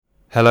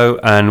Hello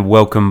and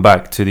welcome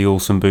back to the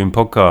Awesome Boom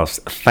podcast.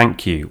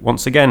 Thank you.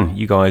 Once again,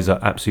 you guys are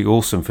absolutely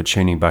awesome for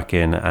tuning back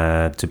in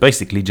to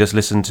basically just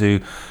listen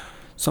to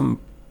some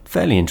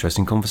fairly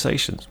interesting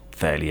conversations.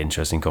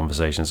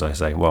 I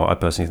say. Well, I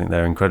personally think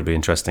they're incredibly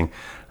interesting,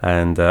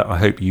 and I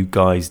hope you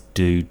guys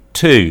do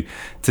too.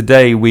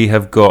 Today we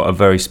have got a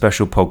very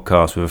special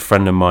podcast with a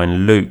friend of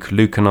mine, Luke.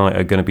 Luke and I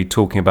are going to be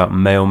talking about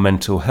male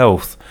mental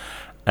health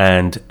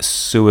and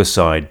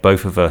suicide.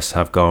 Both of us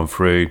have gone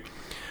through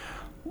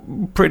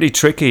pretty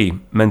tricky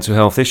mental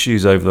health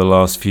issues over the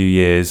last few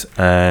years,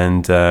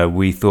 and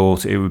we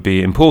thought it would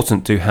be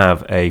important to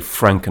have a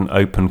frank and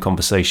open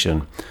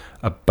conversation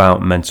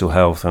about mental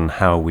health and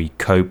how we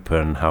cope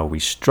and how we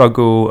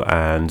struggle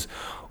and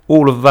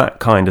all of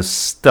that kind of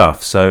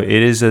stuff. So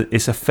it's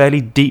a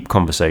fairly deep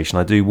conversation,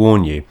 I do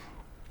warn you.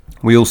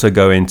 We also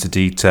go into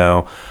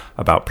detail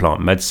about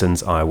plant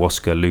medicines,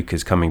 ayahuasca. Luke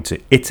is coming to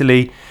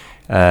Italy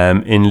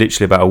in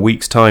literally about a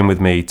week's time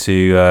with me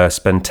to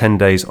spend 10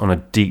 days on a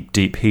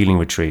deep healing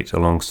retreat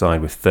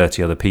alongside with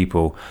 30 other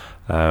people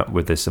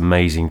with this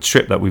amazing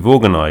trip that we've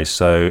organised.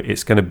 So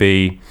it's going to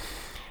be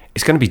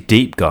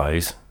deep,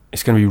 guys.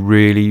 It's going to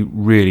be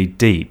really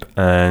deep,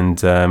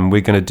 and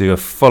we're going to do a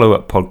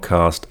follow-up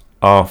podcast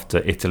after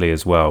Italy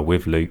as well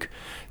with Luke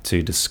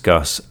to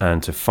discuss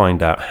and to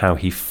find out how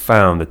he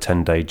found the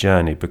 10-day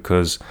journey,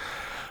 because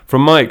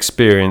from my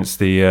experience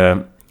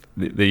the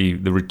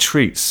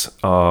retreats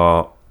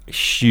are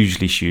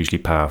hugely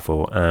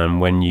powerful,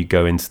 and when you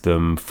go into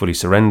them fully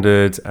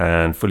surrendered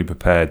and fully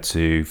prepared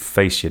to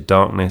face your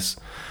darkness,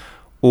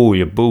 all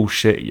your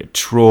bullshit, your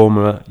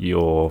trauma,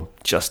 your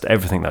just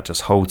everything that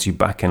just holds you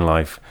back in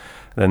life,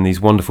 then these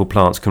wonderful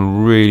plants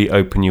can really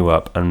open you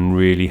up and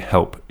really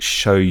help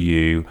show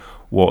you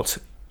what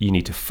you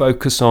need to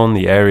focus on,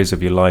 the areas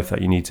of your life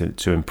that you need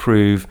to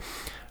improve,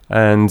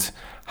 and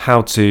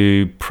how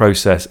to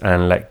process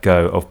and let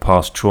go of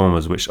past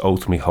traumas which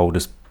ultimately hold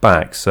us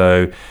back.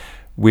 So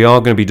we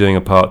are going to be doing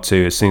a part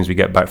 2 as soon as we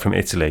get back from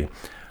Italy.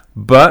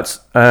 But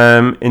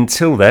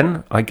until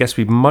then, I guess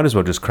we might as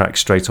well just crack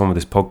straight on with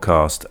this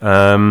podcast.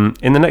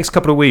 In the next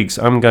couple of weeks,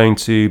 I'm going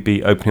to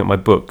be opening up my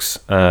books.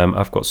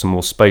 I've got some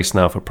more space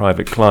now for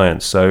private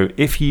clients. So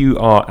if you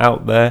are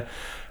out there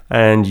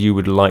and you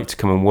would like to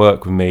come and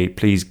work with me,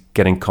 please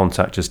get in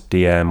contact, just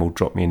DM or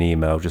drop me an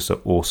email just at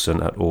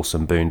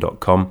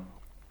orson@orsonboone.com.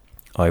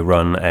 I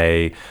run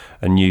a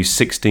new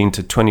 16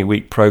 to 20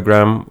 week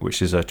program,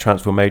 which is a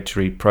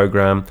transformatory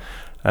program,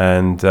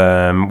 and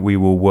we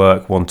will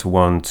work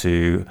one-to-one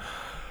to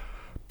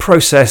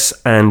process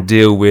and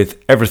deal with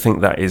everything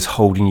that is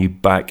holding you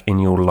back in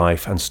your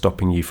life and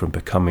stopping you from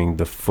becoming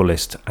the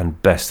fullest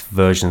and best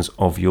versions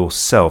of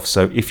yourself.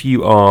 So if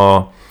you've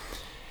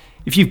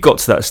got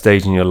to that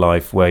stage in your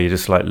life where you're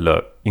just like,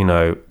 look,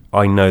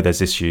 I know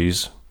there's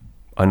issues,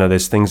 I know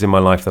there's things in my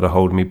life that are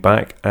holding me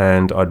back,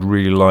 and I'd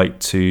really like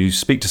to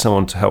speak to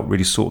someone to help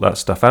really sort that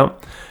stuff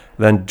out,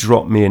 then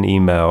drop me an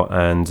email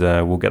and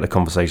we'll get the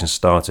conversation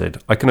started.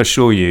 I can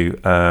assure you,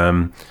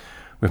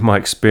 with my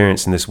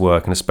experience in this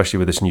work, and especially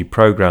with this new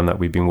program that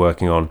we've been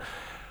working on,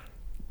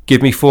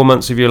 give me 4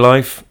 months of your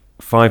life,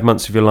 5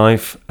 months of your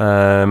life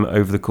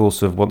over the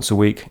course of once a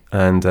week,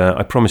 and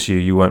I promise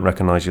you won't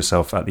recognize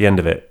yourself at the end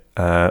of it.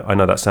 I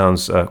know that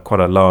sounds quite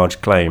a large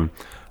claim,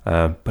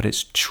 but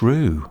it's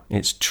true.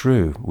 It's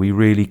true. We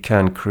really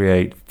can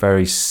create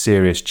very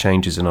serious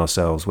changes in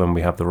ourselves when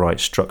we have the right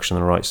structure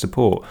and the right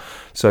support.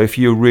 So if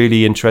you're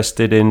really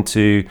interested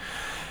into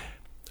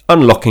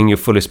unlocking your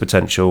fullest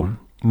potential,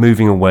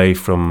 moving away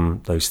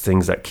from those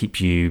things that keep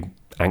you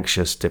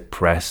anxious,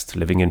 depressed,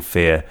 living in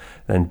fear,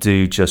 then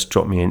do just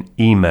drop me an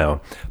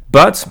email.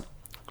 But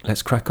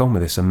let's crack on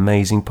with this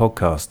amazing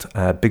podcast.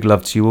 Big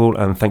love to you all,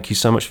 and thank you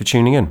so much for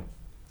tuning in.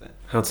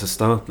 How to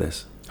start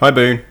this? Hi,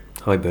 Boone.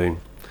 Hi, Boone.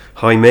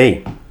 Hi,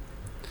 me.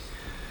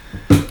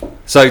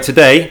 So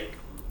today,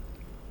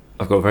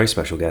 I've got a very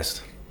special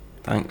guest.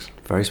 Thanks.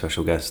 Very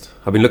special guest.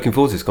 I've been looking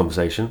forward to this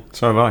conversation.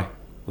 So have I.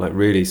 Like,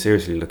 really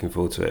seriously looking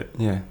forward to it.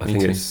 Yeah, I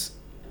think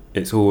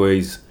it's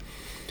always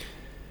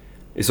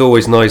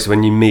nice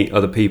when you meet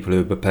other people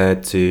who are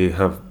prepared to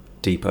have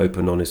deep,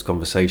 open, honest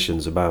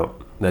conversations about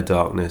their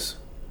darkness,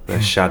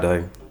 their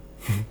shadow,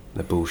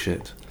 their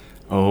bullshit.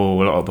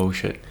 Oh, a lot of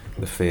bullshit.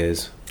 The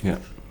fears. Yeah.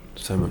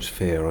 So much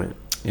fear, right?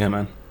 Yeah,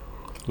 man.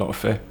 A lot of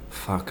fear.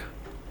 Fuck.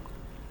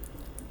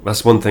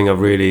 That's one thing I've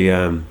really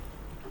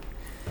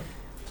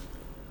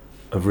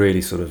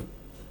sort of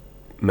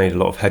made a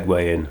lot of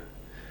headway in.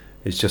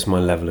 It's just my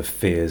level of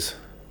fears.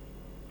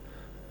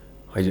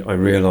 I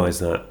realised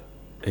that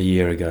a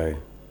year ago,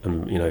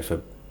 and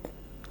for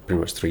pretty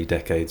much 3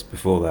 decades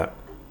before that,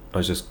 I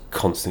was just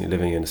constantly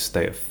living in a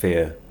state of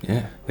fear.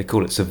 Yeah. They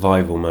call it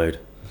survival mode.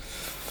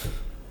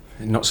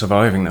 You're not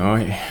surviving though, are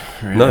you?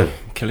 Really? No.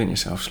 Killing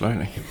yourself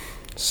slowly.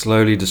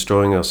 Slowly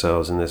destroying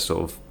ourselves in this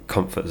sort of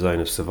comfort zone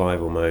of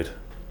survival mode,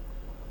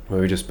 where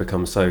we just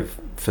become so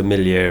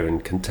familiar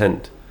and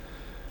content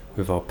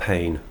with our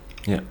pain.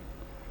 Yeah.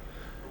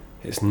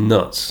 It's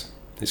nuts.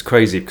 It's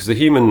crazy, because the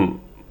human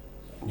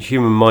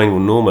mind will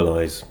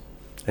normalise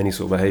any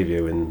sort of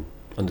behaviour in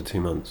under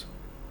 2 months.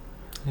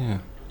 Yeah.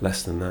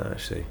 Less than that,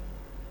 actually.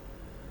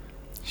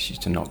 Just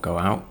used to not go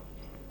out.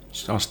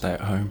 I'll stay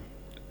at home.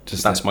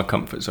 Just That's my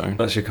comfort zone.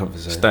 That's your comfort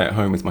zone. Stay at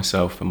home with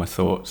myself and my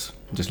thoughts.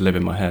 And just live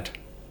in my head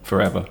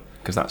forever.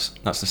 Because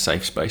that's the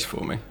safe space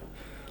for me.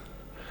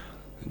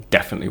 It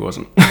definitely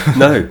wasn't.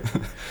 No.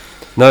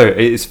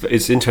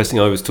 It's interesting.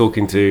 I was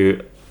talking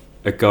to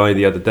a guy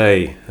the other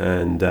day,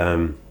 and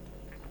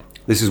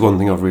this is one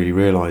thing I've really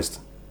realised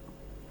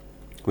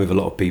with a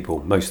lot of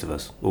people, most of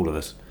us, all of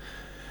us,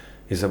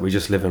 is that we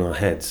just live in our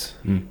heads,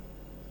 and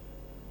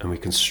we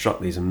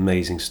construct these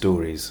amazing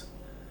stories,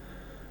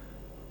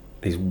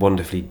 these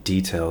wonderfully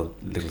detailed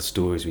little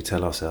stories we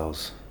tell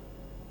ourselves,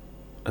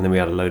 and then we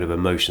add a load of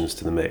emotions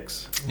to the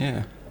mix.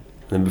 Yeah.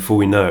 And then before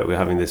we know it, we're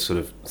having this sort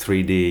of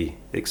 3D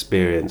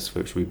experience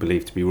which we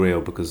believe to be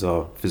real because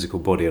our physical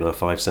body and our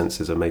five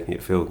senses are making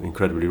it feel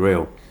incredibly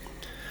real,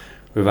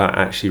 without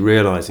actually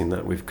realising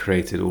that we've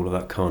created all of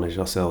that carnage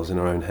ourselves in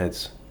our own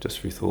heads just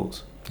through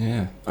thoughts.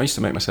 Yeah. I used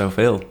to make myself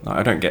ill. Like,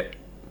 I don't get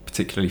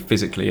particularly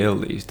physically ill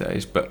these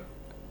days, but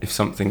if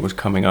something was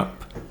coming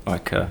up,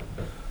 like I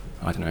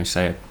don't know,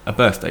 say a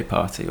birthday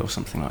party or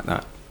something like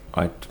that,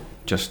 I'd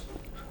just,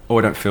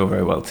 I don't feel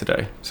very well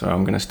today, so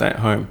I'm going to stay at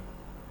home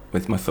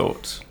with my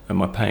thoughts and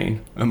my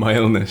pain and my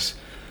illness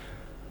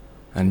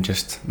and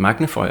just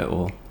magnify it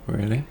all,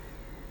 really.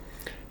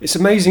 It's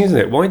amazing, isn't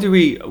it? Why do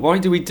we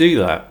do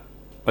that?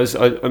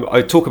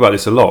 I talk about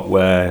this a lot,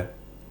 where,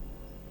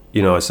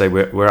 you know, I say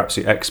we're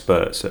absolute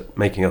experts at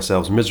making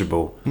ourselves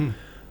miserable.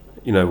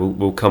 You know,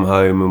 we'll come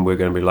home and we're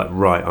going to be like,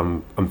 right,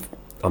 I'm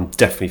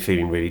definitely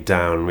feeling really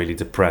down, really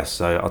depressed.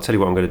 So I'll tell you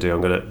what I'm going to do.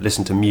 I'm going to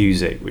listen to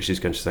music, which is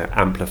going to say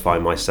amplify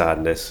my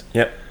sadness.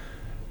 Yep.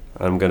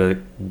 I'm going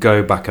to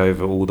go back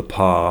over all the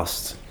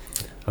past.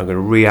 I'm going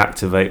to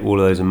reactivate all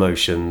of those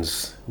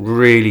emotions,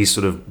 really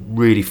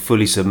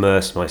fully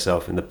submerge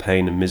myself in the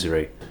pain and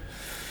misery.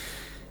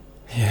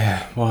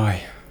 Yeah,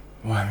 why?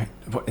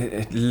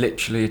 It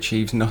literally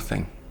achieves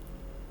nothing.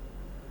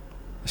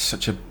 It's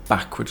such a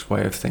backwards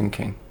way of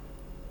thinking.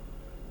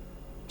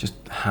 Just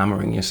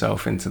hammering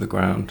yourself into the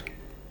ground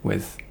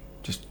with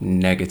just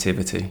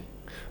negativity.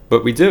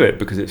 But we do it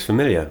because it's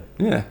familiar.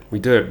 Yeah. We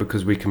do it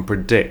because we can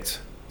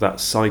predict that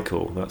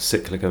cycle, that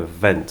cyclic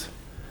event.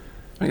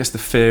 I guess the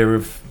fear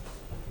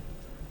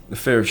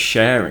of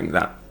sharing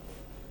that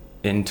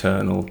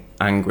internal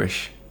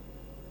anguish,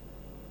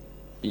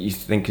 you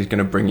think is going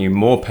to bring you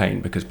more pain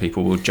because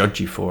people will judge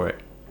you for it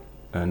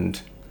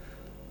and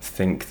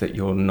think that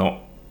you're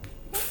not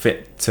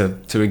fit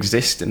to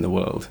exist in the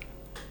world.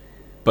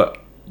 But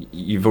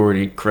you've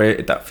already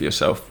created that for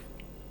yourself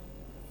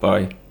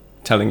by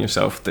telling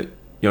yourself that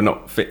you're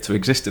not fit to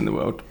exist in the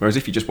world. Whereas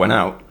if you just went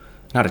out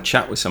and had a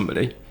chat with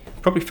somebody,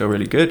 you'd probably feel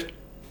really good.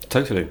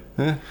 Totally.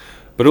 Yeah.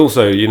 But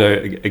also, you know,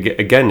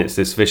 again, it's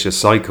this vicious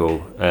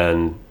cycle,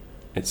 and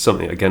it's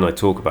something, again, I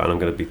talk about, and I'm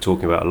going to be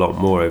talking about a lot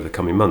more over the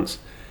coming months,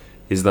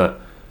 is that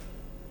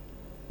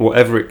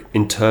whatever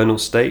internal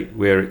state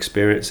we're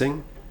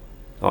experiencing,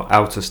 our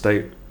outer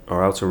state,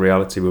 our outer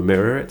reality will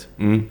mirror it.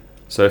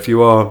 So if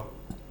you are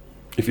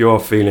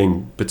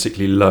feeling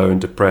particularly low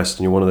and depressed,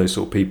 and you're one of those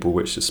sort of people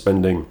which are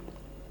spending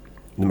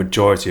the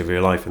majority of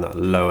your life in that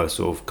lower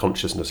sort of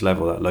consciousness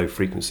level, that low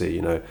frequency,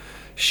 you know,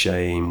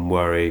 shame,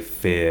 worry,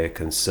 fear,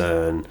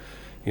 concern,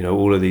 you know,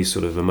 all of these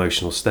sort of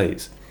emotional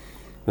states,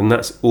 then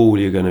that's all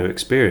you're going to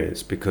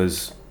experience,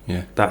 because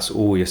that's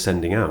all you're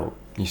sending out.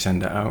 You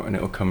send it out and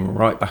it'll come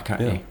right back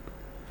at you.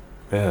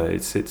 Yeah,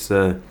 it's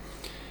a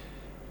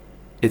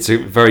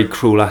very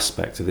cruel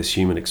aspect of this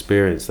human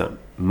experience that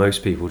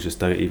most people just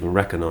don't even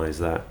recognise,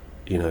 that,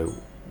 you know,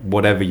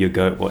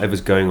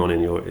 whatever's going on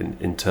in your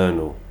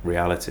internal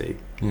reality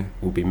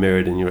will be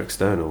mirrored in your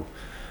external.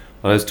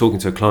 I was talking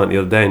to a client the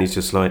other day, and he's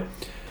just like,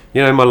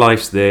 you know, my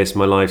life's this,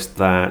 my life's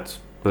that,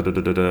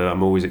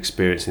 I'm always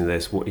experiencing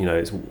this. What, you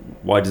know,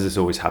 why does this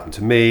always happen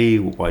to me?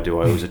 Why do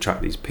I always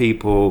attract these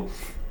people?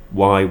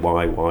 Why?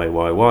 And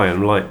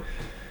I'm like,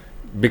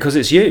 because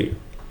it's you.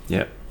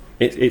 Yeah.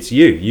 It's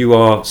you. You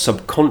are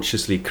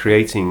subconsciously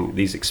creating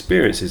these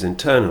experiences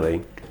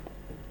internally.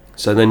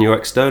 So then your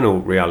external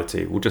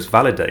reality will just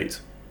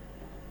validate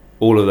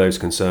all of those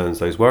concerns,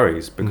 those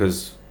worries,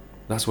 because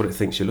that's what it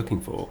thinks you're looking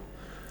for.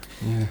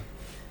 Yeah.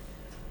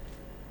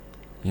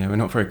 Yeah, we're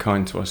not very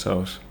kind to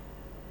ourselves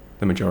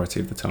the majority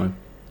of the time.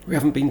 We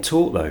haven't been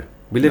taught, though.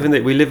 We live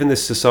in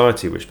this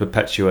society which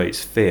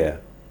perpetuates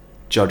fear,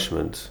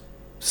 judgment,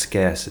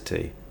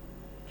 scarcity.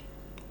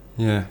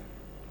 Yeah.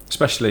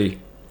 Especially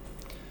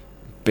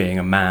being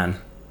a man,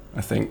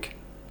 I think,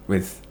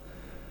 with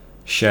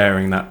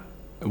sharing that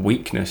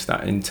weakness,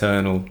 that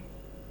internal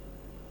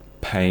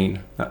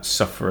pain, that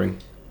suffering.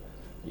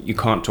 You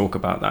can't talk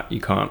about that. You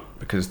can't,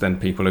 because then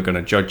people are going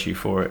to judge you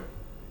for it,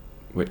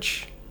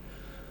 which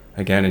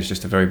again is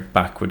just a very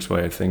backwards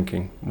way of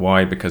thinking.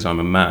 Why? Because I'm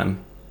a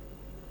man,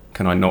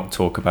 can I not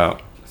talk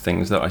about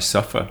things that I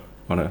suffer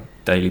on a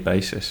daily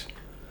basis?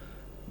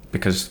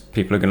 Because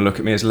people are going to look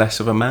at me as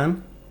less of a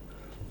man?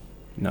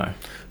 No.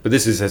 But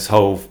this is this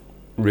whole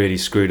really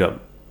screwed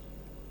up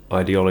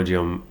ideology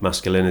on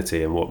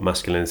masculinity and what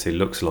masculinity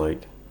looks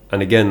like.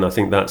 And again, I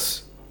think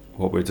that's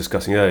what we were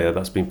discussing earlier,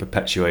 that's been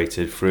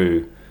perpetuated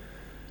through,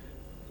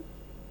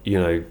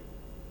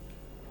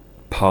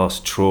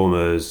 past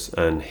traumas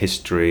and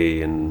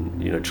history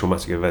and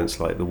traumatic events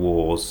like the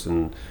wars,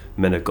 and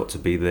men have got to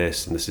be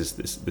this, and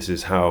this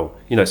is how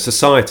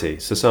society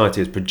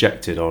is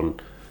projected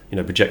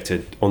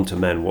onto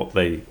men what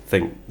they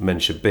think men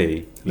should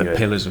be.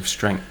 Pillars of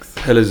strength.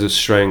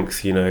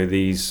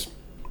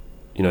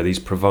 These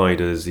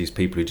providers, these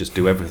people who just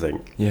do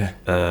everything. Yeah.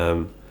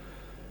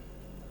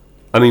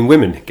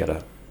 Women get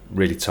a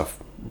really tough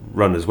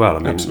run as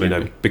well.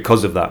 Absolutely.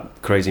 Because of that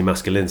crazy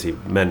masculinity,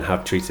 men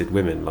have treated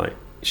women like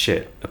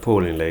shit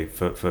appallingly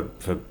for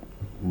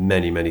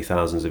many, many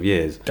thousands of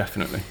years.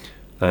 Definitely.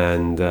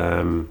 And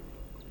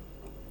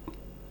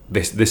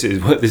this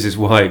is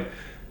why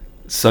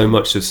so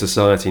much of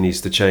society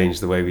needs to change,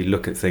 the way we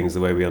look at things, the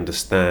way we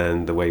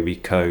understand, the way we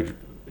code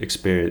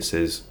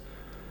experiences.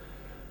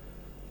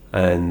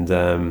 And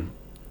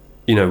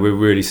we're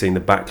really seeing the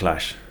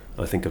backlash,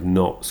 I think, of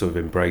not sort of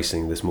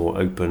embracing this more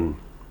open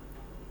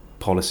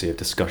policy of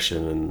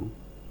discussion and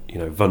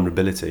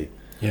vulnerability.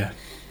 Yeah.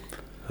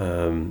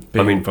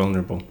 Being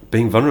vulnerable,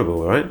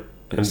 right?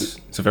 It's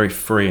a very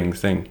freeing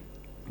thing.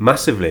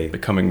 Massively.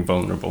 Becoming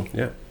vulnerable.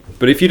 Yeah.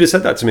 But if you'd have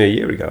said that to me a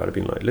year ago, I'd have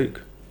been like,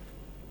 Luke,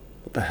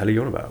 what the hell are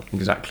you on about?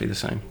 Exactly the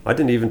same. I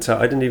didn't even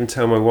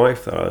tell my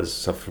wife that I was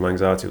suffering from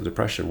anxiety or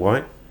depression.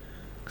 Why?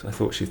 Because I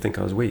thought she'd think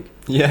I was weak.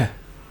 Yeah.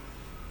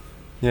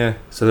 Yeah.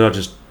 So then I'd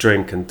just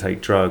drink and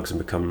take drugs and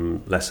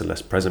become less and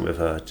less present with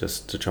her,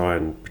 just to try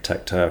and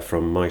protect her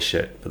from my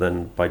shit. But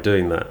then by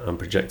doing that, I'm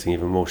projecting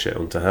even more shit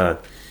onto her.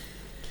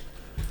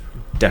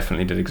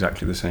 Definitely did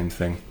exactly the same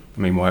thing. I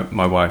mean,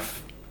 my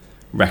wife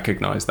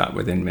recognised that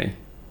within me,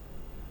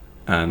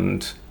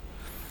 and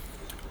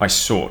I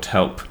sought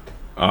help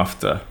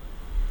after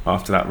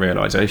that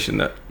realisation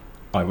that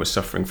I was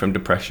suffering from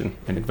depression,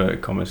 in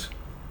inverted commas.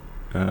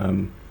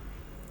 But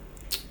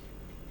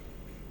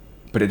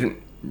it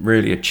didn't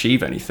really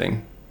achieve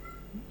anything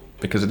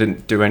because I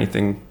didn't do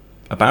anything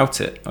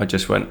about it. I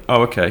just went,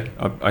 oh, okay,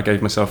 I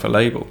gave myself a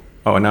label.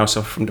 Oh, I now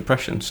suffer from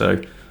depression,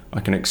 so I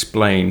can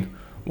explain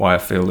why I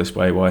feel this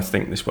way, why I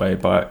think this way,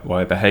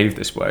 why I behave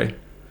this way.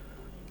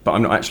 But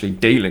I'm not actually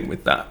dealing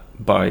with that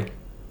by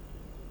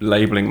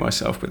labeling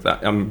myself with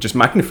that. I'm just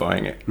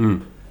magnifying it.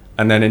 Mm.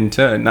 And then in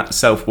turn, that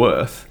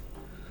self-worth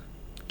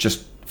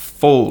just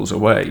falls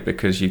away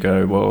because you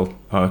go, well,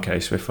 okay,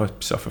 so if I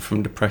suffer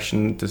from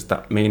depression, does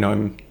that mean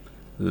I'm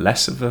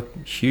less of a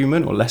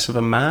human or less of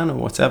a man or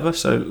whatever?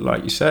 So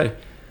like you say,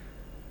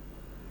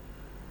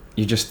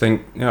 you just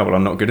think, oh, well,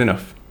 I'm not good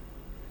enough.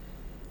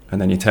 And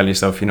then you tell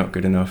yourself you're not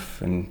good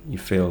enough, and you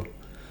feel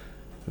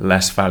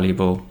less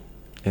valuable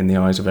in the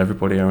eyes of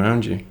everybody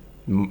around you.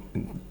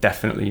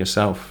 Definitely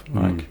yourself.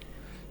 Like,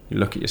 you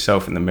look at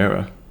yourself in the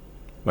mirror,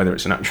 whether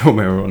it's an actual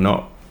mirror or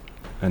not,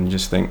 and you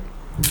just think,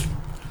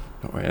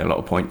 not really a lot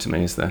of point to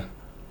me, is there?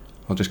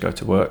 I'll just go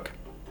to work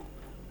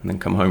and then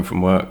come home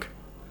from work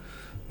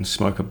and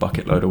smoke a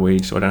bucket load of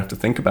weed so I don't have to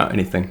think about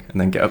anything,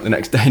 and then get up the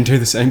next day and do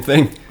the same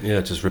thing.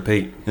 Yeah, just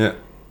repeat. Yeah.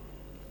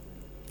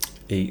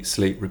 Eat,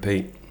 sleep,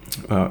 repeat.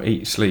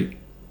 Eat, sleep,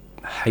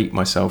 hate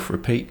myself,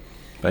 repeat,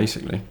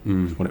 basically.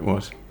 Is what it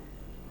was.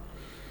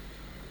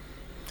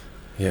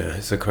 Yeah,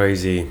 it's a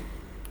crazy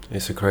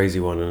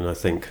one, and I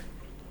think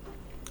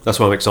that's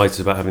why I'm excited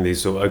about having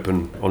these sort of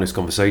open, honest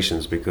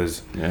conversations,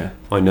 because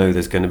I know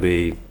there's going to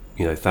be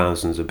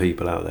thousands of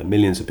people out there,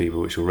 millions of people,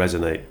 which will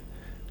resonate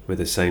with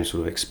the same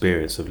sort of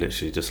experience of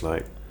literally just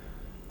like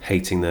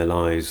hating their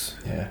lives,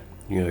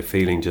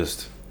 feeling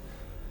just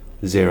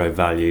zero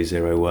value,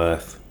 zero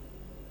worth,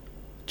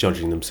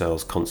 judging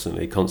themselves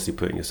constantly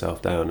putting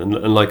yourself down, and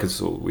like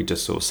we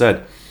just sort of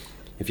said,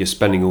 if you're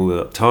spending all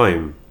that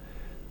time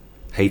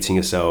hating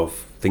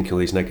yourself, thinking all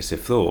these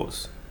negative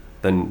thoughts,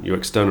 then your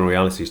external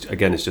reality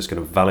again is just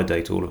going to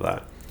validate all of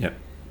that. Yeah.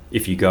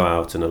 If you go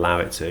out and allow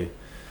it to,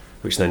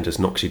 which then just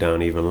knocks you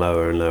down even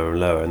lower and lower and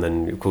lower, and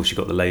then of course you've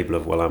got the label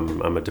of, well,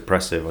 I'm a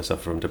depressive, I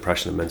suffer from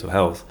depression and mental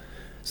health.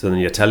 So then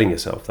you're telling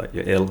yourself that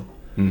you're ill.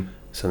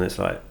 So then it's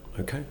like,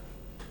 okay,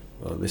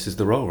 well, this is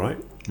the role, right?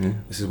 Yeah.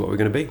 This is what we're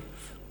going to be.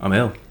 I'm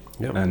ill.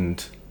 Yeah.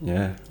 And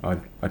I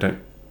don't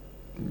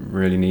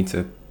really need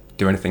to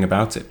do anything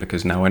about it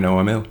because now I know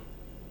I'm ill.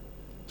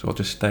 So I'll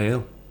just stay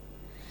ill.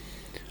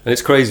 And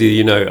it's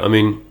crazy,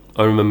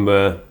 I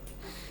remember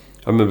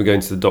going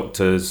to the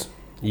doctors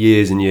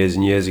years and years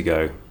and years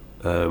ago,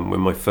 when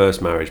my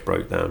first marriage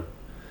broke down,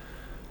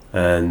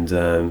 and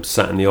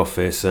sat in the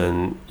office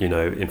and,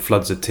 in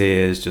floods of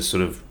tears, just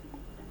sort of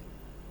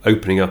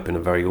opening up in a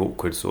very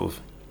awkward sort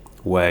of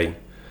way.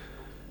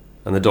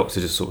 And the doctor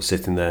just sort of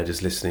sitting there,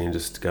 just listening and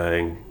just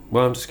going,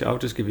 well, I'll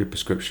just give you a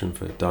prescription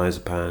for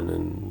diazepam,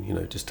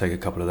 and just take a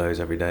couple of those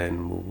every day,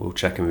 and we'll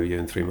check in with you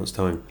in 3 months'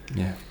 time.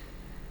 Yeah.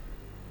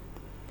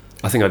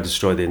 I think I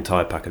destroyed the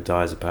entire pack of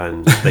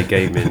diazepam they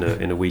gave me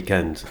in a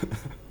weekend,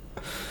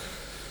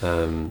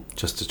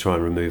 just to try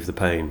and remove the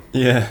pain.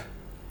 Yeah.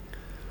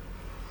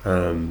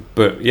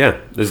 But yeah,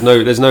 there's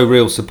no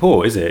real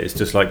support, is it? It's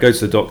just like, go to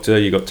the doctor.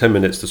 You got 10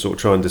 minutes to sort of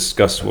try and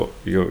discuss what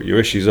your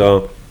issues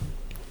are.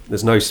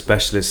 there's no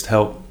specialist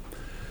help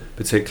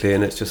particularly,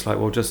 and it's just like,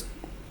 well, just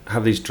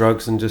have these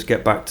drugs and just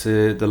get back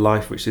to the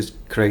life which is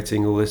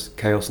creating all this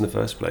chaos in the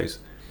first place.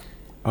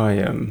 I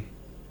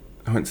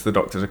went to the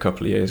doctors a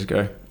couple of years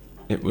ago.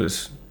 It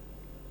was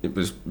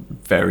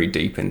very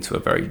deep into a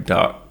very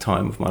dark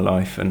time of my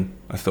life, and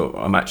I thought,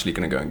 I'm actually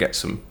going to go and get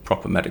some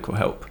proper medical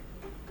help,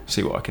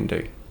 see what I can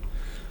do.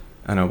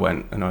 And I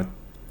went and I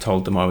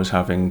told them I was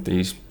having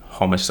these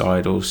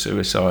homicidal,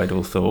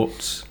 suicidal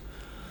thoughts.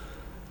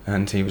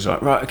 And he was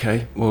like, right,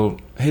 okay, well,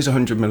 here's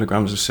 100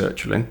 milligrams of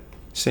sertraline.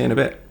 See you in a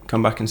bit.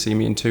 Come back and see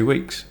me in 2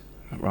 weeks.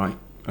 Right,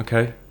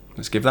 okay,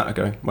 let's give that a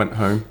go. Went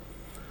home.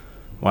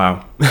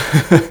 Wow.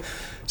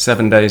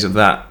 7 days of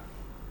that,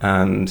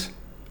 and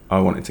I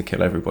wanted to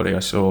kill everybody I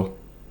saw.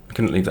 I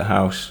couldn't leave the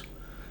house.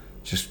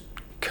 Just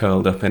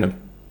curled up in a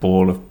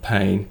ball of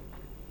pain.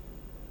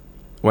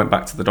 Went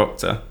back to the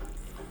doctor.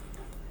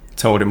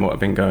 Told him what had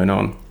been going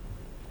on.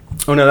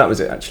 Oh no, that was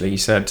it actually. He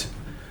said,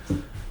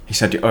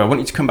 oh, I want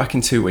you to come back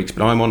in 2 weeks,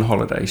 but I'm on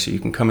holiday, so you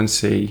can come and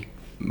see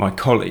my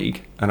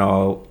colleague, and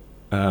I'll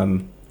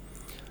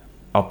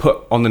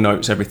put on the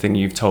notes everything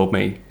you've told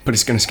me, but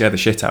it's going to scare the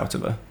shit out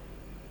of her.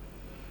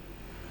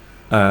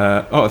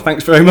 Oh,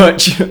 thanks very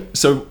much.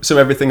 So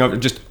everything, I've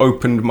just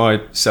opened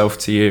myself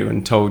to you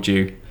and told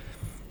you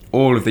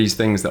all of these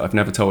things that I've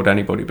never told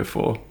anybody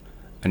before,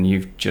 and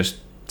you've just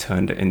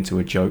turned it into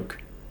a joke.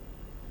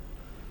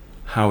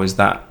 How is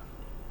that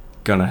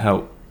gonna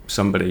help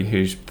somebody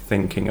who's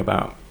thinking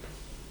about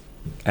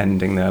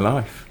ending their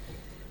life?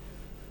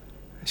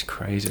 It's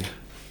crazy.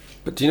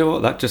 But do you know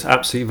what? That just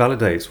absolutely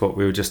validates what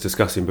we were just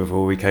discussing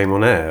before we came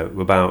on air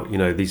about,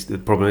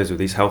 the problem is with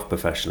these health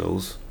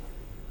professionals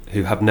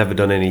who have never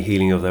done any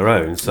healing of their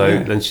own.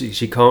 So then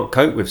she can't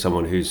cope with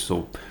someone who's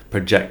sort of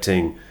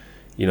projecting,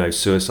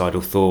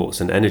 suicidal thoughts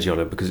and energy on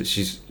her, because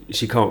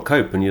she can't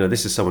cope. And,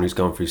 this is someone who's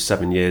gone through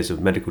 7 years of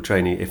medical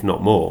training, if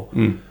not more.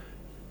 Mm.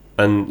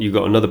 And you've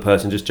got another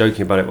person just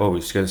joking about it. Oh, we're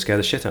just going to scare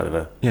the shit out of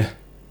her. Yeah.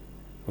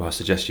 Well, I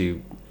suggest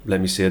you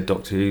let me see a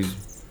doctor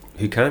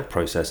who can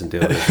process and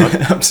deal with it.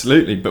 Right?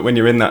 Absolutely. But when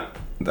you're in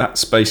that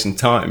space and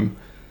time,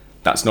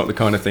 that's not the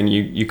kind of thing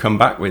you come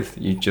back with.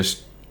 You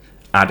just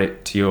add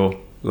it to your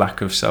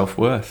lack of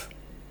self-worth,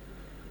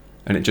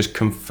 and it just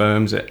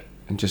confirms it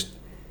and just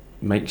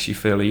makes you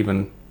feel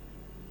even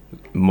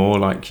more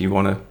like you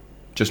want to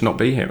just not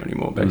be here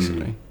anymore,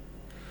 basically.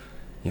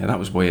 Yeah, that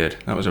was weird.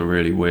 That was a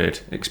really weird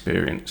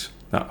experience,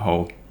 that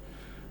whole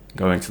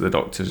going to the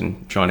doctors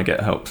and trying to get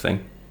help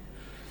thing.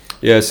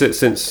 Yeah, since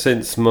that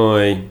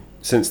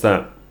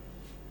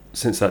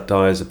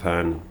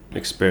diazepam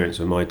experience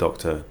with my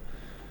doctor,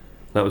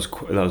 that was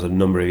a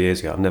number of years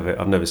ago.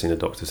 I've never seen a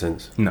doctor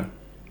since. No,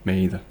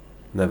 me either.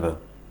 Never.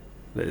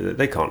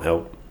 They can't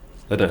help.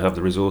 They don't have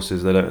the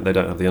resources. They don't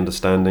have the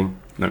understanding.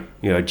 No.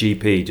 A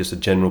GP, just a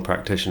general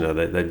practitioner.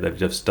 They've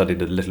just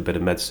studied a little bit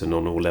of medicine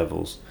on all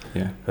levels.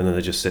 Yeah. And then they're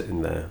just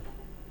sitting there.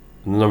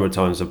 And the number of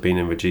times I've been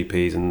in with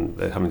GPs and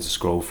they're having to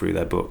scroll through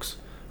their books.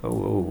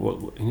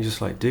 What? And you're just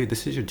like, dude,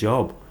 this is your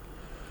job.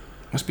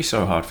 Must be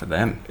so hard for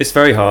them. It's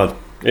very hard.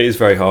 It is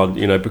very hard,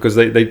 because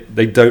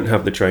they don't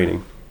have the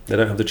training. They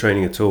don't have the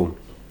training at all.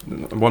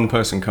 One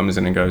person comes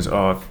in and goes,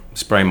 oh, I've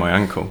sprained my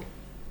ankle.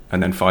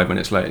 And then 5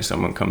 minutes later,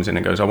 someone comes in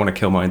and goes, I want to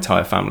kill my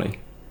entire family.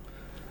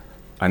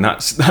 And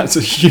that's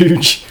a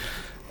huge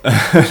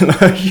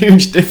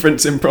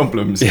difference in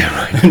problems. Yeah,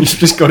 right. And you've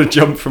just got to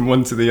jump from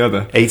one to the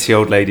other.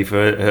 80-year-old lady for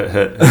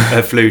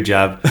her flu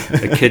jab,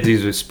 a kid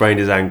who's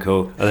sprained his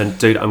ankle, and then,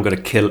 dude, I'm going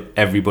to kill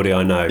everybody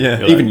I know.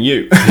 Yeah, even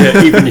you.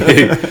 Yeah, even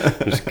you.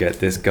 Just get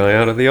this guy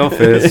out of the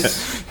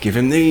office. Yeah. Give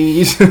him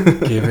these.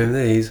 Give him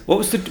these. What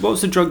was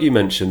the drug you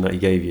mentioned that he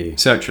gave you?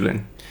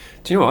 Sertraline.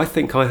 Do you know what? I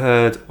think I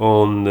heard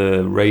on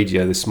the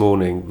radio this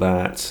morning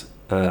that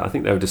I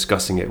think they were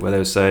discussing it, where they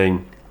were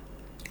saying,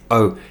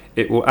 oh,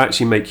 it will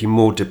actually make you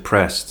more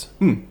depressed.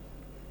 It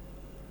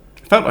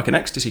felt like an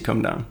ecstasy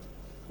come down.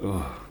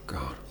 Oh,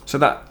 God. So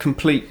that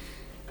complete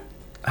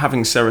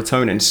having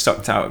serotonin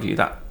sucked out of you,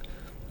 that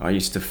I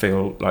used to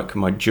feel like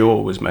my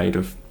jaw was made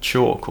of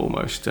chalk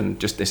almost, and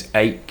just this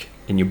ache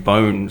in your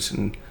bones.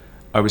 And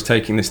I was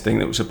taking this thing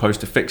that was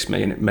supposed to fix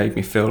me, and it made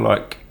me feel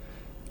like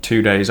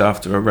 2 days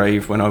after a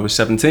rave when I was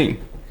 17.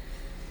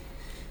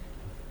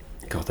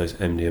 God, those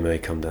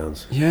MDMA come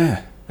downs.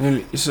 Yeah.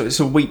 And it's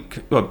a week.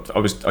 Well,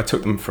 I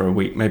took them for a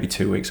week, maybe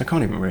 2 weeks. I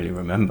can't even really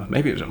remember.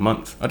 Maybe it was a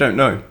month. I don't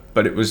know.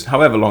 But it was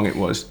however long it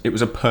was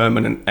a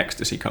permanent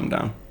ecstasy come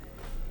down.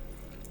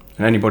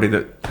 And anybody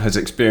that has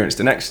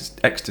experienced an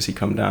ecstasy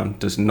come down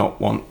does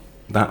not want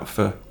that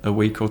for a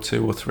week or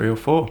 2 or 3 or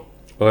 4.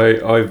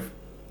 I've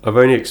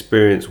only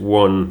experienced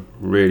one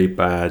really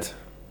bad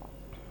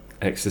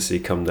ecstasy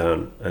come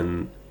down,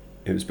 and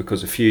it was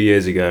because a few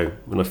years ago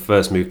when I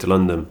first moved to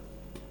London,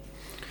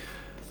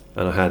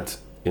 and I had,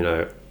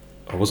 I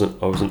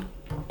wasn't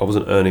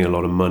earning a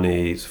lot of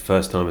money. It's the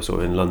first time I was sort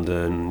of in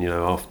London,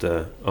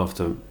 after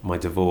my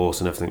divorce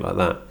and everything like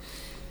that.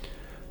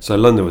 So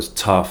London was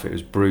tough, it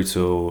was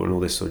brutal and all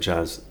this sort of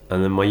jazz.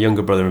 And then my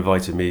younger brother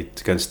invited me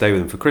to go and stay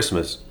with him for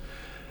Christmas.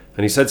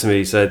 And he said to me,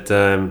 he said,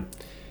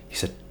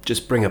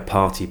 just bring a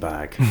party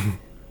bag,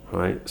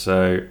 right?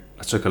 So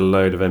I took a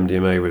load of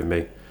MDMA with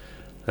me,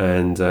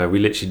 and we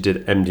literally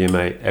did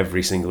MDMA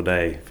every single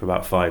day for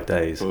about 5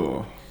 days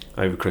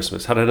over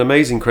Christmas. Had an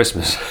amazing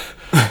Christmas.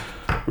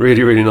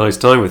 Really, really nice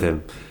time with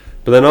him.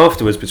 But then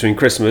afterwards, between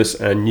Christmas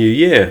and New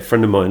Year, a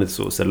friend of mine had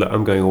sort of said, look,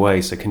 I'm going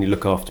away, so can you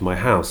look after my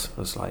house?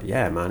 I was like,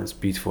 yeah, man, it's a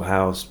beautiful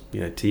house,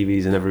 you know,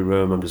 TVs in every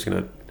room, I'm just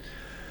going to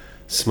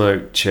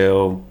smoke,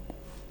 chill,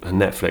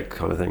 and Netflix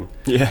kind of thing.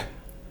 Yeah.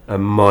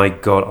 And my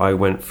God, I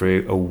went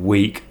through a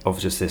week of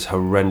just this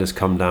horrendous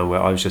come down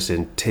where I was just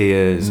in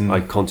tears.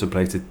 I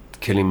contemplated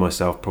killing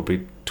myself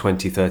probably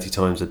 20, 30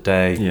 times a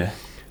day. Yeah.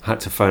 I had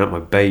to phone up my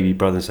baby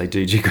brother and say,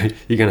 dude, you're going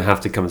to have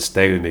to come and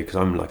stay with me because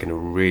I'm like in a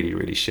really,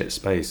 really shit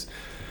space.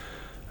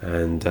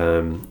 And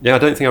I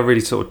don't think I've really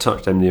sort of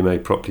touched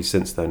MDMA properly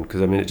since then,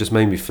 because I mean, it just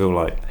made me feel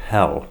like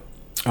hell.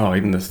 Oh,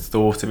 even the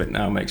thought of it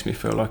now makes me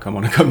feel like I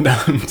want to come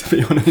down, to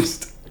be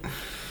honest.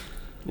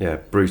 Yeah,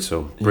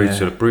 brutal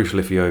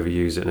if you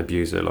overuse it and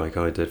abuse it like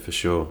I did, for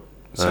sure.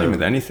 Same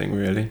with anything,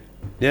 really.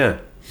 Yeah.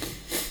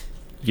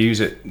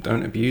 Use it,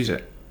 don't abuse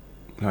it.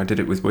 I did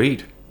it with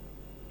weed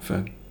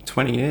for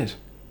 20 years.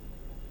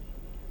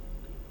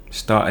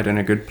 Started in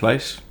a good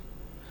place,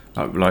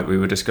 like we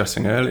were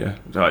discussing earlier.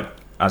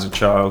 As a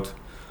child,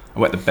 I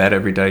went to bed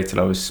every day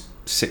till I was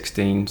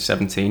 16,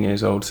 17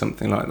 years old,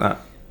 something like that.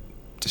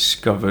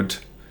 Discovered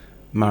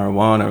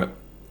marijuana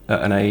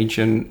at an age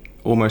and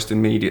almost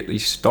immediately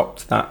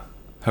stopped that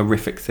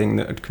horrific thing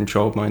that had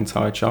controlled my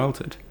entire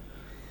childhood.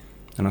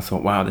 And I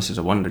thought, wow, this is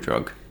a wonder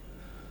drug.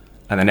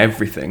 And then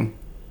everything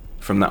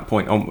from that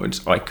point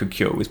onwards I could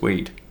cure with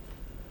weed.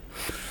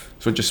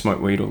 So I just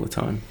smoked weed all the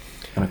time,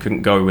 and I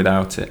couldn't go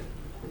without it.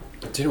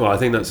 Do you know what? I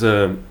think that's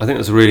a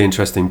really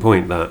interesting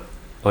point that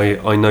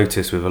I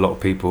notice with a lot of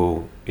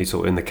people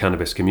sort of in the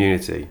cannabis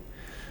community,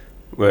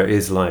 where it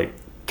is like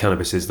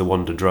cannabis is the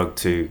wonder drug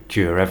to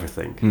cure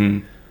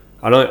everything.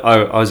 And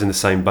I was in the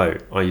same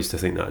boat. I used to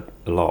think that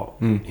a lot.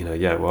 You know,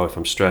 yeah, well, if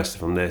I'm stressed,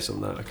 if I'm this, I'm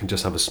that, I can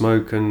just have a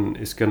smoke and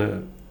it's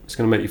gonna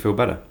make you feel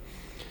better.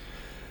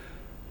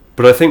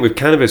 But I think with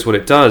cannabis, what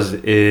it does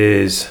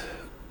is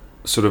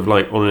sort of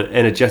like on an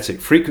energetic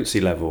frequency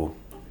level,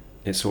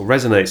 it sort of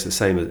resonates the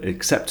same as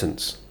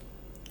acceptance.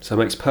 So it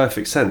makes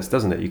perfect sense,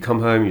 doesn't it? You come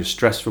home, you're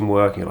stressed from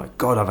work, and you're like,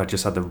 God, I've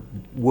just had the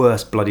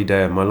worst bloody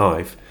day of my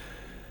life.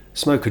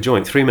 Smoke a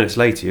joint, 3 minutes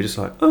later, you're just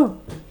like,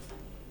 oh,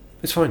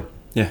 it's fine.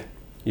 Yeah.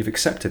 You've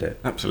accepted it.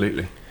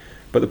 Absolutely.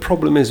 But the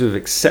problem is with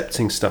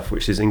accepting stuff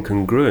which is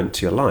incongruent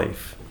to your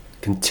life,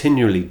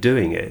 continually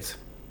doing it,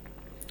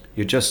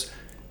 you're just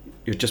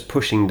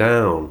pushing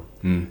down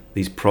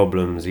these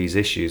problems, these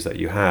issues that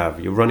you have.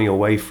 You're running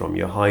away from,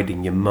 you're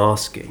hiding, you're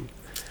masking,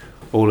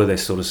 all of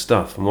this sort of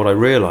stuff. And what I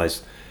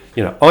realised,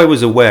 you know, I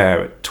was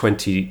aware at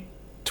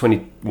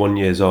 21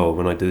 years old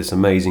when I did this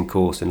amazing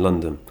course in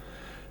London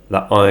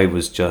that I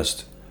was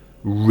just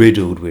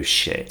riddled with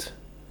shit.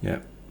 Yeah.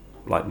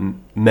 Like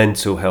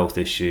mental health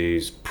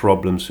issues,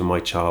 problems from my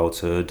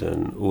childhood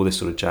and all this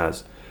sort of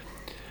jazz.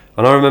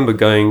 And I remember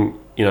going,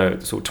 you know,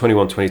 sort of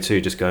 21, 22,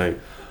 just going,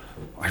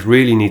 I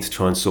really need to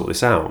try and sort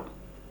this out.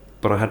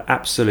 But I had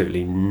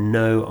absolutely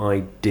no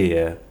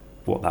idea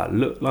what that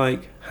looked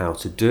like, how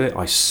to do it.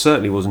 I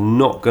certainly was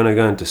not going to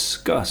go and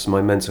discuss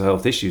my mental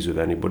health issues with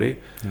anybody.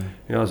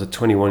 You know, as a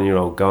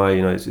 21-year-old guy,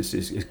 you know,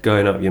 it's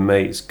going up with your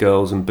mates,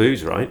 girls and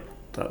booze, right?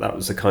 That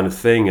was the kind of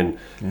thing. And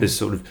this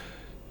sort of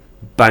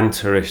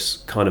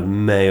banterish kind of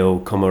male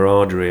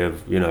camaraderie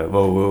of, you know,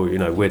 oh, well, you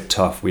know, we're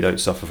tough, we don't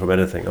suffer from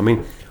anything. I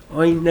mean,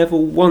 I never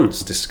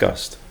once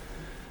discussed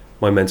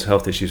my mental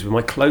health issues with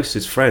my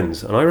closest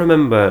friends. And I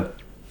remember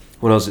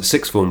when I was at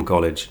sixth form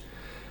college,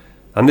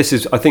 and I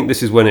think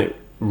this is when it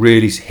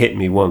really hit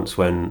me once,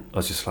 when I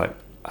was just like,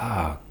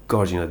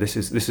 God, you know, this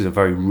is a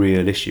very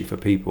real issue for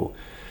people.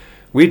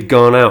 We'd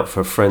gone out for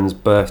a friend's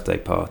birthday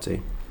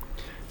party.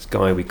 This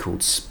guy we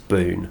called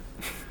Spoon.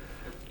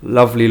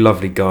 Lovely,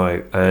 lovely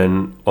guy.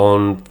 And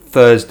on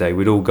Thursday,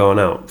 we'd all gone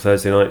out.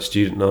 Thursday night,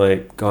 student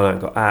night, gone out,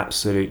 got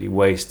absolutely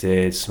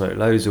wasted, smoked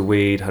loads of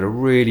weed, had a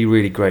really,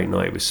 really great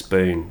night with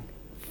Spoon.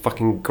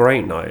 Fucking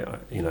great night,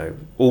 you know,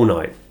 all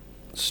night.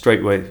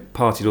 Straight away,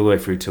 partied all the way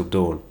through till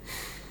dawn.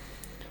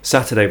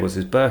 Saturday was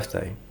his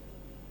birthday.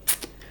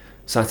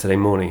 Saturday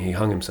morning, he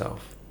hung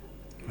himself.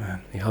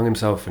 Man. He hung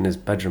himself in his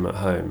bedroom at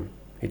home.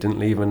 He didn't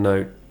leave a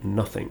note,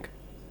 nothing.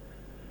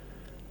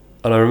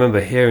 And I remember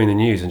hearing the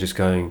news and just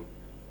going,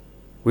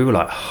 we were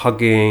like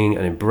hugging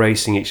and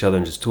embracing each other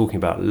and just talking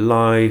about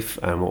life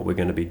and what we're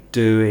going to be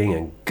doing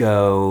and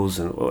girls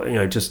and, you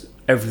know, just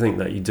everything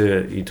that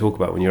you talk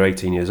about when you're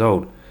 18 years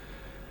old.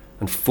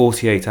 And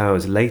 48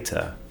 hours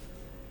later,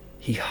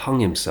 he hung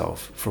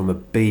himself from a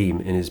beam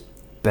in his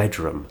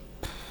bedroom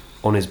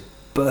on his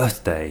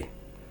birthday.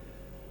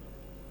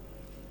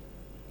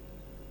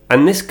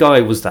 And this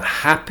guy was the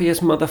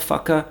happiest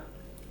motherfucker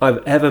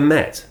I've ever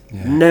met.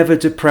 Yeah. Never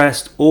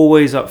depressed,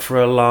 always up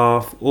for a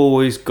laugh,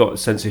 always got a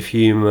sense of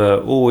humour,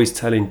 always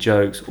telling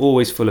jokes,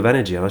 always full of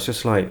energy. And I was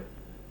just like,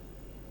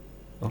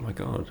 oh my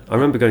God. I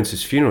remember going to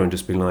his funeral and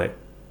just being like,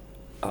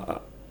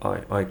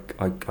 I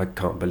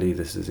can't believe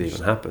this has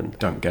even happened.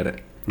 Don't get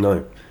it.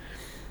 No.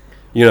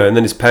 You know, and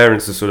then his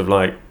parents are sort of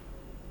like,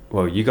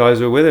 well, you guys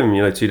were with him,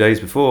 2 days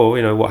before,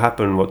 what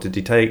happened, what did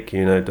he take,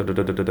 and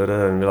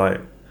we're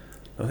like,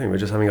 I think we're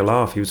just having a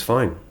laugh. He was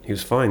fine. He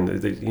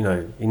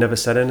never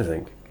said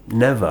anything.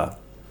 Never.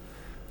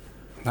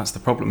 That's the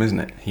problem, isn't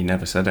it? He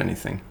never said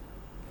anything.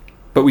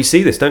 But we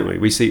see this, don't we?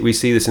 We see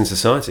this in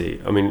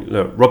society. I mean,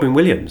 look, Robin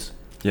Williams.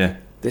 Yeah.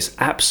 This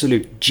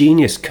absolute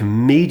genius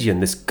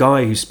comedian, this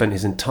guy who spent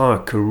his entire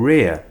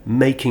career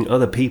making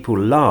other people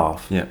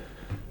laugh, Yeah.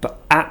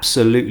 but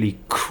absolutely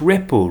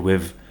crippled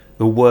with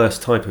the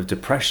worst type of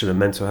depression and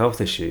mental health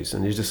issues.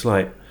 And you're just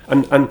like,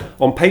 and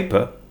on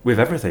paper, with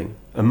everything,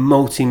 a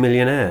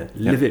multi-millionaire,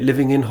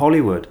 living in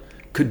Hollywood,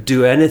 could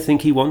do anything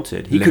he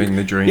wanted. Living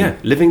the dream. Yeah,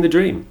 living the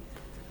dream.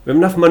 With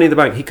enough money in the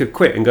bank, he could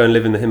quit and go and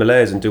live in the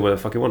Himalayas and do whatever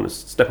the fuck he wanted,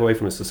 step away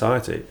from his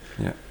society.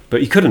 Yeah.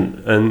 But he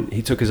couldn't, and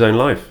he took his own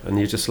life. And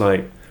you're just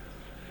like...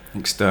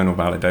 External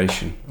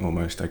validation,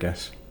 almost, I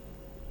guess.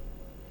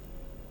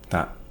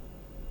 That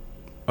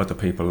other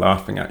people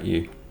laughing at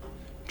you,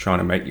 trying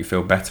to make you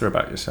feel better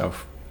about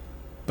yourself.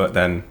 But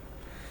then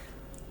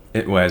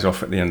it wears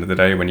off at the end of the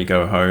day when you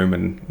go home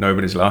and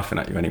nobody's laughing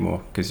at you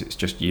anymore, because it's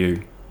just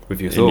you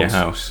with your in thoughts. your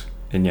house,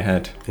 in your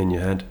head. In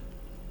your head.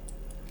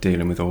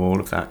 Dealing with all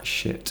of that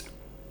shit.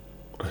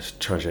 It's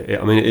tragic.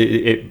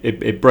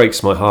 It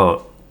breaks my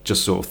heart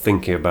just sort of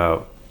thinking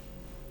about,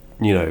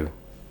 I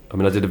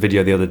did a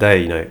video the other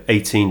day,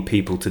 18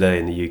 people today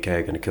in the UK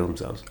are going to kill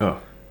themselves.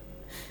 Oh.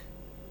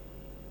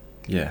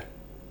 Yeah.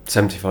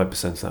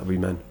 75% of that will be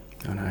men.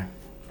 I know.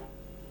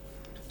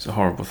 It's a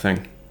horrible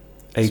thing.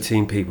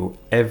 18 people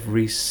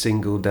every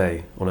single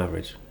day on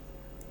average.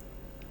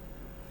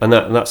 And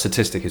that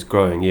statistic is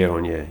growing year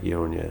on year.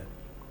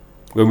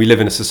 When we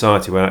live in a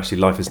society where actually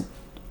life has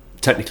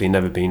technically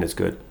never been as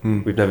good.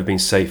 We've never been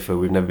safer,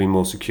 we've never been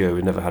more secure,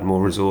 we've never had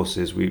more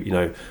resources.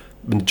 The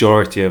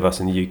majority of us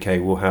in the UK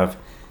will have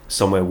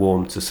somewhere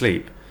warm to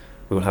sleep.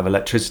 We'll have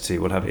electricity,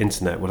 we'll have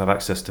internet, we'll have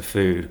access to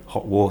food,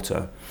 hot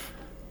water.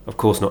 Of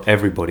course, not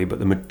everybody, but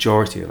the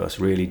majority of us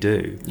really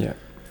do. Yeah.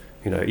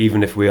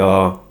 Even if we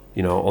are,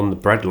 on the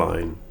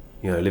breadline,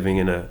 living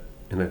in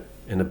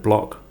a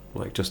block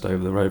like just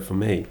over the road from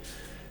me,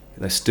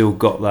 they've still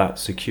got that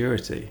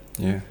security.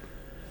 Yeah.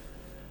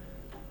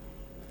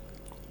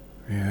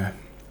 Yeah.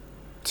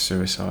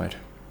 Suicide.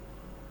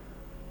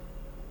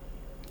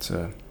 It's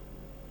a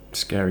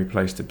scary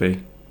place to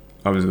be.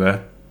 I was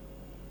there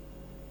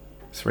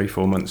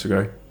 3-4 months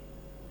ago.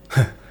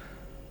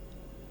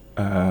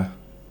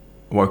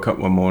 Woke up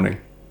one morning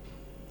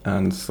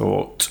and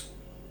thought,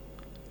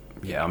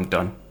 yeah, I'm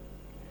done.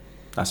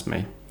 That's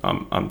me.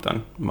 I'm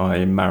done.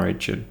 My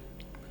marriage had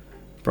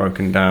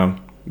broken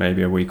down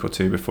maybe a week or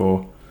two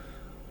before.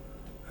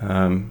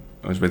 I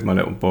was with my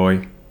little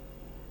boy,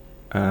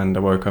 and I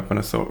woke up and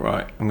I thought,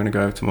 right, I'm going to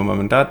go to my mum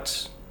and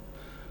dad's,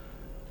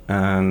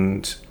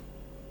 and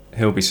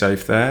he'll be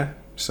safe there.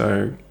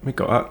 So we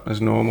got up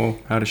as normal,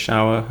 had a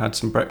shower, had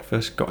some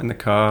breakfast, got in the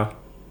car,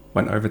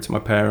 went over to my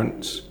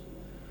parents,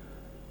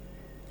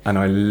 and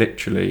I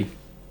literally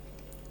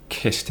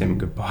kissed him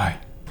goodbye.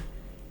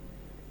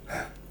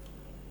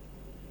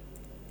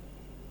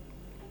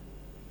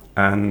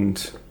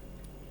 And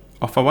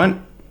off I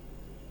went.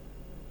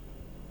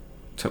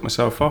 Took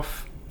myself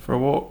off for a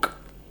walk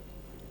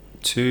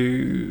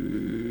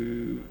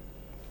to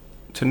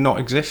not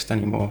exist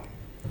anymore.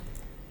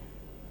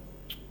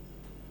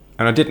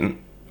 And I didn't,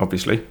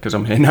 obviously, because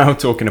I'm here now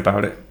talking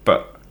about it,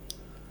 but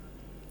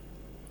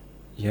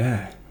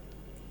yeah.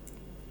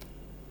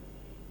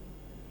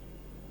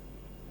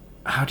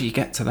 How do you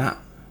get to that?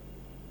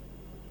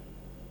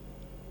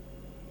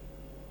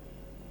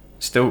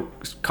 Still,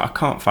 I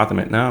can't fathom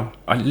it now.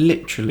 I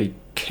literally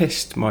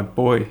kissed my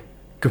boy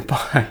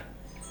goodbye.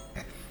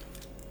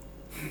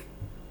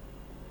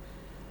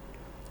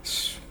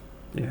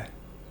 Yeah.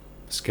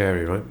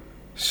 Scary, right?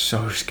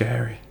 So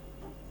scary.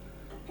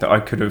 That I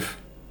could have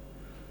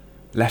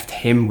left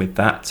him with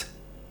that.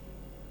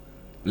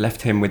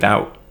 Left him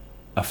without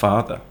a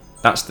father.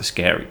 That's the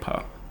scary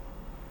part.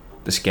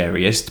 The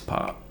scariest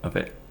part of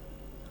it.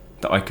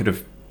 That I could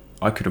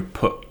have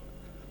put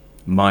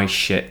my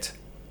shit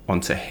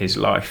onto his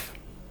life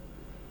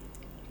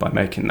by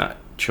making that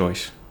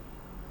choice.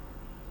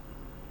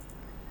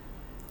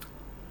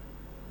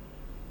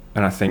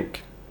 And I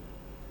think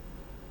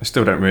I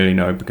still don't really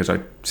know, because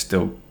I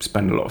still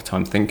spend a lot of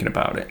time thinking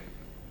about it.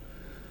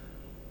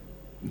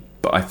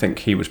 But I think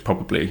he was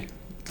probably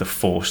the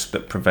force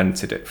that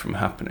prevented it from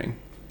happening.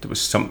 There was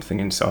something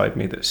inside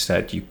me that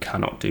said, you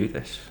cannot do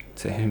this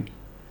to him.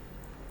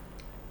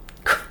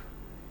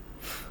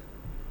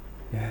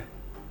 Yeah.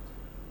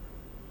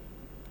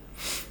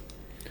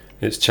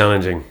 It's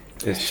challenging.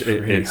 It's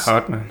really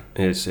hard, man.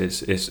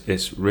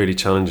 It's really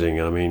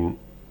challenging. I mean,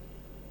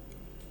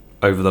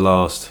 over the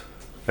last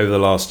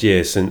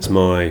year, since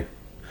my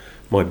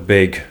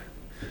big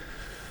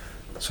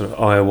sort of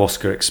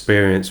ayahuasca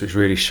experience, which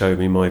really showed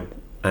me my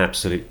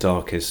absolute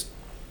darkest,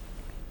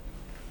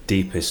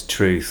 deepest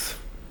truth,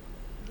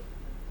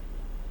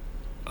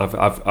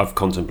 I've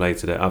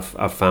contemplated it.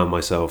 I've found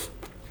myself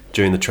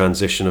during the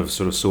transition of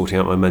sort of sorting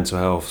out my mental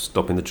health,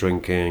 stopping the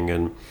drinking,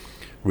 and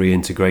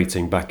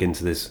reintegrating back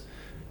into this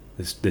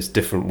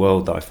different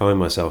world that I find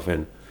myself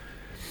in.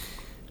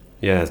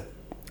 Yeah,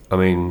 I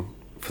mean,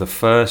 for the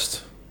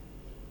first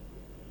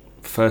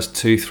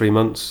 2-3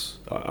 months,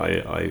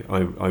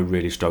 I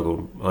really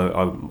struggled.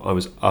 I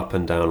was up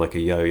and down like a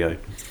yo-yo.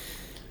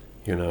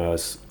 You know,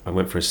 I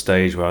went for a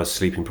stage where I was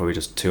sleeping probably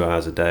just 2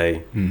 hours a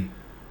day.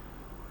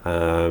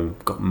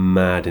 Got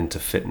mad into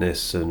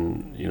fitness,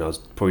 and you know, I was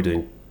probably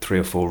doing 3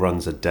 or 4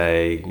 runs a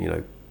day. You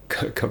know,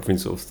 covering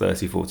sort of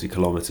 30-40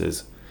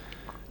 kilometers.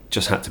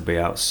 Just had to be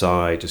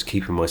outside, just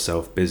keeping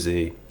myself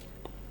busy,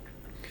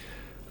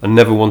 and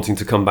never wanting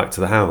to come back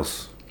to the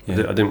house. I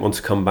didn't want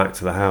to come back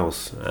to the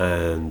house,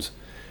 and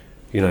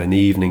you know, in the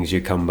evenings you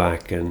come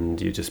back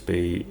and you just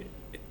be.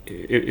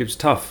 It was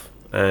tough,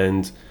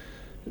 and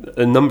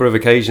a number of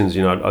occasions,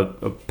 you know,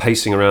 I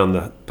pacing around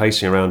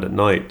at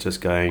night,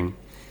 just going,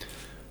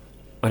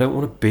 I don't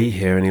want to be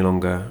here any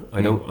longer.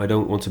 I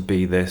don't want to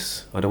be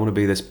this. I don't want to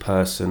be this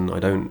person. I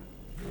don't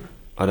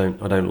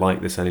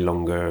like this any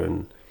longer.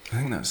 And I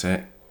think that's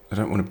it. I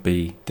don't want to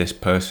be this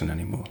person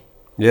anymore.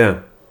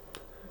 Yeah.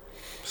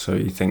 So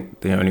you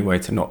think the only way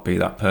to not be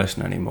that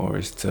person anymore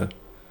is to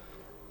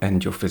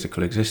end your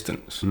physical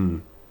existence.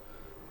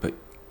 But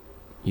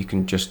you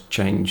can just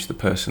change the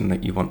person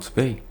that you want to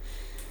be.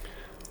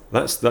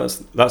 That's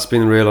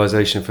been the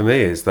realization for me,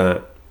 is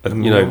that,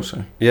 you know,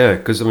 also. Yeah,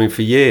 because I mean,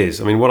 for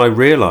years, I mean, what I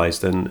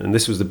realized, and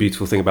this was the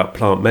beautiful thing about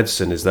plant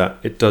medicine, is that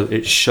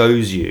it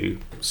shows you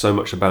so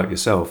much about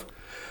yourself,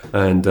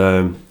 and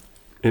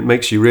it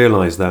makes you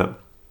realize that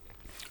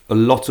a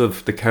lot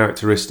of the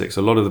characteristics,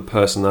 a lot of the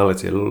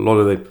personality, a lot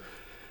of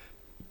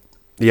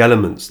the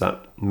elements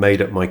that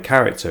made up my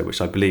character, which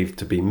I believed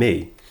to be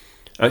me,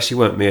 actually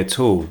weren't me at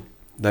all.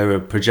 They were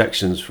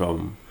projections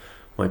from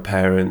my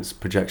parents,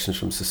 projections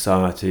from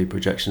society,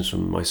 projections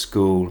from my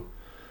school.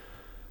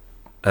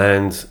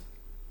 And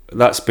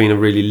that's been a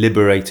really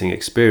liberating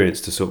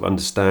experience to sort of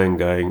understand,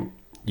 going,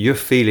 you're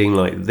feeling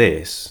like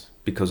this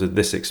because of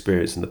this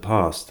experience in the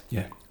past.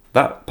 Yeah.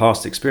 That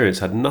past experience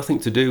had nothing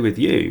to do with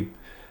you.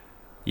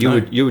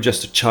 You were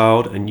just a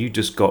child, and you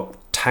just got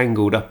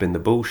tangled up in the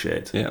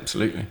bullshit. Yeah,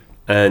 absolutely.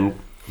 And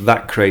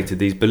that created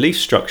these belief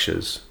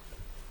structures,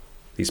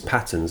 these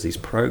patterns, these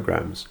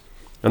programs.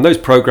 And those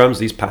programs,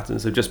 these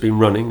patterns, have just been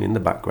running in the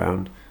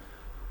background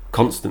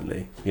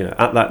constantly. You know,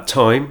 at that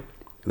time,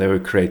 they were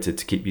created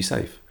to keep you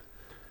safe.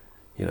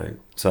 You know,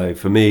 so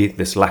for me,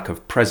 this lack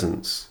of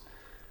presence,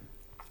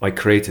 I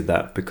created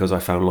that because I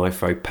found life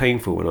very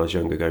painful when I was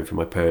younger, going through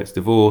my parents'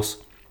 divorce.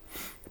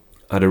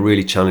 I had a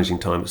really challenging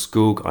time at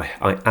school.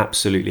 I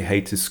absolutely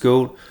hated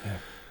school. Yeah.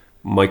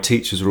 My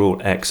teachers were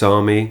all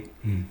ex-army,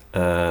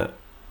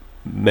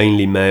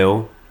 mainly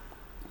male.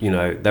 You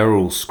know, they were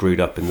all screwed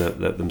up in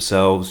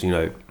themselves, you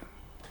know,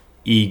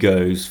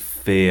 egos,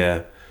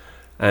 fear,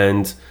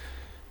 and,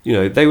 you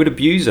know, they would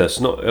abuse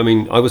us.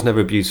 I was never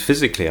abused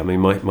physically. I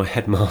mean, my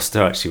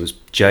headmaster actually was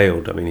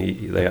jailed. I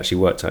mean, they actually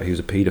worked out he was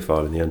a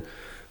paedophile in the end.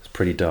 It's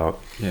pretty dark.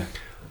 Yeah.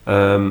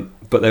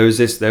 But there was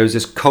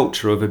this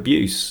culture of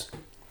abuse,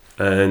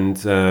 and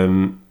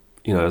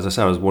you know, as I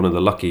said, I was one of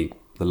the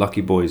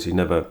lucky boys who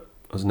I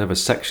was never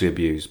sexually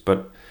abused,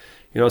 but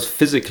you know, I was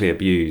physically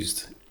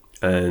abused,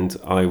 and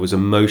I was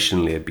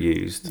emotionally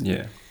abused.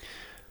 Yeah.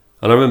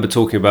 And I remember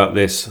talking about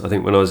this, I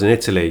think when I was in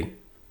Italy,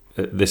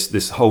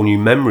 this whole new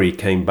memory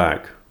came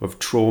back of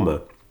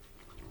trauma,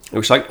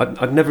 which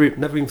I'd never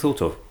even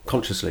thought of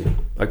consciously.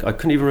 I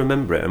couldn't even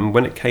remember it. And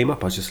when it came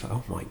up, I was just like,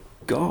 oh my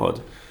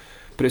God.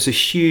 But it's a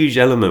huge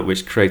element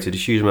which created a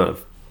huge amount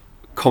of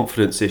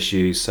confidence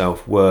issues,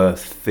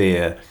 self-worth,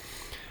 fear.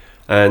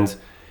 And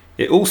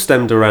it all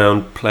stemmed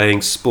around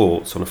playing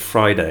sports on a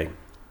Friday.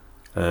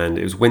 And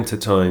it was winter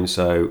time,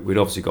 so we'd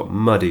obviously got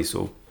muddy,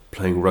 sort of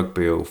playing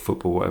rugby or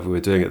football, whatever we were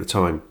doing at the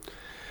time.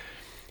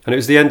 And it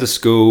was the end of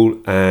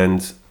school,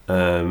 and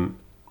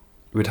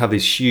we'd have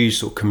these huge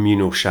sort of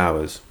communal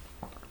showers.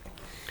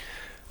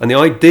 And the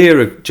idea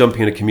of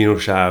jumping in a communal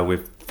shower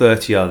with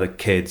 30 other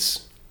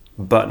kids,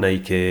 butt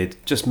naked,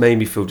 just made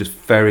me feel just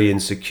very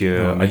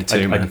insecure. Oh, me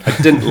too, man. I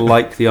didn't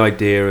like the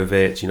idea of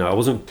it. You know, I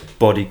wasn't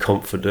body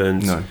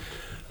confident.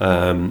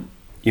 No.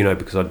 You know,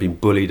 because I'd been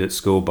bullied at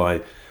school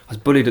by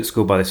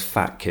this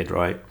fat kid,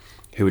 right,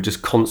 who would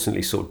just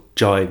constantly sort of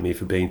jibe me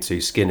for being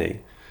too skinny.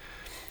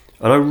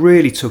 And I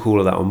really took all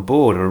of that on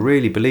board, and I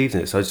really believed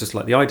in it. So I was just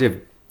like, the idea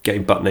of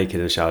getting butt naked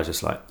in a shower,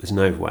 just like, there's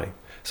no way.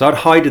 So I'd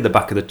hide in the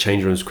back of the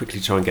change rooms, quickly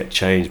try and get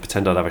changed,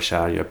 pretend I'd have a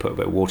shower, you know, put a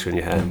bit of water in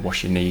your hair. And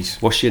wash your knees.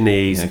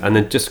 Yeah. And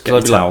then just get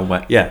the towel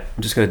wet. Yeah,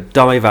 I'm just going to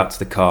dive out to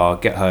the car,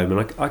 get home,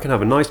 and I can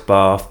have a nice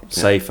bath,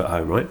 safe at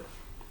home, right?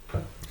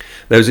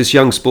 There was this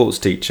young sports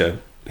teacher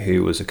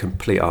who was a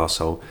complete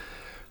arsehole,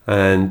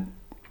 and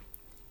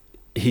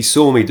he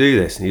saw me do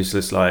this, and he was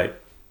just like,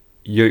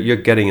 you're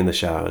getting in the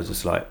shower. I was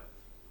just like,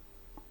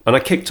 and I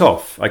kicked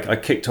off. I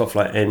kicked off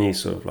like any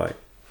sort of like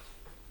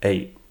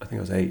 8, I think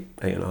I was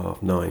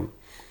 8.5, 9.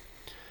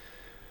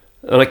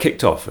 And I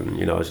kicked off, and,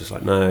 you know, I was just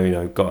like, no, you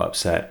know, got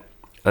upset.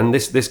 And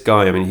this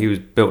guy, I mean, he was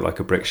built like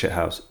a brick shit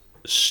house,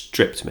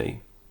 stripped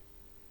me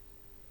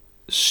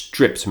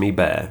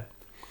bare.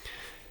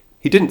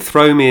 He didn't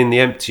throw me in the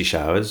empty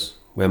showers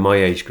where my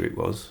age group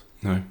was.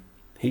 No.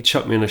 He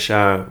chucked me in a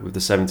shower with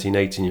the 17,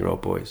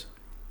 18-year-old boys.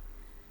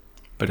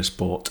 Bit of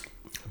sport.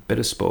 A bit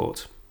of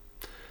sport.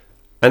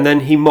 And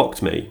then he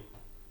mocked me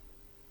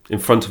in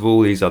front of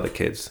all these other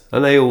kids.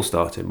 And they all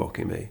started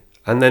mocking me.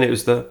 And then it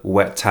was the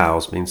wet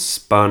towels being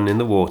spun in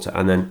the water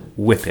and then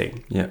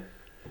whipping. Yeah.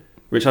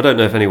 Which I don't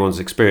know if anyone's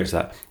experienced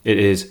that. It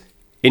is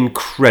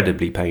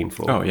incredibly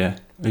painful. Oh, yeah.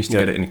 I used to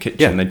Yeah. get it in the kitchen.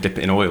 Yeah. They'd dip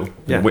it in oil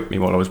and whip me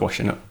while I was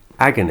washing up.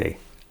 Agony.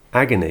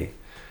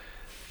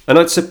 And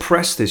I'd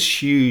suppressed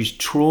this huge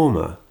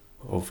trauma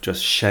of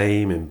just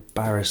shame,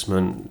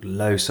 embarrassment,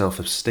 low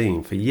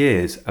self-esteem for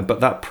years.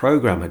 But that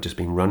program had just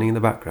been running in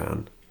the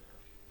background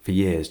for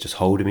years, just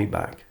holding me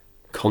back,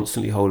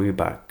 constantly holding me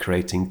back,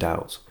 creating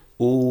doubts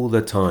all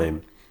the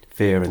time.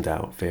 Fear and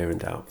doubt, fear and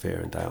doubt, fear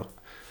and doubt.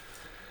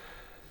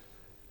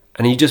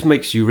 And he just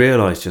makes you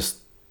realise just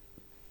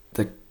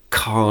the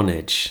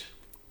carnage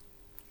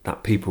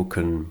that people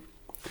can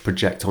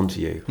project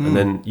onto you. And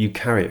then you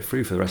carry it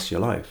through for the rest of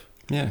your life.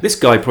 Yeah. This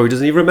guy probably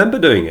doesn't even remember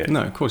doing it.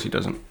 No, of course he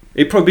doesn't.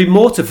 He'd probably be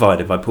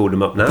mortified if I pulled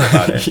him up now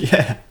about it.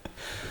 Yeah.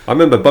 I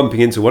remember bumping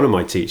into one of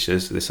my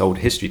teachers, this old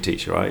history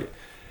teacher, right?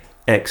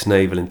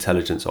 Ex-naval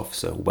intelligence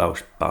officer,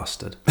 Welsh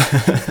bastard.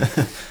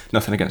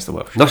 Nothing against the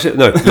Welsh. Love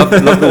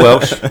the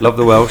Welsh, love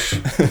the Welsh.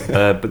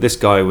 But this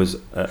guy was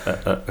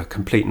a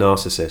complete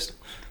narcissist.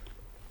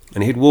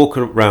 And he'd walk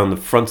around the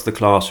front of the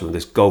classroom with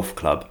this golf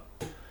club.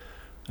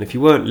 And if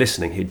you weren't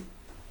listening, he'd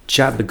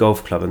jab the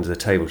golf club under the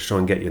table to try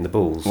and get you in the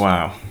balls.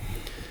 Wow.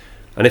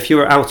 And if you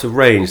were out of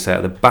range, say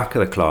at the back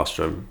of the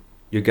classroom,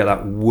 you'd get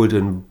that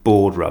wooden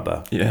board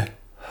rubber Yeah.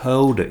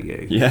 hurled at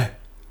you. Yeah.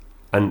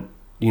 And,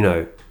 you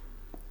know,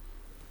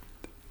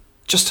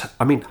 just,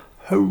 I mean,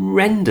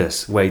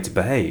 horrendous way to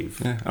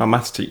behave. Yeah. Our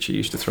maths teacher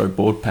used to throw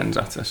board pens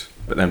at us,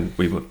 but then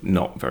we were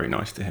not very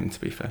nice to him,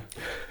 to be fair.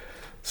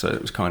 So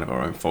it was kind of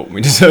our own fault.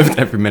 We deserved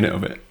every minute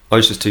of it. I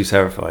was just too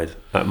terrified.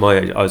 At my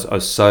age, I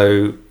was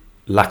so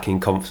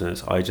lacking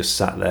confidence. I just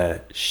sat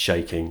there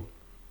shaking,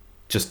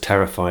 just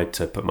terrified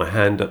to put my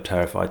hand up,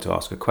 terrified to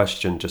ask a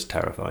question, just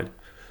terrified.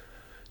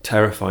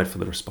 Terrified for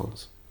the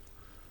response.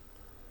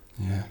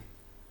 Yeah.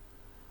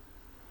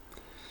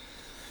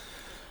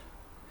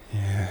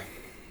 Yeah.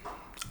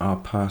 Our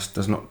past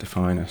does not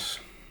define us.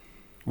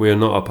 We are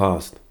not our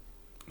past.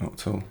 Not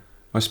at all.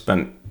 I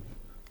spent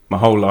my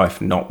whole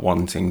life not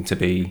wanting to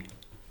be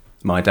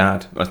my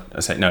dad. I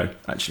say no,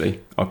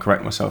 actually. I'll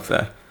correct myself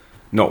there.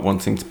 Not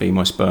wanting to be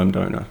my sperm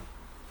donor.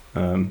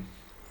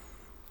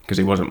 Because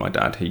he wasn't my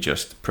dad. He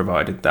just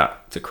provided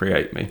that to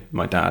create me.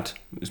 My dad,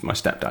 my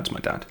stepdad's my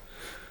dad.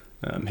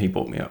 He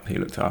brought me up. He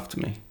looked after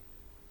me.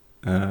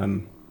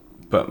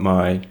 But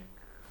my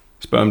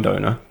sperm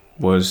donor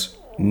was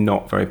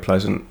not very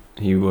pleasant.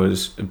 He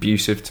was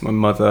abusive to my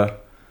mother.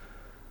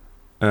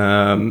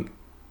 Never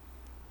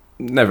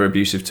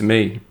abusive to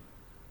me,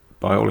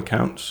 by all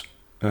accounts.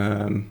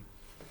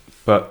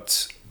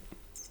 But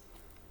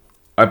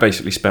I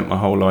basically spent my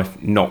whole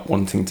life not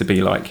wanting to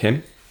be like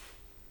him.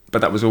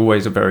 But that was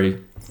always a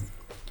very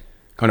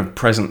kind of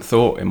present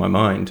thought in my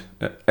mind.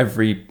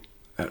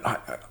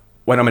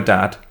 When I'm a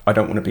dad, I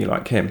don't want to be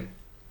like him.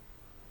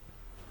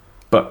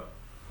 But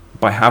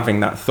by having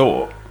that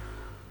thought,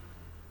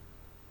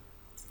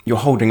 you're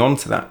holding on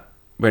to that.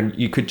 When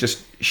you could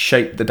just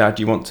shape the dad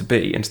you want to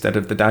be instead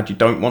of the dad you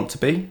don't want to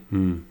be.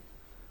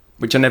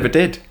 Which I never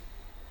did.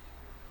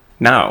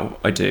 Now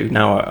I do.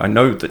 Now I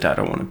know the dad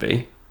I want to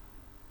be.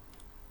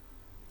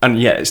 And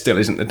yet it still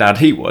isn't the dad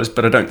he was,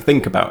 but I don't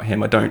think about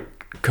him. I don't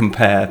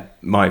compare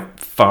my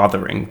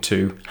fathering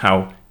to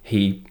how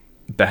he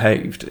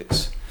behaved.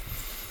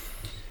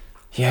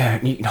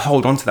 You can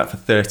hold on to that for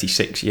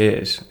 36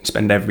 years.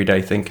 Spend every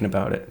day thinking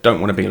about it. Don't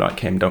want to be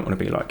like him, don't want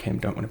to be like him,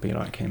 don't want to be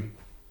like him.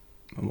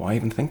 And why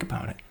even think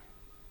about it?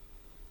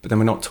 But then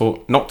we're not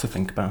taught not to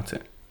think about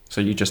it. So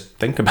you just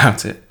think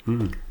about it.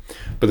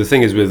 But the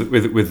thing is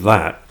with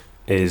that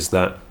is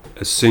that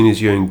as soon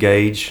as you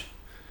engage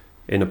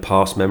in a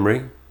past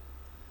memory,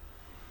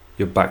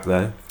 you're back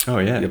there. Oh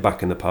yeah. You're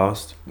back in the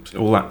past.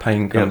 All that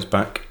pain comes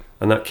back.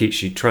 And that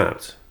keeps you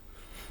trapped.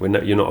 You're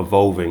not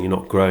evolving, you're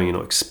not growing, you're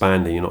not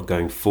expanding, you're not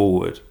going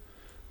forward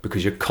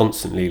because you're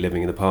constantly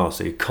living in the past.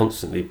 So you're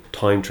constantly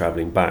time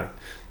traveling back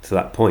to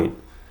that point.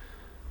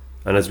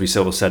 And as we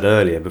sort of said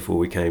earlier before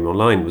we came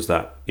online, was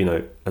that, you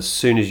know, as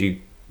soon as you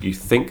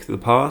think the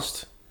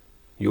past,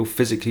 you'll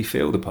physically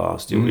feel the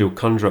past. You'll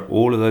conjure up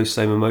all of those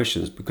same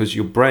emotions because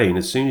your brain,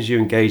 as soon as you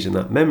engage in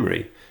that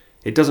memory,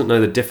 it doesn't know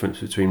the difference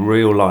between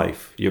real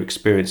life, you're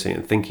experiencing it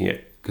and thinking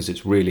it because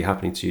it's really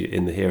happening to you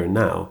in the here and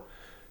now,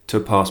 to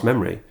a past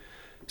memory.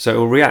 So it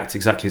will react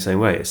exactly the same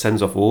way. It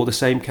sends off all the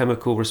same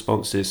chemical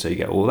responses. So you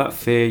get all that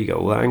fear, you get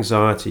all that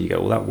anxiety, you get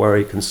all that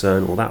worry,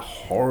 concern, all that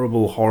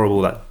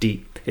horrible, that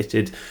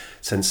deep-pitted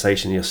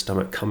sensation in your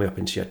stomach coming up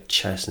into your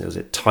chest and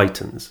it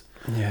tightens.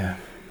 Yeah.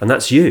 And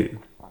that's you.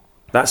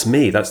 That's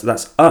me.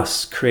 That's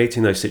us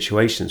creating those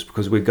situations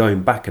because we're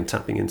going back and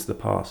tapping into the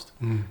past.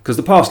 Because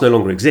the past no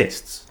longer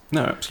exists.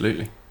 No,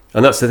 absolutely.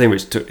 And that's the thing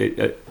which took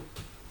it,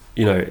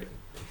 it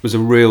was a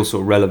real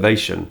sort of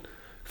revelation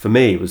for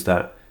me, was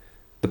that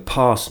the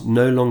past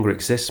no longer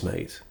exists,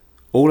 mate.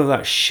 All of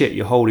that shit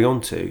you're holding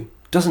on to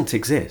doesn't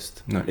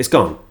exist. No. It's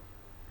gone.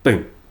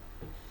 Boom.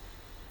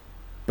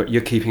 But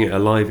you're keeping it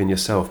alive in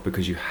yourself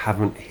because you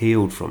haven't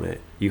healed from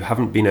it. You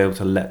haven't been able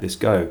to let this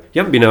go. You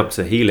haven't been able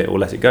to heal it or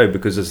let it go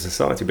because as a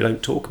society we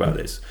don't talk about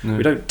this. No.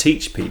 We don't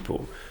teach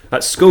people.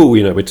 At school,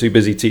 we're too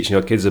busy teaching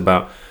our kids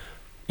about,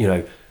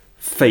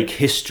 fake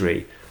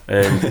history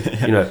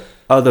and,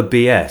 other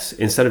BS,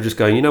 instead of just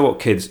going, you know what,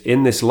 kids,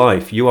 in this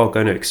life, you are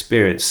going to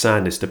experience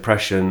sadness,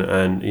 depression,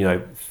 and,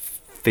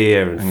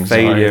 fear and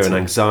anxiety. Failure and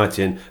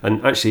anxiety.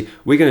 And actually,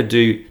 we're going to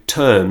do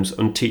terms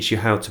and teach you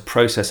how to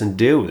process and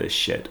deal with this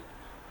shit.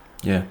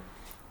 Yeah.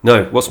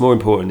 No, what's more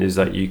important is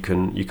that you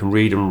can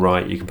read and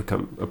write, you can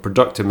become a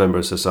productive member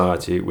of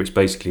society, which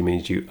basically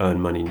means you earn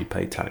money and you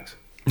pay tax.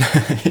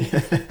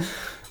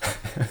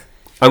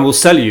 And we'll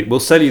sell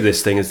you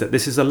this thing is that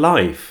this is a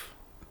life.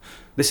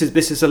 This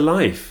is a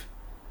life.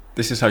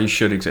 This is how you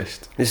should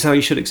exist. This is how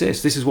you should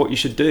exist. This is what you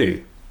should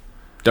do.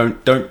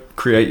 Don't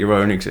create your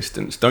own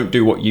existence. Don't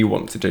do what you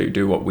want to do.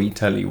 Do what we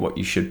tell you what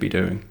you should be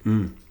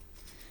doing.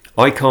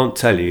 I can't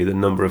tell you the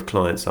number of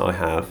clients that I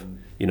have,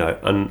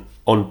 and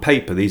on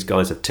paper, these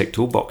guys have ticked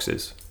all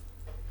boxes.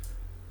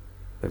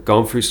 They've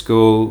gone through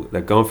school,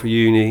 they've gone through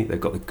uni,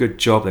 they've got the good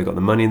job, they've got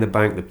the money in the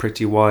bank, the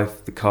pretty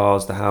wife, the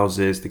cars, the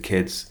houses, the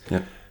kids.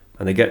 Yeah.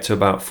 And they get to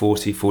about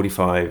 40,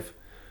 45,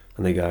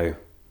 and they go,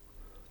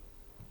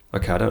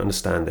 okay, I don't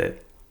understand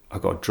it.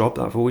 I've got a job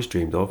that I've always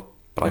dreamed of,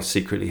 but I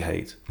secretly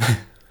hate.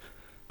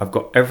 I've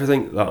got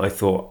everything that I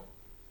thought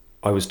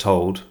I was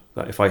told,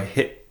 that if I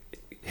hit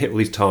all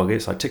these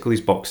targets, I tick all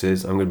these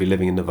boxes, I'm going to be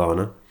living in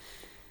nirvana.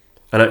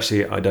 And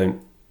actually, I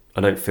don't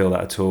feel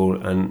that at all.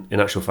 And in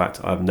actual fact,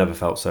 I've never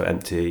felt so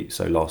empty,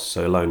 so lost,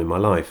 so alone in my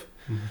life.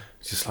 Mm-hmm.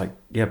 It's just like,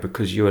 yeah,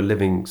 because you are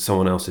living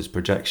someone else's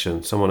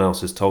projection. Someone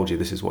else has told you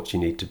this is what you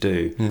need to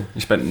do. Yeah.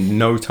 You spent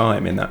no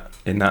time in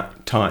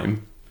that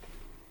time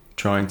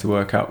trying to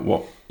work out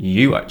what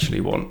you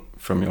actually want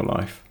from your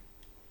life.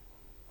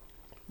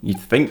 You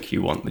think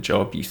you want the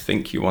job, you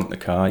think you want the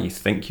car, you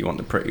think you want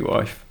the pretty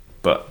wife,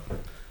 but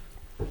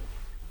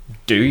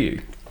do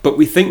you? But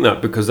we think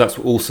that because that's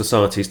what all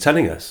society is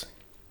telling us.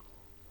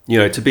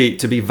 To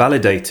be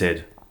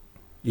validated,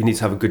 you need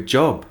to have a good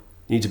job.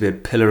 You need to be a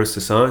pillar of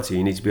society.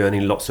 You need to be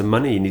earning lots of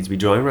money. You need to be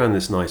driving around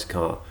this nice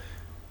car.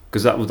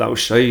 Because that will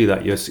show you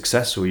that you're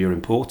successful, you're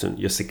important,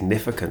 you're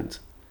significant.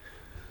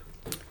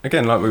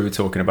 Again, like we were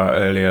talking about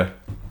earlier,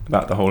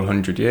 about the whole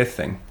 100-year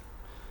thing.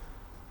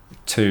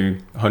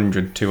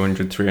 200,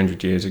 200,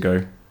 300 years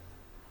ago,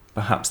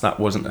 perhaps that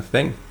wasn't a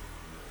thing.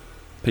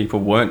 People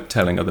weren't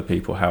telling other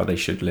people how they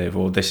should live,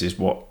 or these are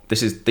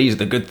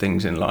the good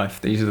things in life.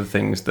 These are the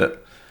things that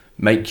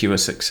make you a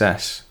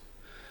success.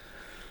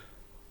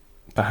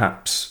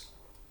 Perhaps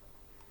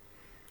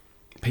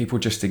people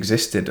just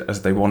existed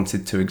as they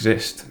wanted to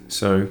exist.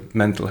 So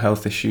mental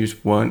health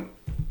issues weren't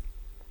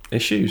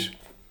issues.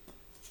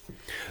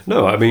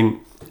 No, I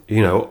mean,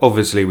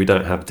 obviously we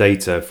don't have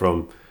data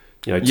from,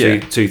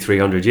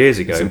 200-300 years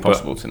ago. It's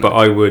impossible to know. But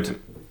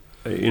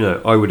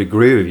I would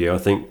agree with you. I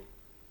think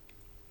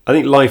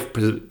life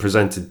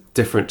presented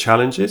different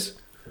challenges,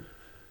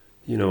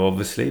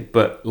 obviously.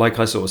 But like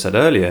I sort of said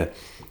earlier,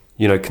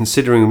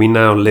 considering we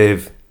now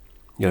live,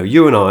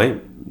 you and I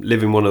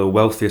live in one of the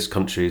wealthiest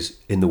countries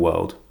in the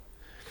world.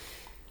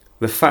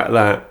 The fact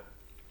that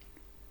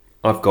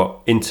I've got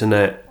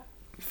internet,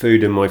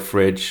 food in my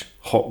fridge,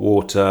 hot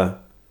water,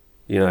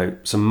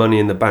 some money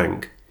in the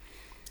bank,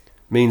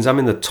 means I'm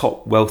in the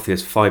top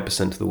wealthiest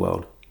 5% of the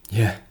world.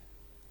 Yeah.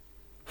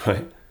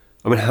 Right?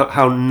 I mean,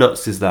 how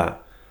nuts is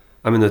that?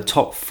 I'm in the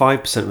top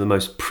 5% of the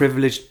most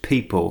privileged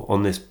people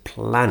on this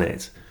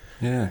planet.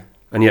 Yeah.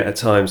 And yet at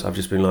times I've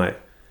just been like,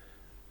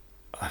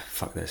 oh,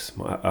 fuck this.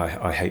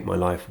 I hate my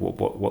life.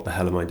 What the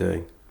hell am I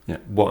doing? Yeah.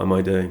 What am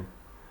I doing?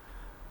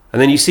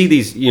 And then you see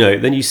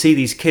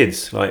these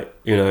kids, like,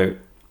 I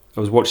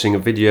was watching a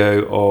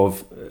video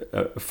of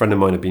a friend of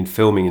mine had been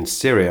filming in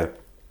Syria,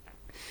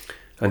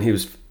 and he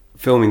was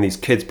filming these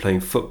kids playing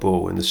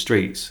football in the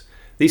streets.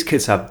 These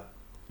kids have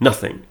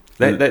nothing.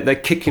 They're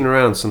kicking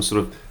around some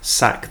sort of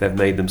sack they've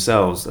made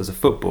themselves as a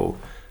football,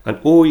 and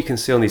all you can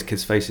see on these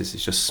kids' faces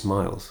is just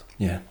smiles.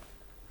 Yeah.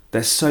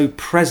 They're so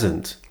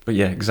present. But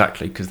yeah,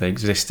 exactly, because they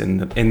exist in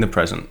the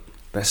present.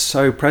 They're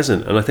so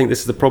present, and I think this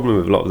is the problem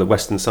with a lot of the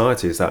Western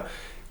society, is that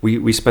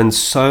we spend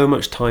so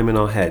much time in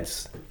our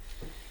heads,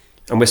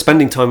 and we're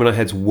spending time in our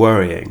heads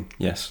worrying.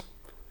 Yes.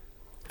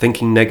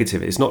 Thinking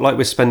negative. It's not like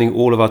we're spending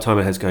all of our time in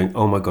our heads going,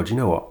 oh my God, you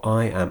know what?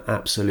 I am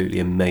absolutely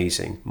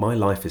amazing. My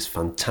life is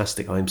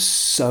fantastic. I'm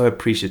so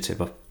appreciative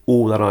of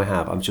all that I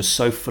have. I'm just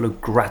so full of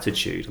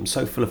gratitude. I'm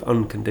so full of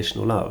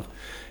unconditional love.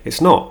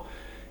 It's not.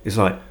 It's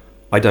like,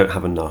 I don't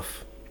have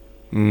enough.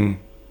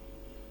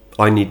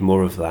 I need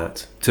more of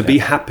that. To be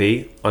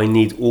happy, I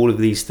need all of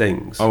these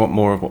things. I want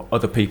more of what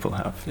other people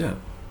have. Yeah.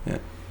 Yeah.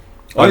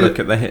 I look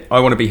at I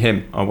want to be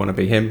him. I want to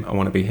be him. I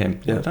want to be him.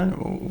 Yeah. I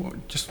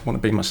don't just want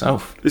to be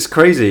myself. It's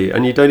crazy,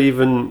 and you don't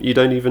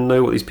even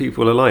know what these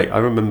people are like. I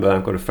remember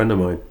I've got a friend of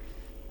mine,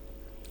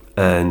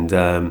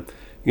 and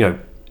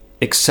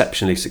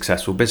exceptionally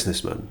successful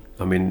businessman.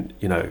 I mean,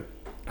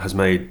 has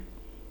made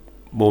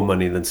more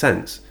money than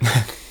sense,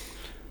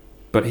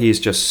 but he is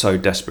just so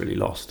desperately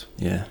lost.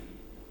 Yeah.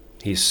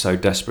 He's so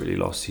desperately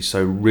lost. He's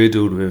so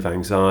riddled with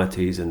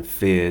anxieties and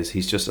fears.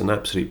 He's just an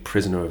absolute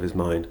prisoner of his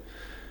mind.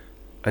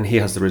 And he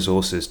has the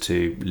resources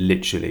to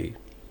literally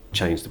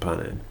change the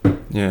planet.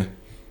 Yeah.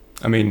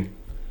 I mean,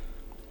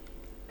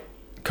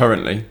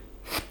 currently,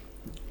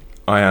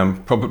 I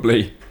am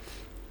probably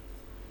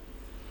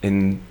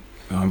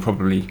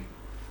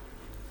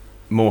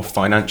more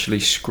financially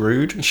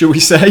screwed, shall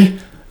we say,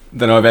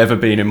 than I've ever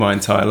been in my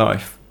entire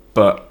life.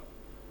 But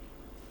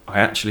I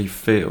actually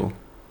feel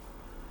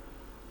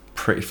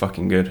pretty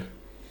fucking good.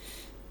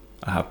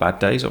 I have bad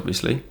days,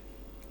 obviously,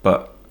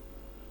 but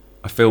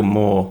I feel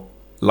more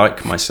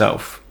like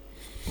myself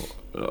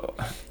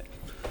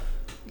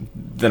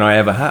than I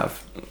ever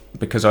have,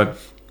 because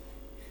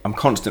I'm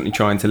constantly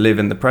trying to live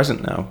in the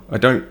present now. I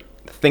don't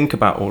think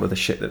about all of the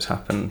shit that's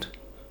happened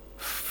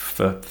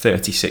for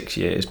 36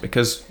 years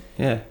because,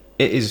 it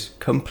is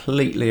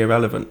completely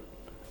irrelevant.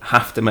 I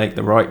have to make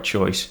the right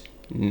choice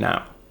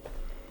now.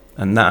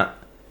 And that,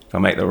 if I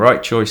make the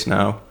right choice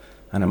now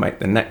and I make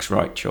the next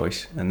right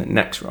choice and the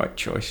next right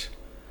choice,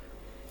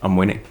 I'm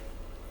winning.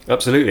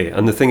 Absolutely.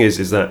 And the thing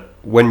is that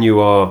when you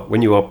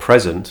are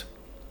present,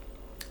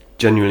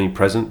 genuinely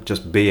present,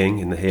 just being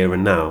in the here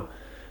and now,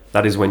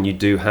 that is when you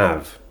do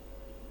have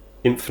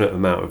infinite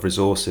amount of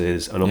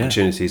resources and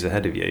opportunities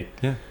ahead of you.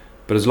 Yeah.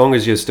 But as long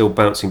as you're still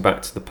bouncing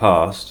back to the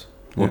past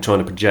or trying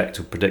to project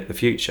or predict the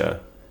future,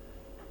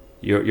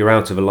 you're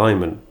out of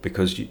alignment,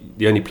 because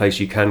the only place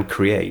you can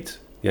create,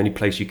 the only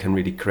place you can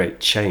really create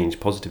change,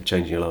 positive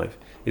change in your life,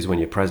 is when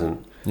you're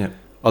present. Yeah.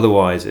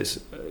 Otherwise,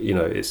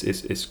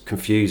 it's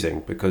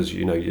confusing, because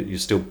you're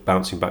still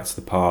bouncing back to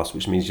the past,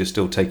 which means you're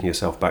still taking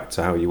yourself back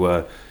to how you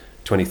were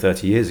 20,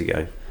 30 years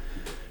ago.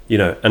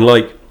 And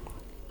like,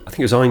 I think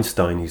it was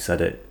Einstein who said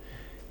it.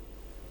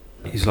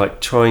 He's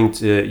like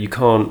you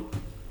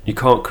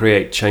can't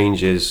create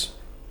changes,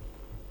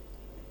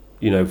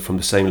 from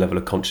the same level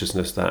of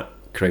consciousness that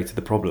created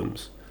the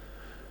problems.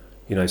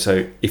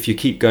 So if you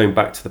keep going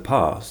back to the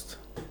past,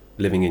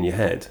 living in your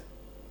head,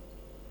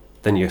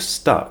 then you're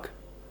stuck,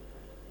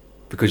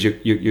 because you're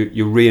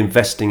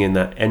reinvesting in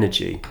that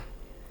energy.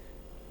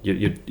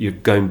 You're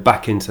going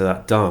back into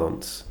that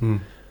dance.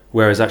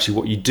 Whereas actually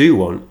what you do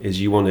want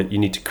is you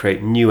need to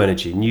create new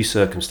energy, new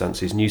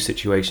circumstances, new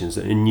situations,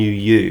 a new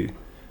you,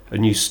 a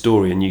new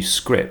story, a new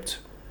script.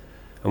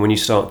 And when you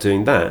start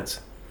doing that,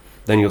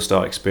 then you'll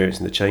start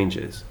experiencing the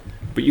changes.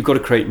 But you've got to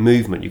create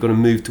movement. You've got to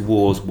move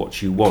towards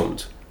what you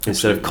want,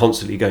 instead of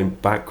constantly going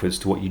backwards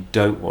to what you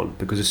don't want.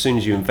 Because as soon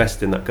as you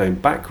invest in that going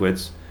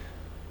backwards,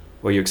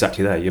 well, you're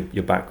exactly there.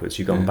 You're backwards.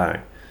 You've gone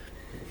back.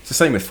 It's the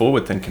same with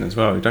forward thinking as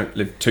well. You don't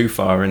live too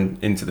far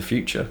into the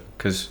future,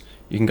 because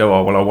you can go,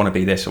 oh, well, I want to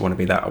be this, I want to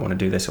be that, I want to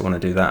do this, I want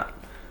to do that.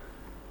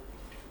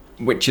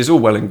 Which is all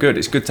well and good.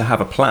 It's good to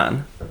have a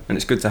plan, and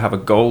it's good to have a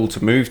goal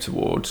to move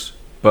towards.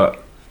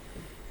 But,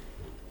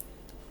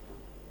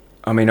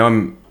 I mean,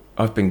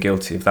 I've been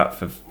guilty of that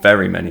for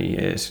very many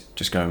years.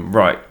 Just going,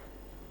 right,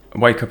 I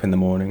wake up in the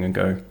morning and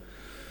go,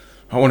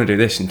 I want to do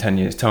this in 10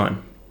 years'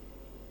 time.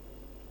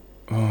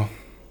 Oh,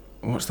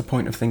 what's the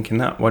point of thinking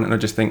that? Why don't I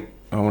just think,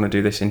 I want to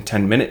do this in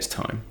 10 minutes'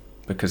 time?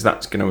 Because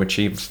that's going to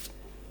achieve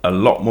a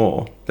lot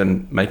more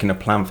than making a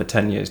plan for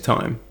 10 years'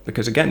 time.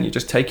 Because again, you're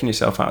just taking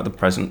yourself out of the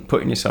present,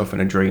 putting yourself in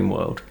a dream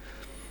world,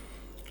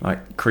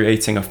 like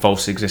creating a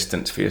false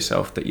existence for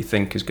yourself that you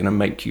think is going to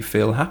make you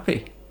feel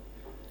happy.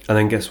 And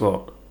then guess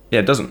what? Yeah,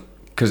 it doesn't,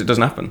 because it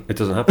doesn't happen. It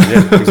doesn't happen.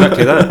 Yeah,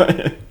 exactly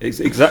that.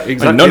 Exactly.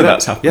 And none of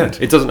that's happened.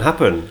 Yeah, it doesn't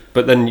happen.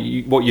 But then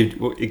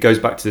it goes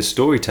back to this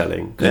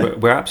storytelling, because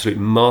we're absolute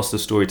master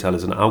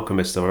storytellers and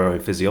alchemists of our own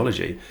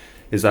physiology.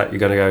 Is that you're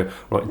going to go,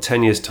 right, in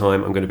 10 years'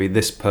 time, I'm going to be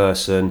this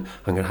person,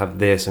 I'm going to have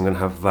this, I'm going to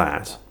have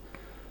that.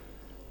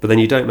 But then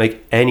you don't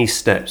make any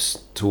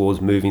steps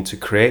towards moving to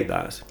create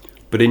that.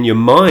 But in your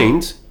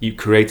mind, you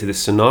created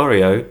this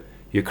scenario,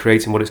 you're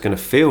creating what it's going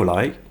to feel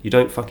like, you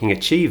don't fucking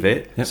achieve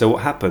it. Yep. So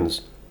what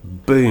happens?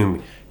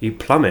 Boom, you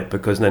plummet,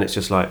 because then it's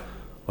just like,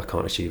 I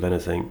can't achieve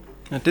anything.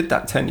 I did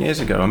that 10 years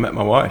ago. I met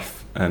my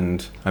wife,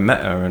 and I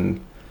met her, and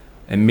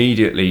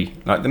immediately,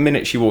 like the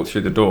minute she walked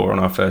through the door on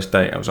our first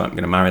date, I was like, I'm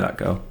going to marry that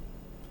girl.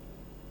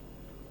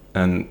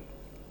 And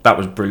that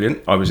was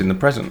brilliant. I was in the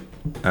present,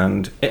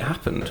 and it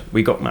happened.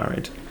 We got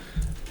married,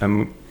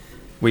 and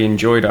we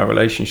enjoyed our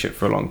relationship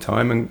for a long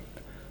time. And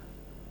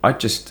I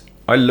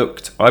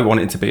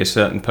wanted to be a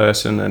certain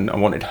person, and I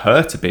wanted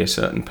her to be a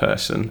certain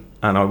person,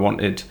 and I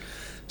wanted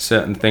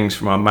certain things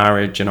from our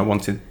marriage, and I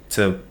wanted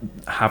to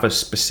have a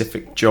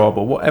specific job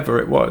or whatever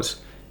it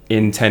was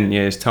in 10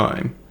 years'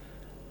 time.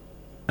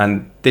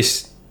 And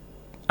this,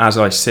 as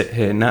I sit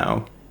here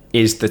now,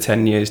 is the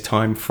 10 years'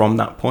 time from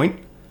that point.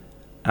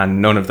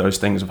 And none of those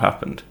things have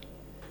happened,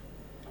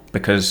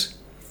 because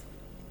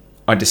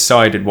I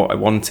decided what I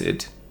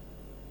wanted,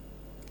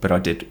 but I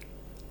did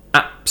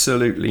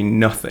absolutely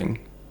nothing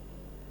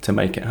to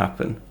make it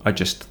happen. I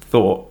just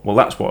thought, well,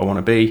 that's what I want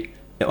to be.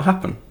 It'll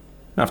happen.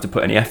 I don't have to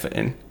put any effort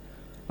in.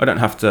 I don't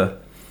have to.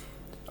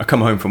 I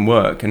come home from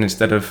work, and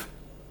instead of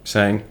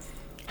saying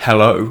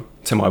hello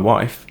to my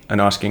wife and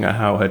asking her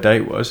how her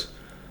day was,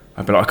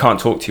 I'd be like, I can't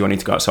talk to you. I need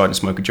to go outside and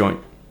smoke a joint.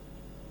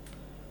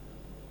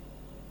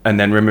 And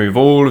then remove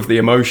all of the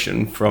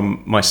emotion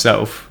from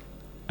myself,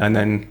 and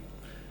then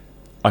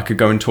I could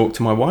go and talk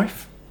to my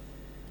wife.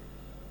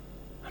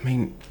 I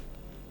mean,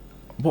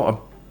 what a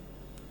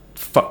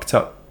fucked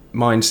up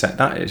mindset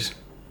that is.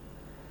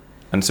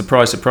 And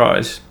surprise,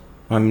 surprise,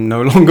 I'm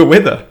no longer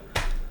with her.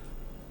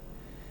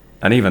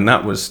 And even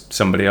that was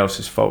somebody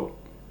else's fault.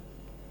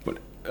 But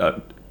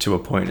to a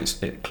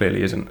point, it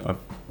clearly isn't. I've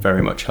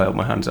very much held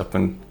my hands up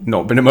and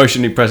not been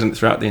emotionally present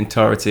throughout the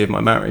entirety of my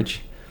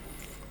marriage.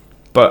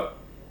 But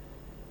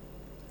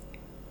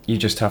you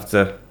just have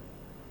to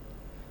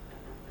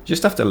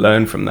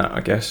learn from that,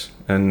 I guess.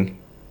 And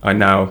I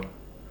now,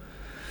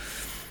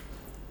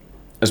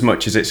 as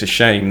much as it's a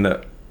shame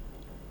that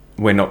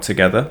we're not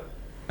together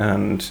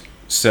and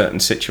certain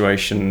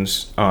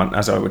situations aren't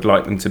as I would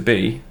like them to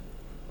be,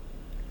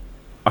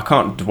 I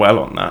can't dwell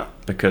on that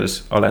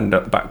because I'll end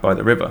up back by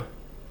the river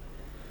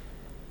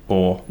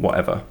or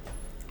whatever.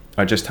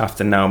 I just have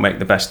to now make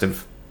the best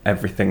of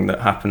everything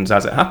that happens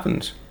as it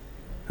happens.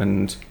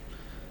 And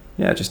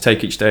yeah, just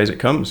take each day as it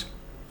comes.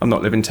 I'm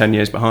not living 10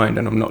 years behind,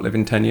 and I'm not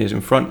living 10 years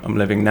in front. I'm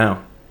living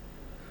now.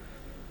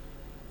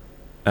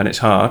 And it's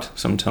hard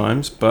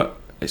sometimes, but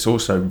it's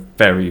also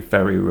very,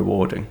 very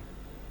rewarding.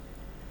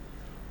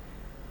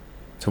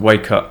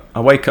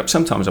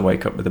 Sometimes I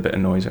wake up with a bit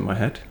of noise in my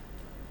head,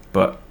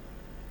 but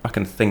I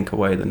can think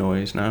away the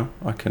noise now.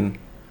 I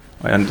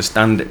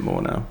understand it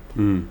more now.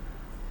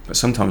 But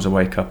sometimes I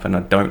wake up and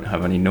I don't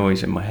have any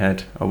noise in my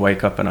head. I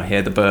wake up and I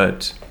hear the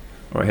birds,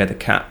 or I hear the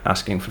cat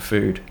asking for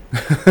food.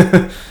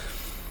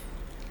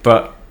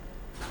 But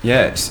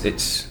yeah,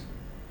 it's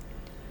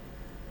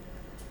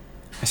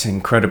an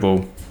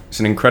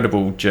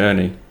incredible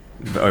journey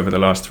over the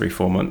last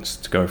 3-4 months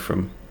to go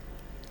from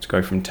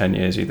 10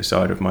 years either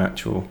side of my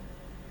actual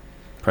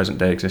present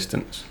day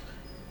existence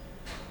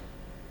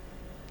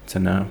to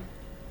now.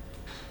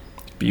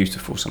 It's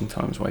beautiful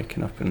sometimes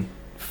waking up and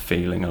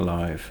feeling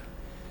alive.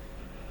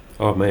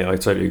 Oh mate, I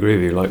totally agree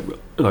with you. Like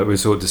we were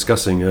sort of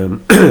discussing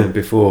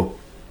before.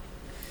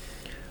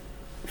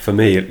 For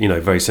me,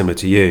 very similar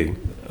to you.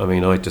 I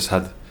mean,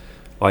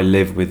 I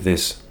live with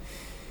this.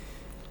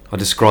 I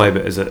describe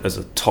it as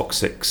a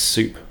toxic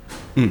soup.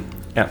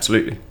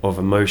 Absolutely. Of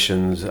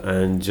emotions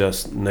and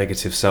just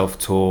negative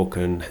self-talk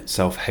and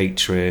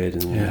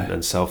self-hatred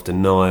and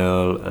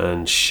self-denial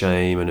and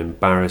shame and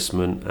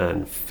embarrassment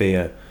and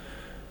fear,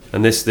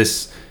 and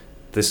this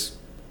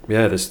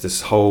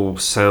whole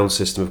sound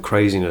system of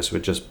craziness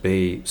would just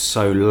be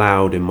so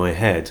loud in my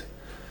head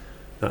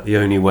that the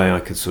only way I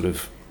could sort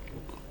of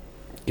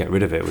get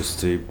rid of it was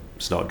to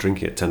start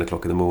drinking at 10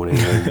 o'clock in the morning.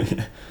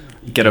 And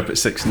you get up at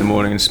 6 in the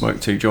morning and smoke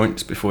 2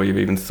 joints before you've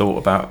even thought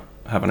about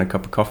having a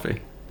cup of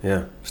coffee.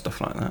 Yeah, stuff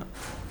like that.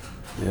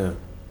 Yeah,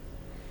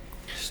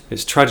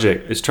 it's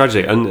tragic.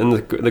 And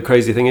the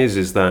crazy thing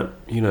is that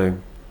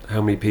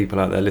how many people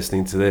out there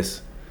listening to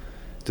this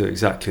do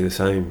exactly the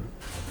same,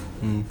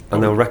 and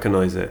they'll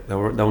recognise it.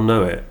 They'll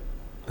know it.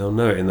 They'll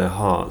know it in their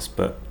hearts,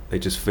 but they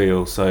just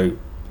feel so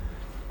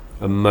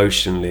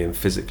emotionally and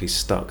physically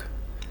stuck.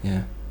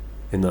 Yeah.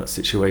 In that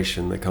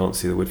situation, they can't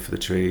see the wood for the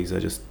trees. They're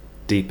just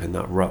deep in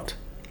that rut.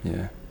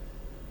 Yeah.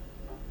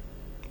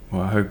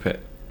 Well, I hope if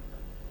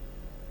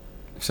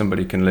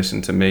somebody can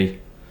listen to me,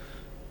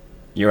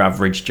 your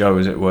average Joe,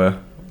 as it were,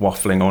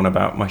 waffling on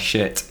about my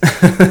shit,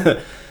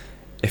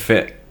 if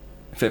it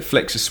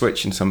flicks a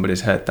switch in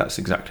somebody's head, that's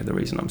exactly the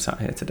reason I'm sat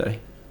here today.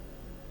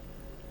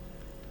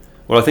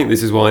 Well, I think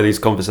this is why these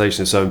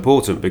conversations are so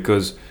important,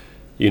 because,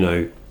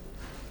 and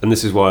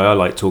this is why I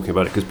like talking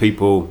about it, because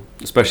people,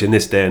 especially in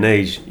this day and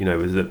age,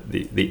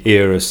 with the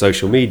era of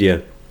social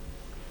media,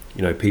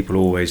 people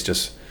always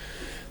just,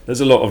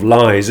 there's a lot of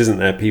lies, isn't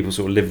there? People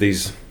sort of live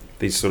these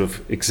sort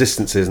of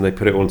existences and they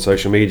put it on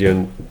social media,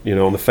 and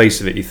on the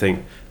face of it you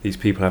think these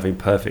people having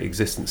perfect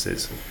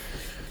existences,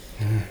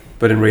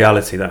 but in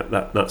reality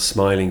that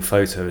smiling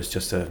photo is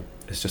just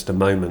a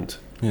moment.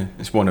 Yeah,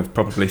 it's one of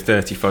probably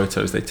 30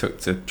 photos they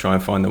took to try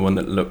and find the one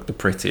that looked the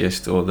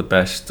prettiest or the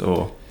best.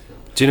 Or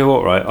do you know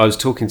what, right? I was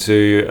talking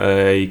to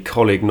a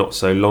colleague not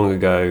so long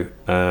ago,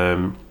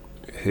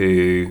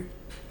 who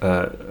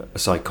a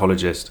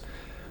psychologist,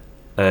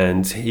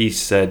 and he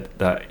said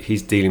that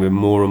he's dealing with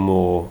more and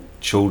more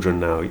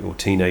children now, or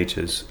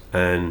teenagers,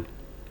 and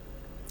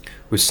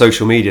with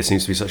social media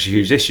seems to be such a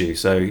huge issue.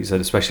 So he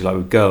said, especially like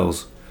with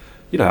girls,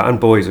 and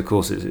boys, of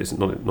course, it's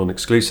not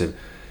non-exclusive,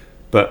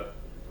 but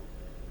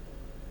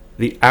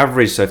the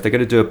average, so if they're going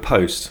to do a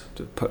post,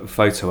 to put a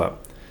photo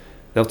up,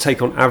 they'll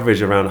take on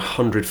average around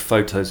 100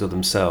 photos of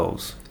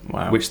themselves.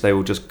 Wow. Which they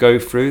will just go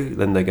through,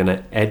 then they're going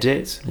to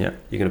edit. Yeah.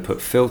 You're going to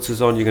put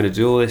filters on, you're going to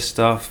do all this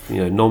stuff,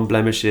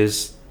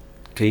 non-blemishes,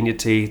 clean your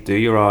teeth, do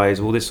your eyes,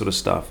 all this sort of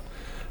stuff.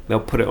 They'll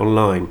put it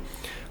online.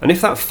 And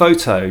if that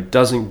photo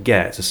doesn't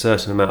get a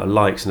certain amount of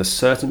likes in a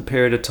certain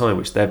period of time,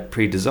 which they've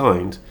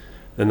pre-designed,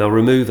 then they'll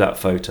remove that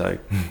photo.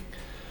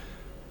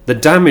 The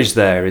damage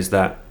there is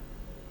that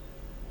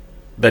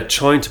they're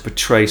trying to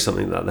portray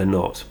something that they're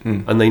not.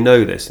 And they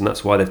know this, and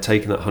that's why they've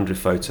taken that 100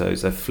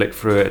 photos, they've flicked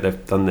through it,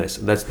 they've done this.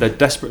 And they're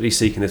desperately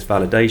seeking this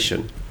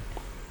validation.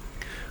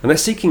 And they're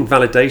seeking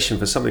validation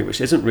for something which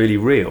isn't really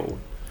real.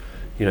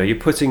 You know, you're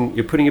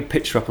putting a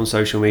picture up on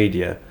social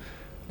media,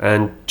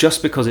 and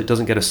just because it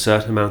doesn't get a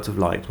certain amount of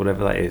likes,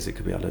 whatever that is, it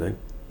could be, I don't know,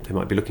 they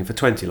might be looking for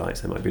 20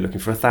 likes, they might be looking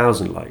for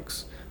 1,000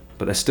 likes,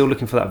 but they're still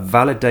looking for that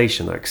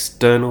validation, that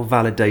external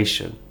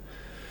validation.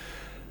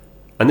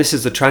 And this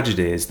is the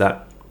tragedy, is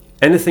that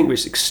anything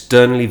which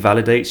externally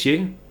validates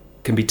you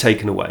can be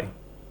taken away.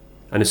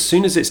 And as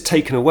soon as it's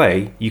taken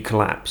away, you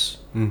collapse.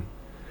 And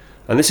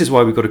this is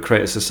why we've got to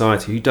create a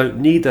society. You don't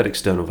need that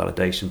external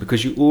validation,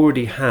 because you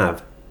already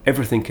have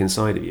everything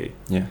inside of you.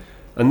 Yeah.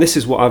 And this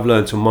is what I've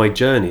learned on my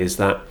journey, is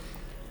that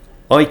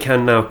I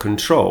can now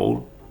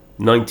control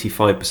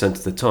 95%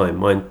 of the time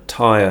my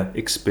entire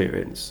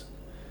experience.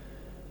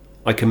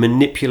 I can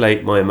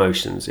manipulate my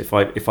emotions. If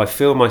I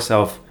feel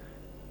myself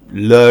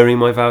lowering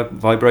my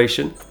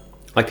vibration,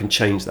 I can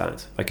change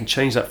that. I can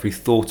change that through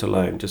thought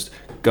alone, just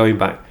going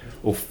back,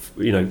 or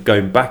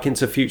going back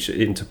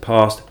into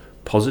past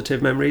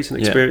positive memories and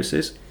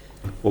experiences,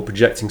 or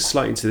projecting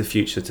slightly into the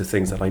future to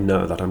things that I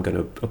know that I'm going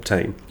to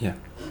obtain. Yeah.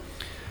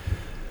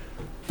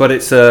 But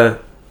it's a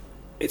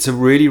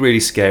really, really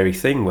scary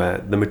thing, where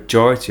the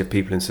majority of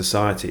people in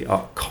society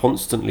are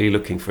constantly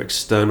looking for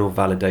external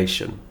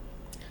validation.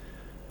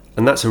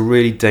 And that's a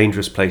really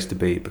dangerous place to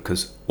be,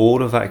 because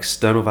all of that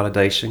external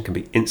validation can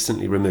be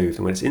instantly removed.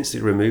 And when it's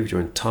instantly removed, your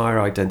entire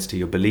identity,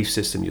 your belief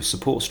system, your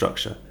support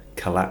structure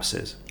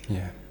collapses.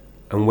 Yeah.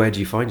 And where do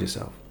you find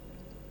yourself?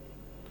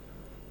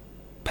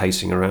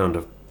 Pacing around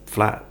a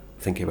flat,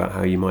 thinking about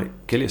how you might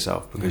kill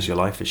yourself because your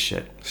life is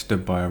shit.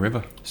 Stood by a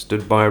river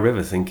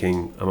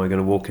thinking, am I going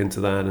to walk into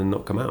that and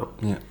not come out?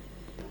 Yeah.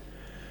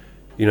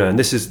 You know, and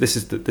this is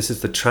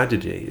the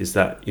tragedy, is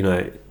that, you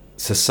know,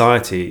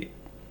 society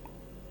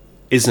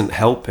isn't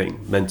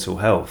helping mental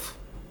health.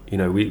 You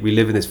know, we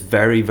live in this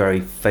very,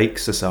 very fake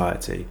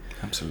society.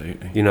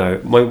 Absolutely. You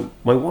know,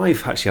 my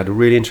wife actually had a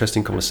really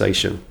interesting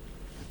conversation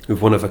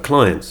with one of her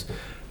clients,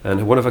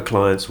 and one of her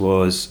clients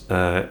was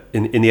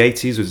in the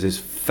 80s was this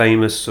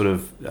famous sort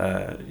of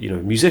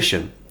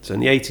musician. So in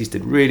the 80s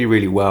did really,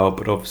 really well,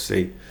 but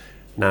obviously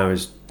now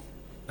is,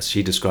 as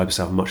she described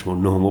herself, a much more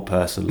normal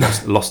person,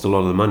 lost a lot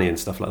of the money and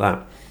stuff like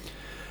that.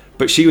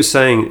 But she was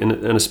saying, and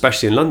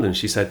especially in London,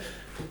 she said,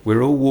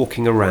 we're all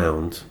walking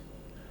around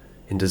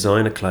in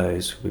designer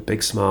clothes with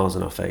big smiles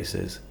on our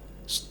faces,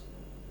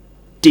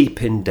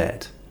 deep in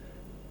debt,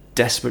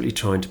 desperately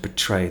trying to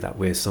portray that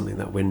we're something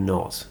that we're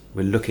not.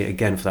 We're looking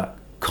again for that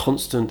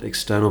constant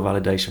external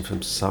validation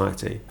from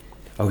society.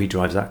 Oh, he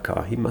drives that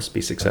car, he must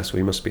be successful,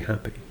 he must be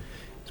happy.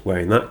 He's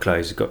wearing that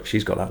clothes,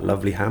 she's got that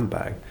lovely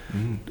handbag.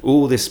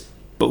 All this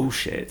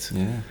bullshit,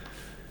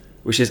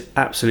 which is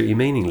absolutely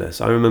meaningless.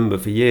 I remember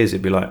for years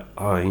it'd be like,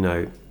 oh, you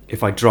know,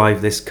 if I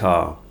drive this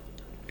car,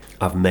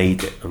 I've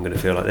made it, I'm going to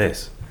feel like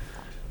this.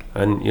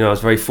 And, you know, I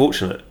was very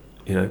fortunate,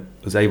 you know,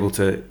 was able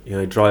to, you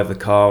know, drive the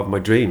car of my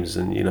dreams.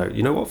 And, you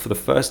know what, for the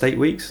first 8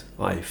 weeks,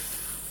 I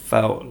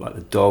felt like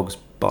the dog's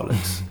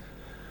bollocks.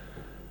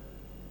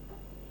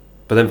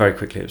 But then very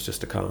quickly it was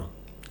just a car.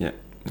 Yeah.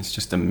 It's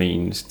just a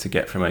means to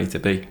get from A to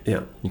B.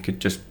 Yeah. You could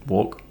just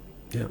walk.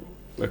 Yeah.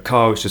 A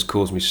car which just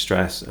caused me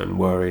stress and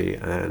worry,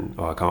 and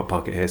I can't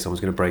park it here,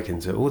 someone's going to break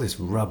into it, all this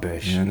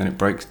rubbish. Yeah, and then it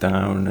breaks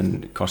down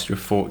and it costs you a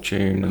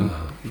fortune, and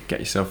you get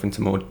yourself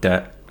into more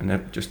debt, and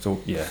then just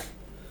all,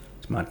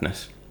 it's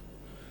madness.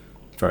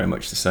 Very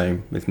much the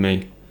same with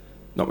me,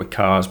 not with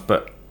cars,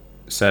 but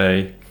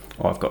say,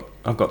 I've got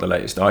the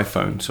latest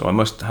iPhone, so I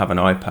must have an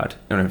iPad.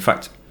 You know, in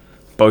fact,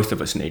 both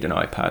of us need an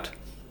iPad,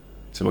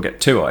 so we'll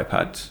get 2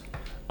 iPads.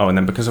 Oh, and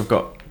then because I've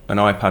got an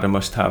iPad, I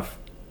must have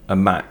a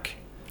Mac.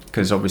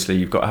 Because obviously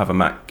you've got to have a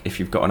Mac if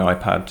you've got an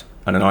iPad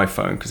and an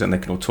iPhone, because then they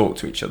can all talk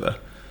to each other.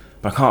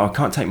 But I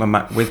can't take my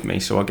Mac with me,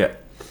 so I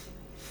get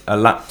a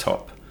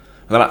laptop.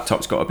 And the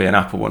laptop's got to be an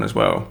Apple one as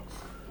well.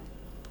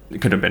 It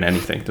could have been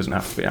anything, it doesn't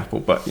have to be Apple,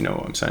 but you know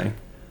what I'm saying.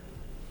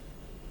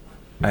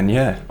 And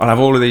yeah, I'll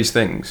have all of these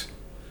things.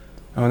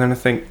 And then I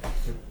think,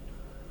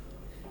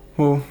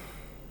 well,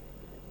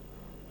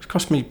 it's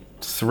cost me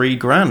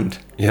 $3,000.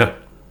 Yeah.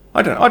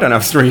 I don't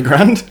have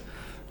 $3,000.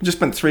 I just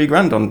spent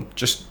 $3,000 on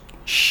just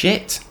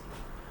shit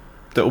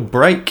that'll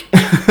break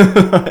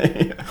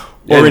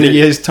or in a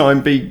year's time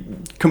be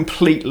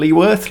completely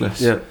worthless.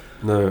 Yeah.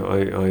 No,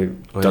 I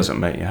doesn't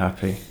make you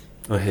happy.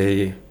 I hear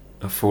you.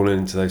 I've fallen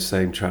into those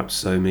same traps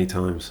so many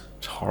times.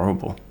 It's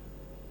horrible.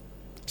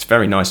 It's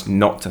very nice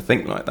not to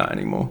think like that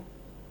anymore.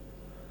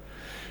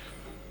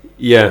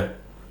 Yeah.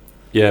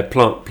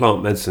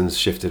 Plant medicine's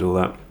shifted all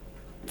that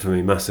for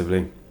me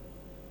massively.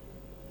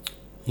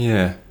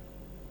 Yeah.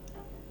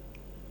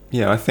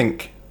 I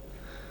think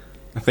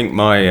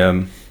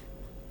my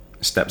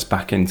steps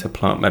back into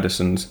plant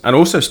medicines, and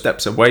also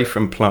steps away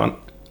from plant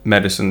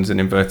medicines in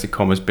inverted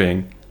commas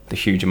being the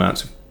huge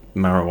amounts of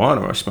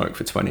marijuana I smoked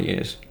for 20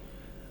 years.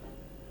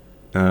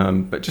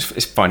 But just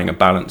it's finding a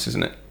balance,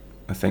 isn't it?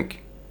 I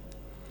think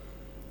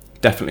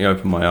definitely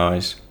opened my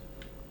eyes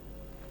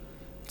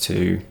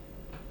to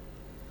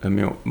a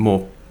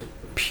more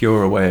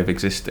purer way of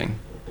existing,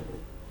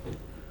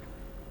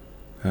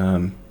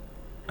 and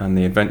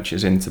the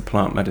adventures into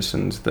plant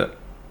medicines that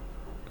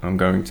I'm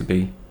going to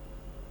be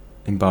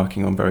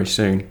embarking on very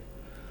soon.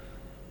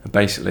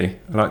 Basically,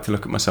 I like to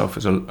look at myself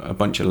as a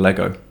bunch of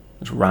Lego.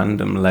 It's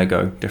random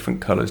Lego,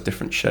 different colours,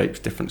 different shapes,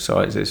 different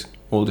sizes,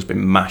 all just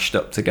been mashed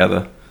up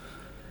together.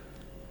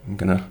 I'm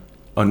going to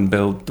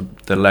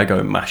unbuild the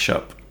Lego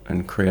mashup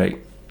and create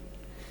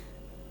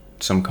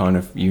some kind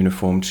of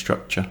uniformed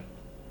structure.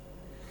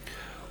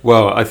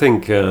 Well, I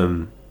think,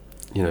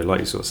 like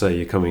you sort of say,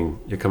 you're coming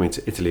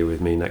to Italy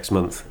with me next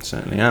month.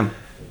 Certainly am.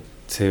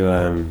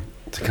 To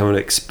come and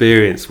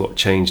experience what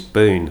changed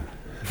Boone.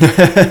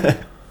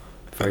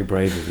 Very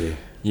brave of you.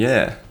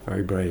 Yeah.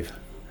 Very brave.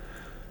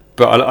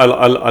 But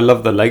I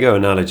love the Lego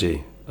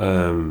analogy,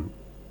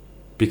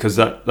 because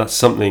that's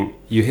something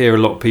you hear a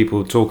lot of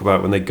people talk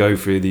about when they go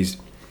through these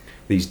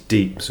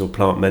deep sort of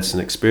plant medicine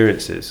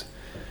experiences,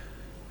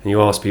 and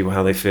you ask people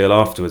how they feel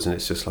afterwards, and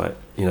it's just like,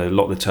 a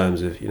lot of the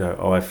terms of,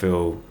 I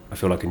feel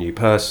like a new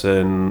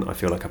person, I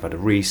feel like I've had a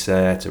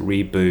reset, a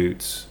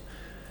reboot,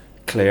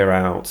 clear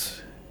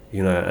out,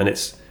 and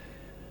it's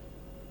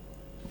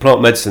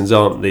plant medicines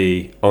aren't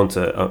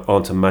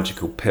a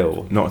magical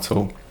pill. Not at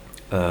all.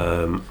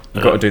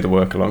 You've got to do the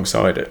work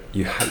alongside it.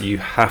 You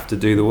have to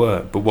do the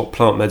work. But what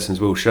plant medicines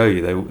will show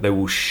you, they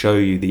will show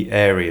you the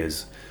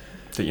areas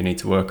that you need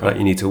to work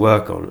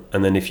on.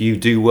 And then if you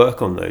do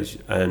work on those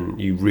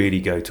and you really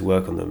go to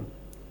work on them,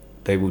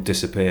 they will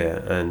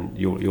disappear, and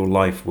your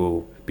life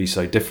will be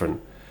so different.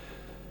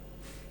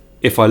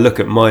 If I look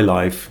at my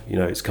life,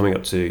 it's coming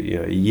up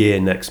to a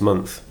year next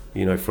month,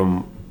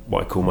 from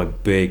what I call my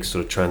big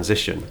sort of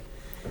transition.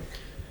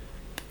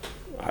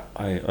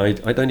 I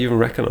don't even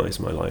recognise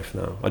my life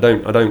now.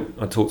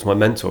 I talked to my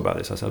mentor about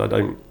this. I said I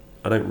don't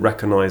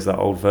recognise that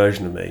old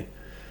version of me.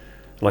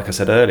 Like I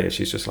said earlier,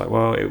 she's just like,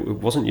 well, it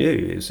wasn't you.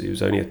 It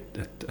was only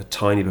a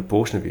tiny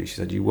proportion of you. She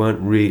said you weren't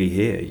really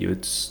here. You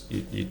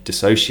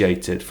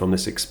dissociated from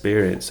this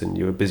experience, and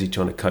you were busy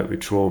trying to cope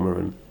with trauma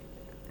and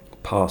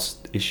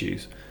past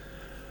issues.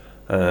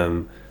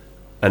 And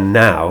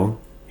now,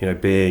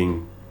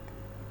 being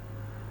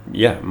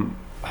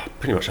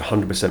pretty much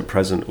 100%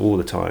 present all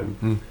the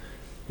time.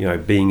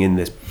 Being in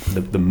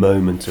the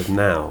moment of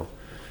now,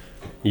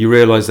 you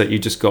realise that you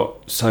just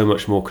got so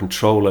much more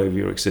control over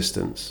your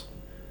existence.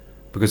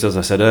 Because, as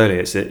I said earlier,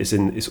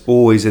 it's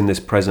always in this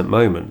present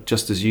moment.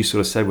 Just as you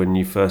sort of said when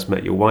you first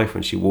met your wife,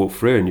 when she walked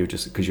through, and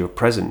because you're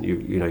present,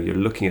 you're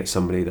looking at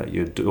somebody that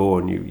you adore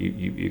and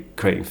you're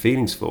creating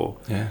feelings for.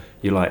 Yeah.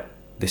 You're like,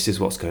 this is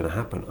what's going to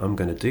happen. I'm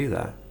going to do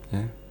that.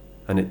 Yeah.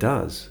 And it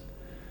does.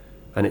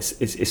 And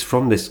it's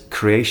from this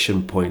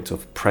creation point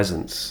of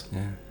presence.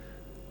 Yeah.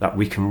 That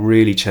we can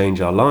really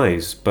change our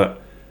lives, but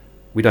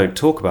we don't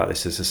talk about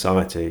this as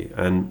society.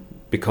 And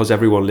because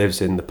everyone lives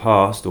in the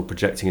past or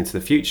projecting into the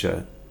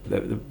future, the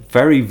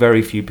very,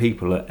 very few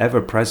people are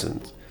ever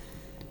present.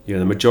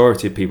 The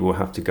majority of people will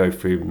have to go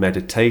through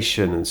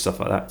meditation and stuff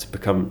like that to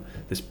become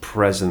this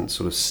present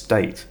sort of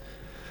state.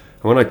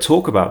 And when I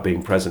talk about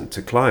being present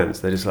to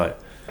clients, they're just like,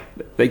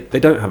 they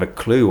don't have a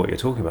clue what you're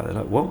talking about.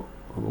 They're like,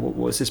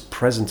 what is this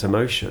present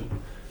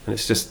emotion? And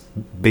it's just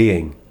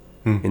being.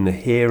 In the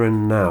here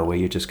and now, where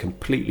you're just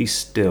completely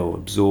still,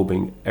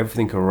 absorbing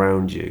everything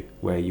around you,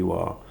 where you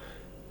are,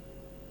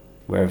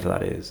 wherever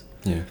that is.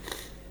 Yeah,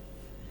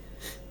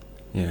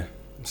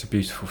 it's a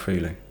beautiful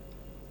feeling.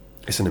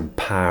 It's an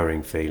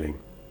empowering feeling.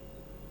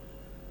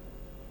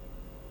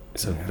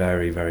 It's a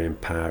very, very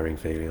empowering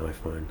feeling, I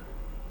find.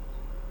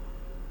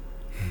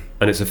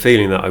 And it's a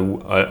feeling that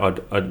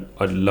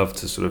I'd love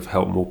to sort of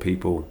help more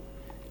people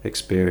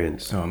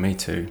experience. Oh, me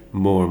too.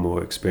 More and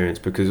more experience,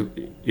 because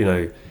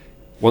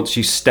once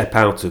you step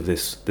out of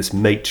this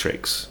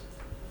matrix,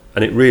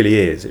 and it really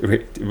is,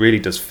 it really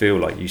does feel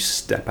like you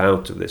step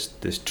out of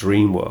this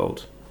dream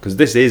world, because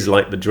this is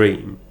like the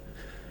dream.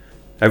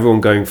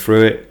 Everyone going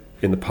through it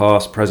in the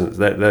past, present,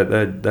 they're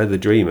the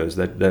dreamers.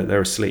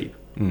 They're asleep,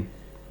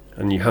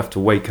 and you have to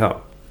wake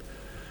up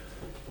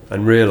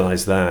and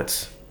realize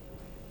that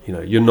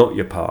you're not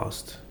your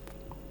past.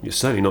 You're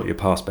certainly not your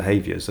past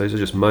behaviors. Those are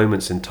just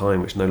moments in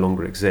time which no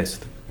longer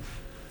exist.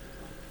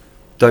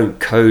 Don't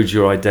code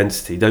your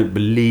identity. Don't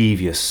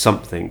believe you're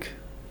something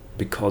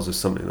because of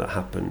something that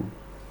happened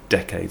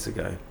decades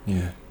ago.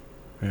 Yeah,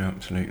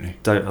 absolutely.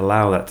 Don't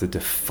allow that to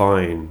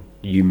define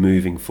you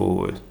moving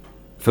forward.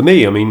 For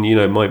me,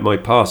 my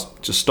past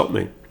just stopped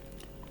me.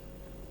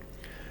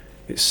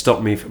 It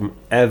stopped me from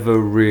ever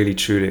really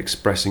truly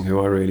expressing who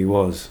I really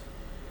was.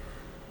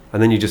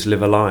 And then you just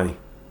live a lie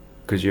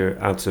because you're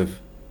out of,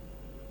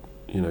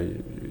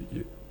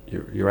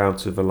 you're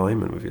out of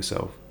alignment with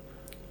yourself.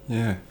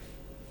 Yeah.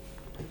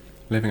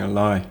 Living a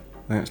lie.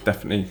 I think it's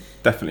definitely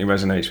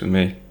resonates with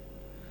me.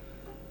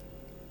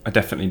 I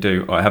definitely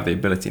do. I have the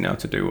ability now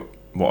to do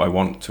what I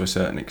want to a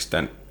certain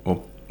extent,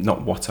 or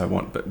not what I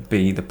want, but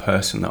be the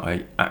person that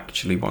I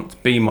actually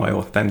want. Be my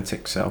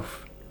authentic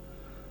self.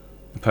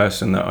 The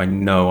person that I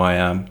know I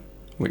am,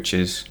 which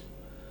is,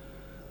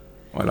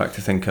 I like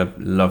to think, a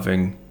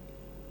loving,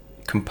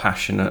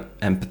 compassionate,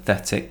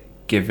 empathetic,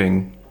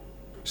 giving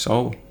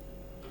soul.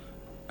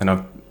 And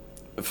I've,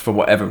 for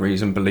whatever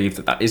reason, believed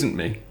that that isn't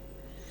me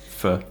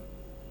for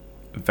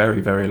a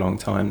very, very long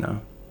time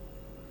now.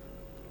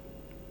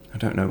 I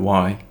don't know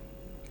why,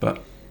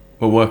 but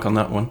we'll work on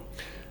that one.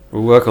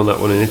 We'll work on that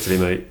one in Italy,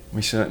 mate.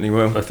 We certainly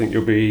will. I think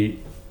you'll be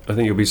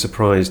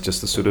surprised just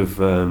the sort of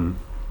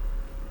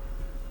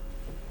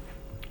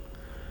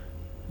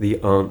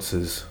the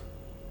answers,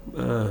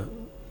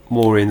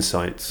 more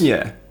insights.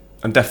 Yeah,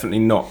 I'm definitely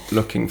not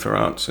looking for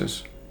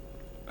answers.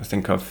 I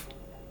think I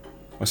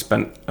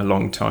spent a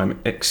long time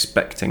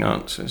expecting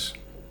answers,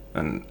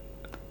 and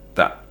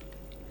that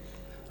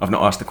I've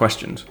not asked the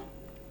questions.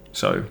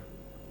 So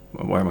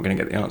where am I going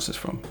to get the answers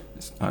from?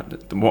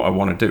 What I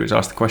want to do is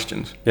ask the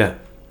questions. Yeah.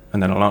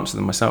 And then I'll answer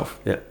them myself.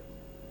 Yeah.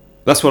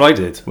 That's what I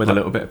did. With a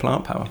little bit of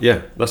plant power.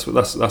 Yeah, that's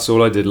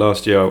all I did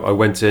last year. I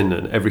went in,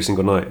 and every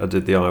single night I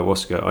did the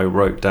ayahuasca. I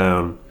wrote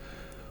down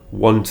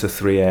 1 to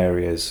 3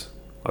 areas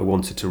I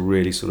wanted to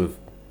really sort of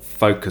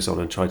focus on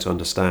and try to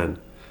understand.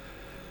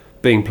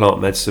 Being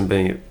plant medicine,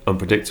 being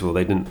unpredictable,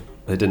 they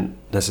didn't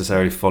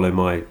necessarily follow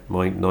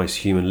my nice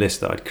human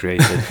list that I'd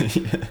created.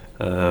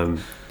 Yeah.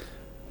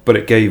 But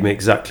it gave me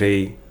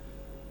exactly.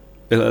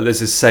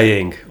 There's this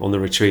saying on the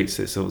retreats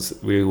that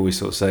we always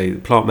sort of say,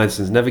 plant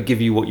medicines never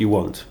give you what you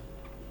want.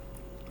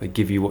 They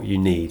give you what you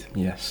need.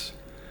 Yes.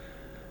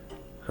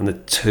 And the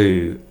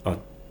two are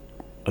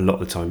a lot of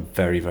the time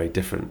very, very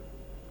different.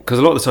 Because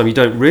a lot of the time you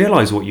don't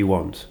realise what you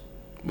want.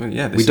 Well,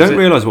 yeah, we don't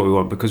realise what we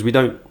want because we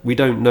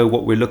don't know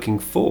what we're looking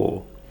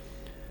for.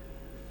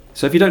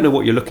 So if you don't know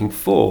what you're looking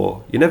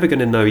for, you're never going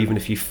to know even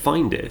if you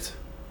find it.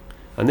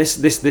 And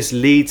this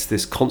leads to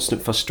this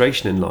constant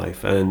frustration in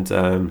life. And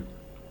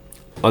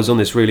I was on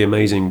this really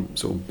amazing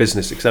sort of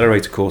business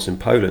accelerator course in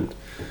Poland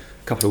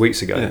a couple of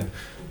weeks ago,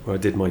 where I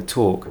did my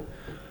talk.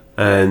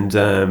 And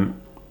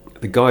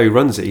the guy who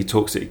runs it, he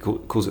calls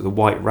it the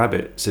white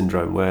rabbit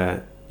syndrome,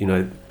 where, you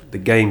know, the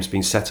game's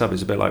been set up.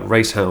 It's a bit like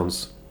race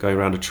hounds going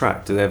around a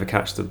track. Do they ever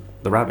catch the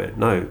rabbit?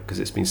 No, because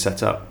it's been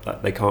set up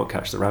that they can't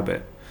catch the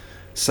rabbit.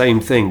 Same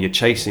thing, you're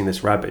chasing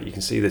this rabbit. You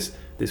can see this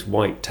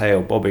white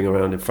tail bobbing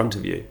around in front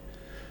of you.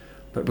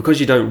 But because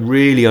you don't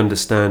really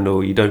understand,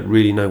 or you don't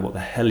really know what the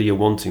hell you're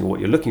wanting or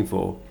what you're looking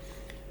for,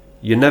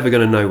 you're never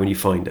going to know when you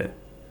find it.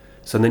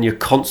 So then you're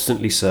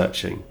constantly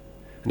searching.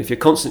 And if you're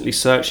constantly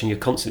searching, you're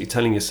constantly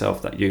telling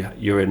yourself that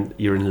you're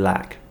in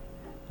lack.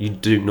 You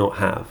do not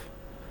have.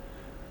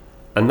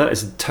 And that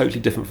is a totally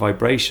different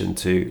vibration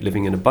to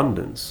living in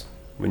abundance,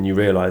 when you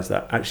realise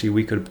that actually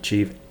we could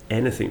achieve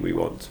anything we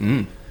want.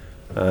 And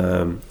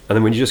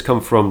then when you just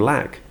come from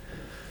lack,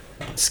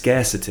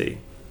 scarcity,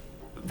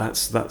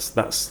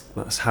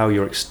 that's how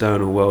your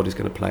external world is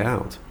going to play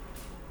out.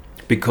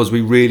 Because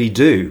we really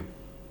do.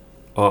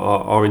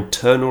 Our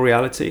internal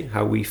reality,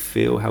 how we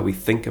feel, how we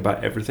think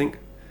about everything,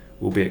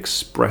 will be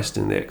expressed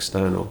in the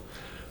external.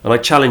 And I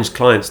challenge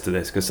clients to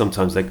this, because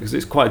sometimes because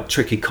it's quite a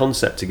tricky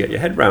concept to get your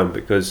head around,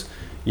 because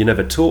you're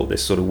never taught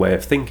this sort of way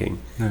of thinking.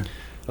 No.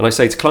 And I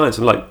say to clients,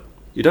 I'm like,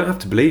 you don't have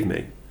to believe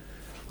me.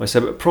 I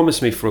say, but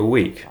promise me for a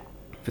week,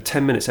 for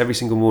 10 minutes every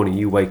single morning,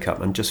 you wake up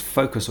and just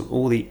focus on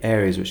all the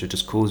areas which are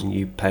just causing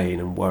you pain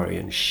and worry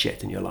and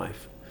shit in your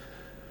life,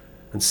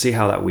 and see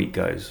how that week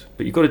goes.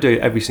 But you've got to do it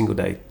every single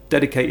day.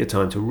 Dedicate your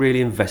time to really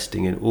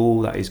investing in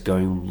all that is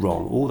going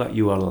wrong, all that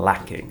you are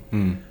lacking.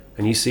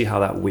 And you see how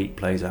that week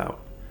plays out.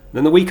 And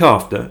then the week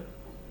after,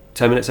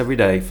 10 minutes every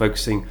day,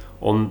 focusing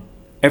on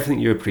everything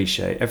you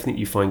appreciate, everything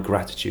you find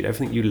gratitude,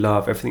 everything you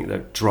love, everything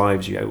that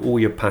drives you, all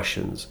your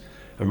passions,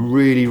 and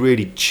really,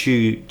 really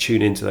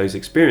tune into those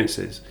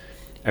experiences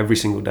every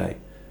single day.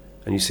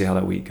 And you see how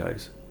that week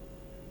goes.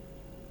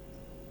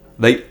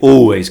 They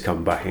always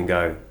come back and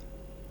go,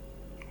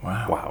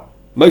 wow.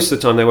 Most of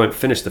the time they won't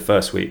finish the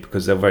first week,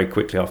 because they'll very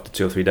quickly after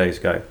 2 or 3 days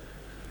go,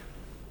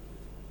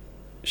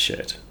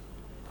 shit.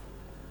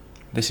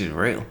 This is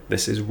real.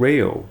 This is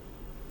real.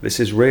 This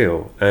is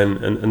real.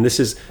 And this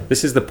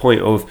is the point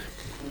of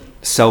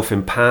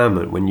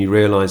self-empowerment, when you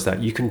realise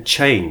that you can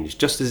change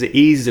just as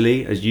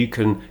easily as you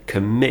can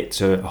commit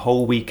to a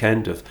whole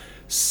weekend of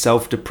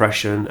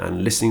self-depression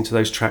and listening to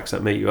those tracks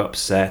that make you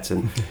upset,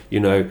 and you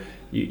know,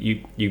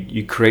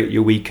 you create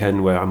your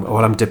weekend where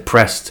I'm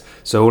depressed,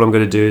 so all I'm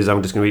going to do is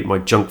I'm just going to eat my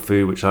junk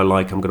food which I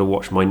like, I'm going to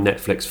watch my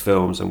Netflix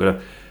films, I'm going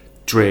to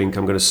drink,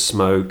 I'm going to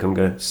smoke, I'm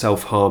going to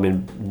self-harm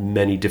in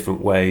many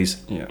different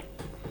ways.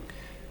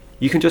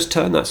 You can just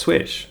turn that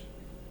switch.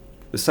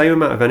 The same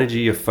amount of energy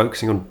you're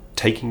focusing on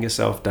taking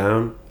yourself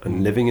down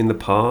and living in the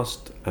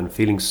past and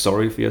feeling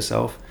sorry for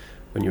yourself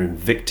when you're in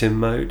victim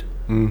mode,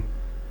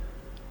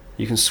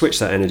 you can switch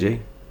that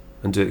energy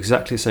and do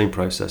exactly the same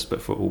process,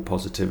 but for all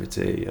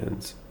positivity.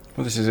 And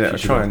well, this is it.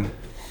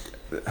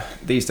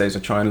 These days I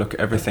try and look at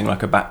everything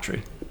like a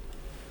battery.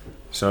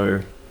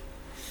 So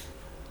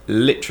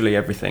literally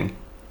everything,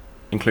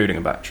 including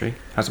a battery,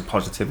 has a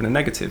positive and a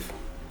negative.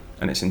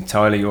 And it's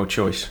entirely your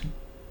choice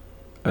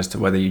as to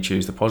whether you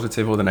choose the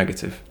positive or the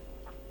negative.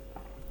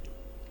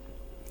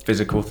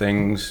 Physical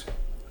things,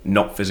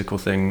 not physical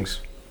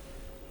things,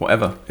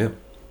 whatever. Yeah.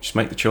 Just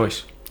make the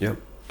choice. Yeah.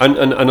 And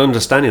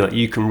understanding that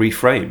you can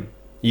reframe.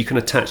 You can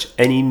attach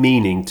any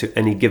meaning to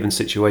any given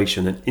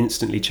situation and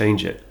instantly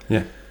change it.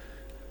 Yeah.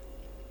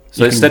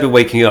 So instead of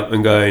waking up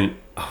and going,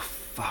 oh,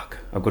 fuck,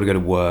 I've got to go to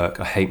work,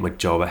 I hate my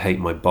job, I hate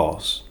my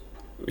boss,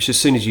 which as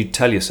soon as you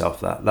tell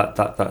yourself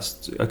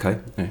that's okay.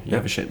 Yeah, you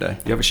have a shit day.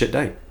 You have a shit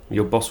day.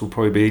 Your boss will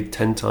probably be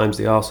 10 times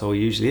the arsehole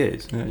he usually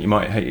is. Yeah, you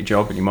might hate your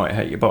job and you might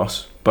hate your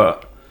boss,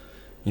 but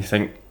you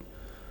think,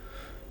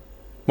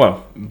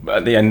 well,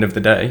 at the end of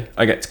the day,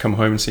 I get to come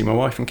home and see my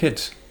wife and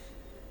kids.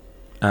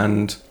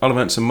 And I'll have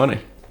earned some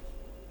money.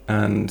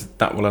 And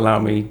that will allow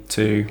me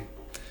to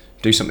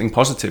do something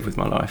positive with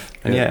my life.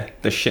 And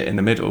the shit in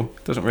the middle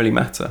doesn't really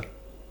matter.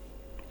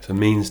 It's a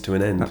means to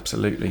an end.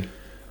 Absolutely.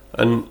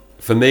 And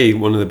for me,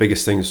 one of the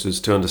biggest things was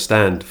to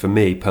understand, for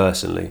me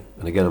personally,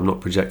 and again, I'm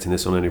not projecting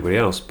this on anybody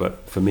else,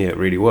 but for me it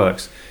really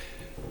works,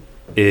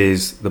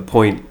 is the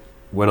point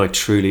when I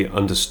truly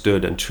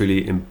understood and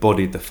truly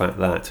embodied the fact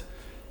that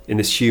in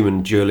this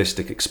human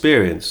dualistic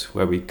experience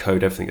where we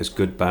code everything as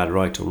good, bad,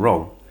 right or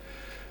wrong,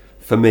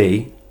 for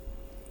me,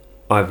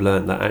 I've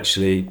learned that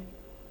actually,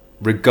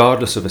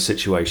 regardless of a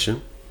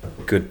situation,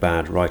 good,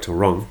 bad, right or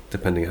wrong,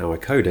 depending how I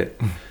code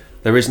it,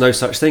 there is no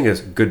such thing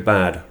as good,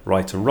 bad,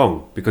 right and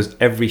wrong, because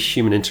every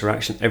human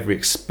interaction, every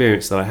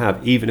experience that I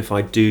have, even if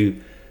I do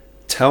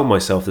tell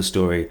myself the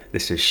story,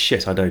 this is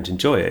shit, I don't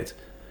enjoy it,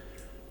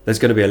 there's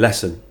going to be a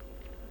lesson.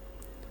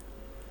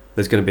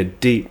 There's going to be a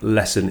deep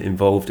lesson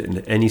involved in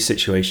any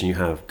situation you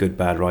have, good,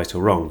 bad, right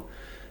or wrong.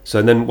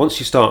 So then once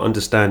you start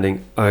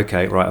understanding,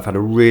 okay, right, I've had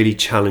a really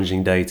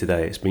challenging day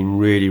today. It's been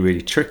really,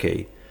 really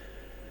tricky.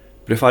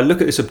 But if I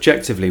look at this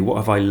objectively, what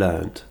have I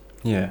learned?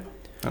 Yeah,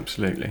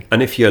 absolutely.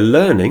 And if you're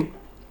learning,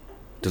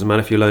 doesn't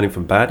matter if you're learning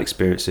from bad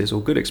experiences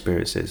or good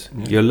experiences.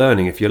 Yeah. You're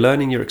learning. If you're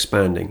learning, you're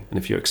expanding. And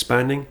if you're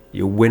expanding,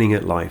 you're winning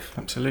at life.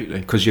 Absolutely.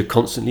 Because you're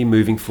constantly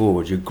moving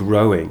forward. You're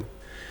growing.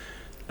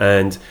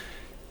 And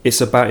it's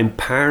about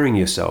empowering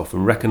yourself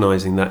and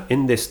recognizing that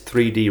in this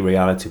 3D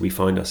reality we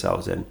find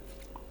ourselves in,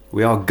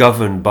 we are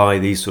governed by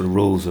these sort of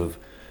rules of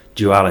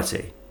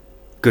duality,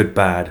 good,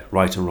 bad,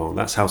 right and wrong.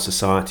 That's how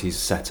society is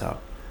set up.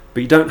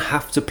 But you don't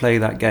have to play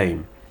that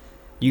game.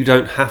 You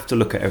don't have to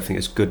look at everything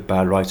as good,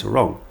 bad, right or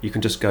wrong. You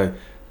can just go,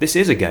 this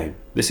is a game.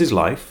 This is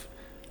life.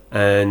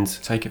 And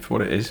take it for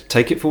what it is.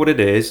 Take it for what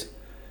it is.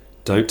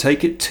 Don't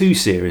take it too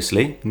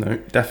seriously. No,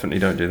 definitely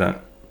don't do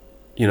that.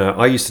 You know,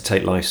 I used to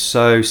take life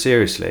so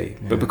seriously.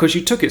 Yeah. But because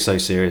you took it so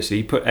seriously,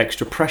 you put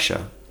extra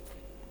pressure.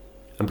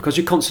 And because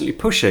you're constantly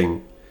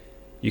pushing,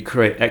 you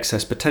create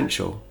excess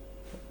potential.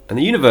 And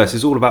the universe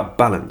is all about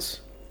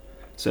balance.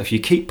 So if you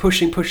keep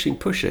pushing,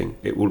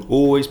 it will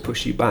always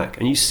push you back.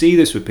 And you see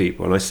this with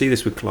people, and I see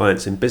this with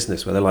clients in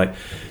business where they're like,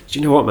 do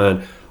you know what,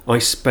 man? I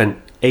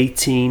spent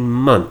 18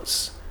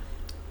 months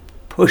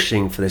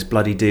pushing for this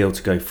bloody deal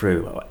to go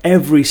through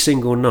every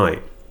single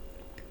night.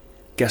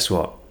 Guess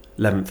what?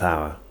 11th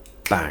hour,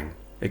 bang,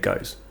 it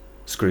goes.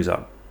 Screws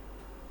up.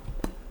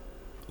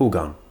 All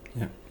gone.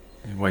 Yeah.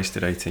 You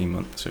wasted 18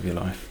 months of your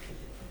life.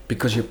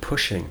 Because you're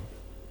pushing.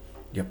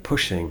 You're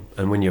pushing.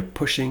 And when you're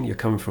pushing, you're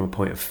coming from a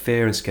point of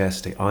fear and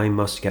scarcity. I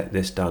must get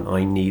this done.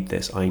 I need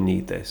this. I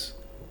need this.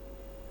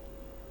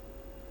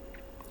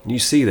 And you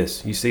see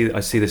this. I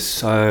see this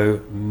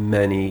so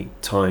many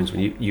times when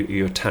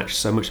you attach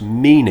so much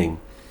meaning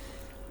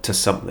to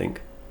something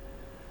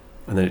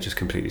and then it just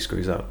completely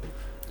screws up.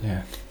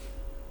 Yeah.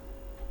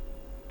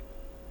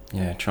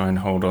 Yeah, try and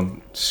hold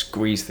on,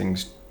 squeeze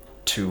things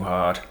too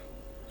hard.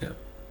 Yeah.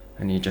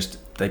 And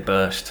they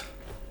burst.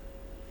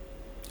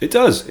 It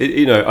does.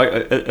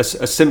 A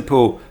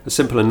simple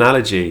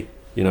analogy.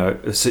 You know,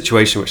 a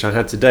situation which I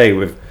had today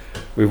with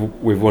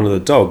one of the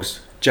dogs,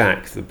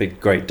 Jack, the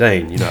big Great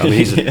Dane. You know, I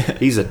mean,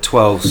 he's a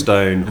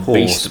 12-stone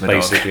horse,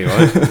 basically,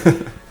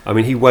 right? I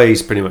mean, he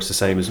weighs pretty much the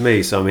same as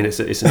me. So I mean, it's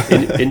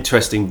an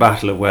interesting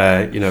battle of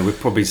where, you know, we're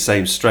probably the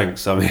same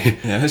strengths. I mean,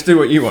 yeah, let's do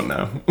what you want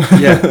now.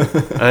 Yeah,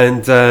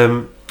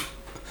 and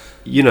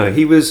you know,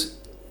 he was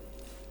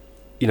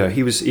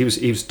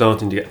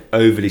starting to get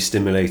overly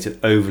stimulated,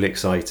 overly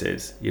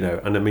excited, you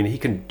know, and I mean, he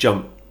can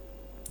jump,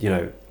 you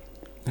know,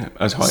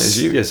 as high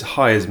as you, as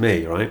high as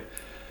me, right?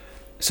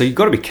 So you've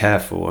got to be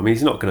careful. I mean,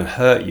 he's not going to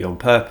hurt you on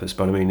purpose,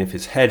 but I mean, if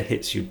his head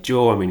hits your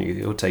jaw, I mean,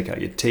 he'll take out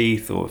your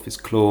teeth, or if his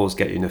claws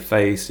get you in the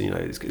face, you know,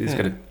 he's going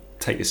to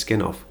take your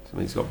skin off. I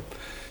mean, he's got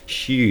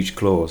huge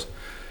claws,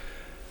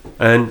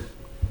 and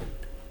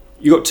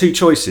you got two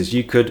choices.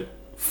 You could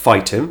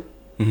fight him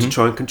to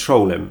try and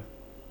control him,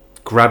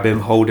 grab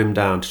him, hold him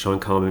down to try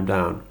and calm him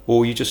down,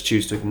 or you just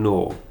choose to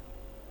ignore.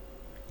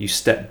 You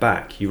step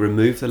back, you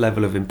remove the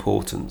level of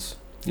importance.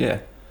 Yeah.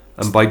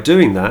 And by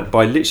doing that,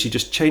 by literally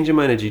just changing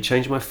my energy,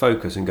 changing my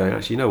focus and going,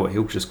 actually, you know what,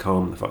 he'll just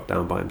calm the fuck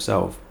down by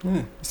himself.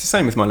 Yeah. It's the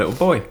same with my little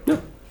boy.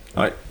 Yeah.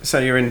 Like,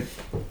 say you're in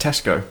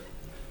Tesco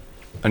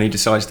and he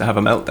decides to have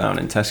a meltdown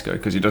in Tesco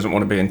because he doesn't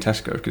want to be in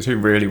Tesco, because who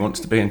really wants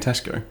to be in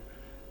Tesco?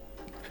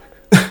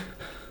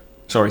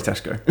 Sorry,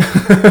 Tesco.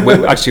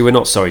 Actually, we're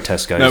not sorry,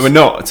 Tesco. No, we're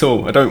not at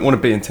all. I don't want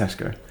to be in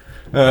Tesco.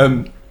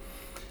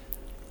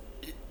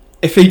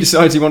 If he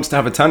decides he wants to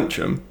have a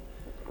tantrum,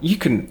 you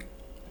can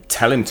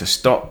tell him to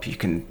stop, you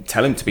can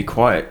tell him to be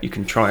quiet, you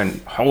can try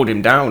and hold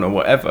him down or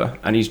whatever,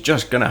 and he's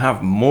just going to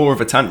have more of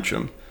a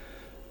tantrum.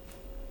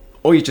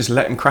 Or you just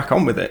let him crack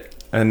on with it,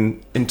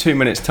 and in 2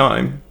 minutes'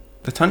 time,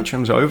 the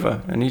tantrum's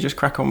over, and you just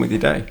crack on with your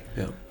day.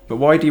 Yeah. But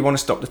why do you want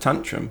to stop the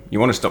tantrum? You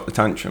want to stop the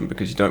tantrum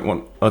because you don't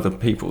want other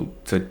people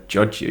to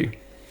judge you,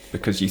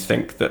 because you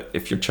think that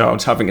if your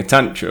child's having a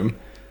tantrum,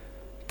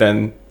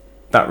 then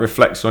that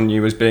reflects on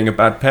you as being a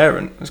bad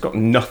parent. It's got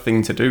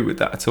nothing to do with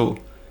that at all.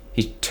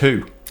 He's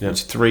 2. Yeah.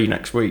 He's 3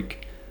 next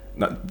week.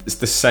 It's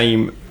the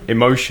same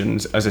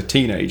emotions as a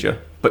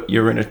teenager, but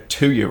you're in a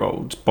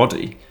 2-year-old's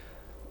body.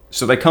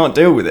 So they can't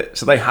deal with it.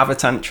 So they have a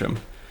tantrum.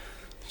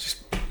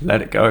 Just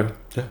let it go.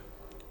 Yeah.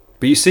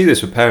 But you see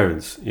this with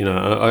parents. You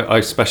know,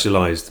 I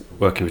specialised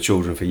working with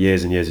children for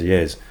years and years and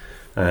years.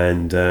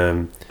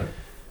 And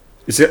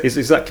it's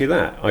exactly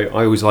that. I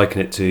always liken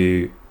it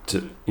to,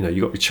 you know,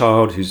 you got your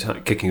child who's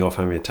kicking off,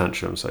 having a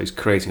tantrum. So he's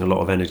creating a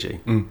lot of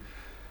energy. Mm.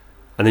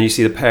 And then you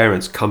see the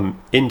parents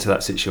come into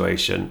that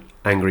situation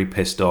angry,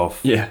 pissed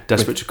off,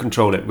 desperate to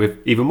control it with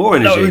even more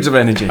energy. Loads of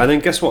energy. And then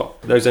guess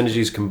what? Those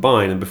energies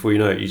combine, and before you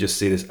know it, you just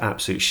see this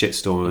absolute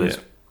shitstorm of this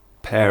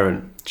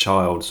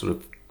parent-child sort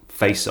of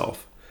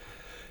face-off.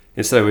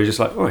 Instead, we're just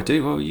like, all right,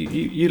 dude, well,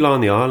 you lie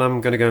on the aisle, I'm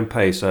going to go and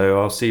pay,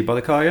 so I'll see you by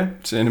the car, yeah?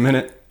 See you in a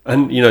minute.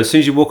 And, you know, as soon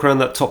as you walk around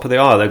that top of the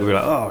aisle, they're going to be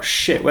like, oh,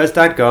 shit, where's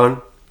Dad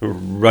gone?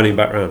 Running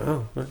back around.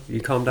 Oh, well,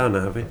 you calm down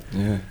now, have you?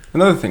 Yeah.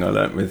 Another thing I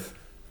learnt with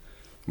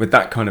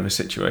that kind of a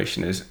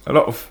situation is I'm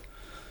not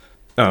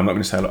going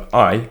to say a lot.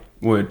 I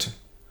would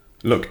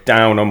look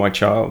down on my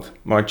child.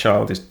 My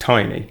child is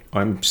tiny.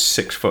 I'm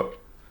 6 foot.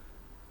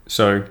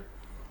 So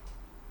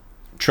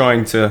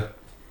trying to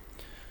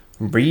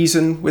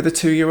reason with a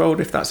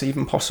 2-year-old, if that's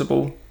even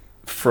possible,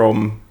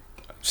 from,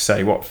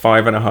 say,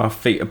 5.5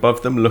 feet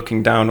above them,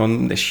 looking down on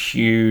them, this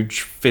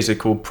huge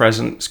physical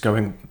presence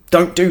going,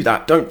 don't do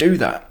that, don't do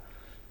that.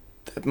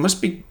 It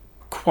must be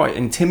quite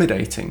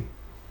intimidating.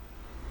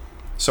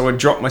 So I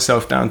drop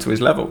myself down to his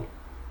level.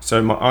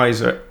 So my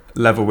eyes are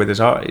level with his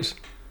eyes.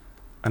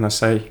 And I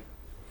say,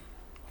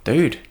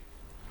 dude,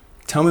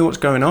 tell me what's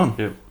going on.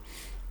 Yeah.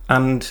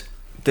 And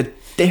the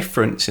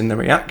difference in the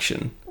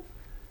reaction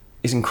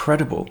is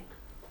incredible.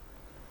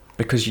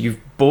 Because you've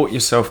brought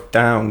yourself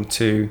down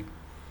to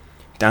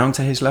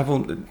his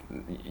level.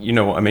 You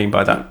know what I mean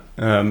by that.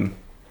 And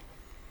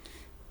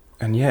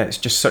yeah, it's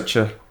just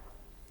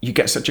you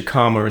get such a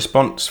calmer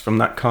response from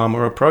that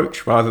calmer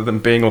approach, rather than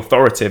being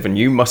authoritative and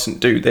you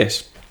mustn't do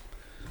this.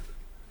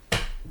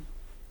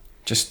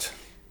 Just,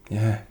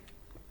 yeah.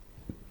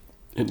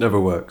 It never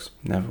works.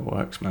 Never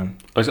works, man.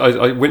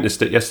 I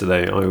witnessed it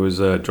yesterday. I was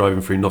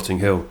driving through Notting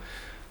Hill,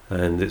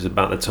 and it's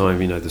about the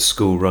time, you know, the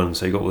school run,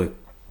 so you got all the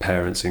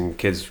parents and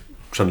kids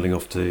trundling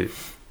off to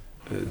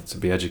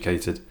be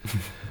educated.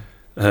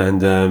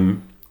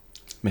 And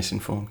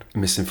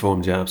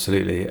Misinformed, yeah,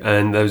 absolutely.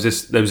 And there was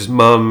this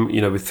mum,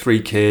 you know, with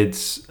 3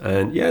 kids,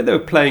 and yeah, they were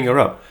playing her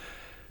up,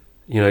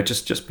 you know,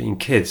 just being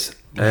kids.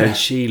 And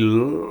she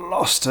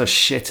lost her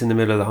shit in the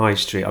middle of the high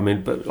street. I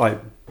mean, but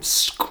like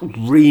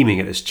screaming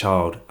at this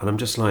child, and I'm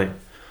just like,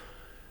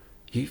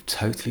 you've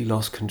totally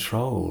lost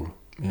control.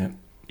 Yeah,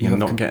 you're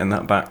not getting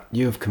that back.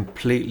 You have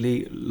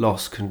completely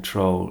lost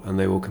control, and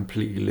they will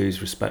completely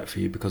lose respect for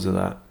you because of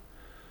that.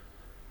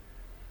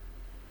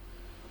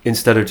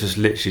 Instead of just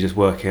literally just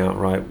working out,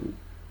 right,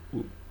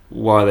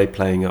 why are they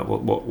playing up?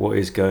 What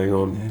is going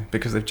on? Yeah,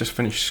 because they've just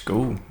finished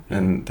school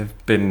and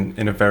they've been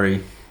in a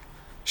very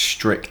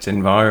strict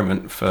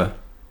environment for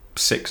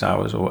 6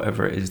 hours or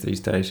whatever it is these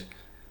days,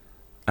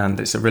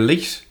 and it's a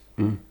release.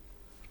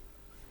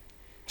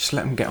 Just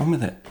let them get on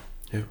with it.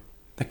 Yeah,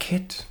 they're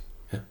kids.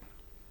 Yeah.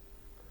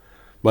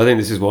 Well, I think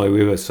this is why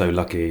we were so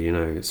lucky. You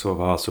know, it's sort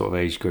of our sort of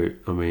age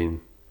group. I mean,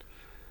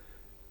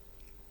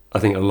 I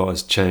think a lot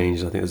has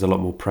changed. I think there's a lot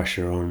more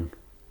pressure on.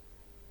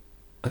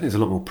 I think there's a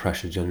lot more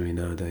pressure generally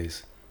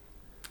nowadays.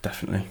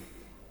 Definitely.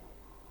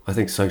 I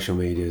think social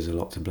media is a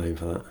lot to blame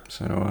for that.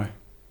 So do I.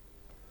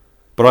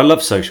 But I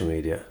love social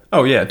media.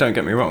 Oh yeah, don't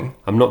get me wrong.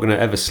 I'm not going to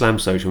ever slam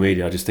social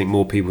media. I just think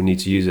more people need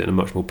to use it in a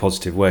much more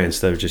positive way,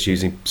 instead of just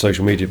using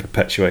social media to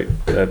perpetuate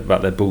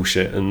about their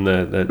bullshit and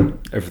their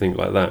everything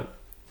like that.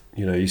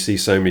 You know, you see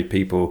so many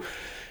people.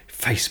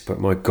 Facebook,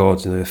 my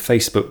God, you know,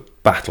 Facebook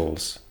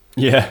battles.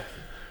 Yeah.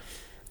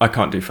 I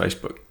can't do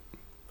Facebook.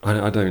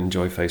 I don't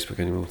enjoy Facebook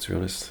anymore, to be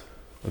honest.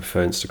 I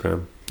prefer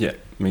Instagram. Yeah,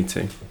 me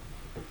too.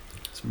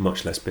 It's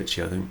much less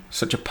bitchy, I think.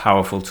 Such a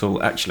powerful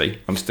tool. Actually,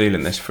 I'm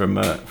stealing this from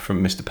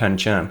Mr. Pen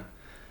Chan.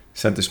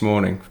 Said this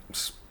morning,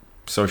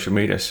 social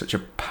media is such a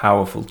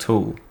powerful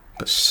tool,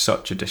 but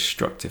such a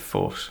destructive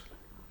force.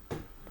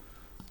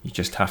 You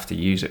just have to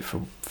use it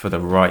for the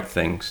right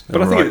things, the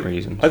right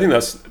reasons. I think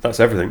that's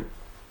everything.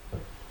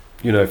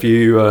 You know, if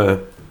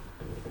you...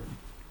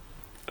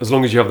 as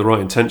long as you have the right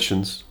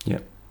intentions, Yeah.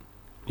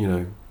 you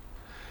know,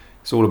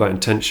 it's all about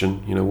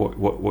intention. You know,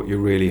 what you're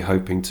really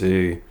hoping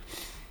to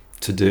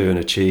do and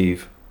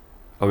achieve.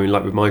 I mean,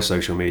 like with my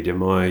social media,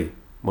 my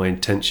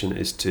intention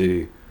is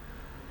to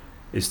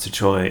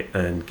try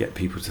and get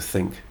people to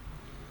think,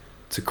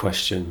 to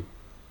question,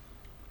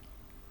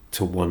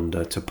 to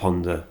wonder, to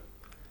ponder,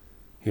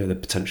 you know, the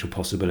potential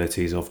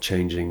possibilities of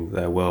changing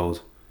their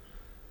world,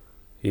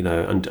 you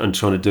know, and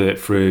trying to do it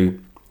through,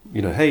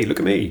 you know, hey, look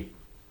at me.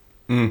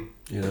 You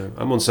know,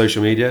 I'm on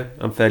social media.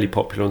 I'm fairly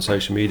popular on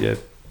social media.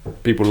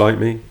 People like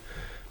me,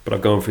 but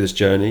I've gone through this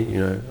journey. You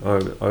know,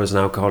 I was an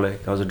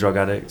alcoholic. I was a drug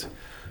addict.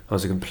 I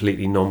was a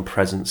completely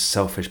non-present,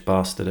 selfish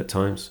bastard at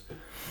times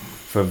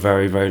for a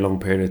very, very long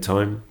period of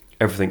time.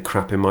 Everything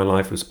crap in my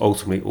life was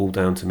ultimately all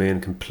down to me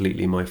and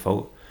completely my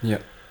fault. Yeah,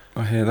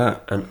 I hear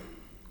that. And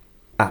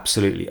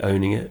absolutely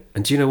owning it.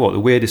 And do you know what? The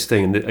weirdest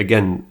thing, and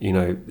again, you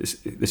know, this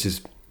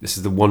is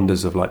the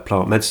wonders of like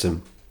plant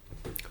medicine.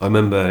 I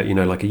remember, you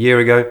know, like a year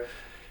ago,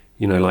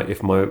 you know, like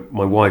if my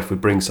wife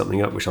would bring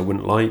something up which I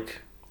wouldn't like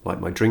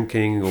my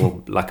drinking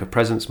or lack of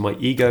presence, my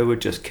ego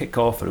would just kick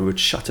off and it would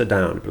shut her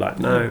down. It'd be like,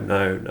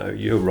 no,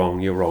 you're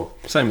wrong.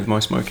 Same with my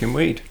smoking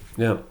weed.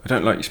 Yeah. I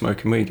don't like you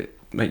smoking weed.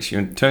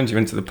 It turns you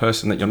into the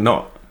person that you're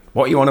not.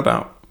 What are you on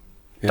about?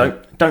 Yeah.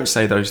 Don't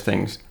say those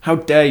things. How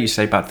dare you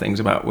say bad things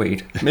about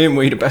weed? Me and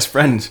weed are best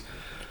friends.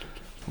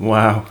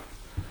 Wow.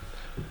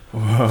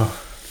 Whoa.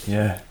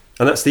 Yeah.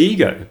 And that's the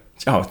ego.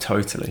 Oh,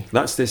 totally.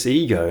 That's this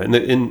ego.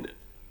 And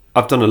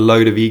I've done a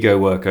load of ego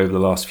work over the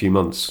last few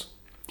months.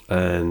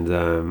 And,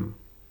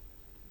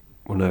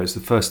 it's the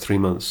first 3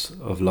 months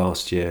of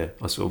last year.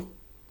 I sort of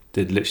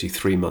did literally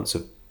 3 months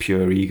of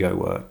pure ego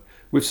work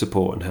with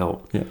support and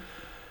help. Yeah.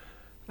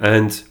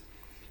 And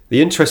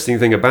the interesting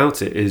thing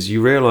about it is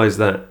you realise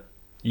that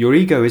your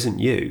ego isn't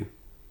you.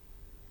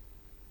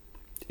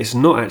 It's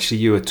not actually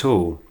you at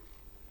all.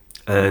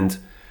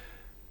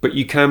 But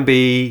you can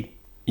be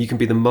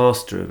the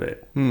master of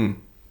it.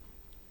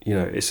 You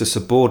know, it's a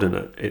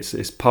subordinate.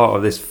 It's part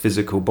of this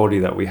physical body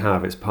that we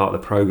have. It's part of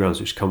the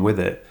programs which come with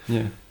it.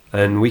 Yeah.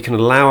 And we can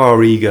allow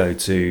our ego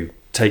to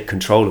take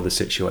control of the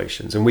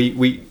situations. And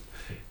we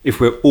if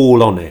we're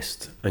all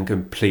honest and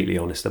completely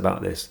honest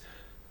about this,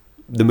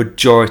 the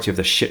majority of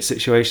the shit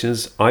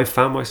situations I've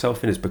found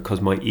myself in is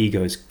because my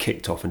ego is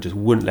kicked off and just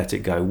wouldn't let it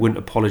go, wouldn't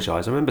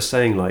apologise. I remember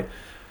saying like,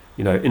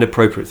 you know,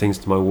 inappropriate things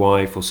to my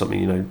wife or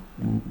something,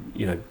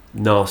 you know,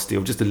 nasty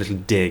or just a little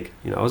dig.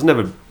 You know, I was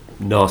never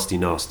nasty,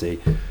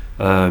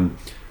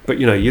 but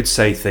you know, you'd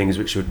say things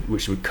which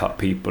would cut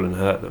people and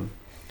hurt them.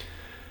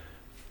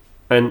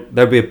 And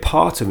there'd be a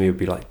part of me would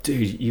be like,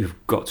 dude, you've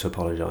got to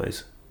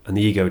apologise. And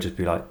the ego would just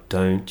be like,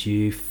 don't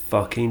you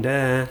fucking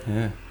dare.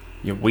 Yeah.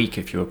 You're weak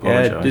if you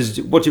apologise.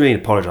 Yeah, what do you mean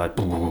apologise?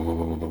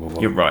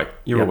 You're right.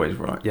 You're always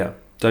right. Yeah.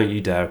 Don't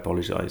you dare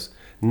apologise.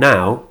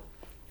 Now,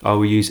 I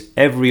will use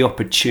every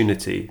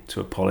opportunity to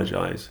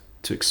apologise,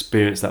 to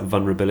experience that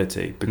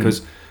vulnerability.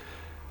 Because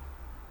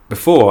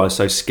before I was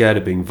so scared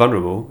of being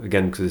vulnerable,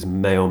 again, because this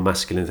male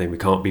masculine thing, we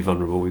can't be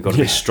vulnerable, we've got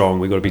to be strong,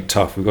 we've got to be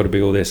tough, we've got to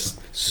be all this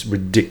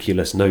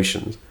ridiculous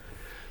notions.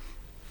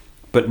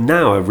 But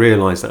now I've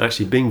realised that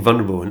actually being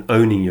vulnerable and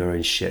owning your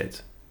own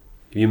shit,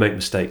 if you make a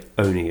mistake,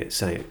 owning it,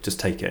 say it,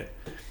 just take it,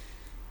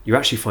 you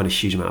actually find a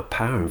huge amount of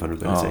power in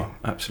vulnerability. Oh,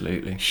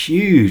 absolutely.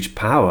 Huge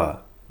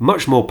power.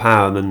 Much more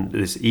power than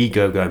this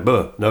ego going,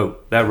 no,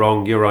 they're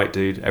wrong, you're right,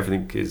 dude,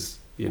 everything is,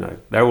 you know,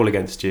 they're all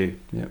against you.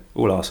 Yeah.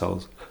 All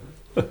arseholes.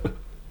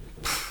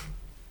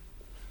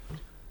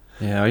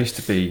 Yeah, I used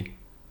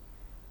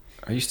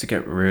to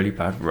get really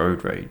bad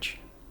road rage.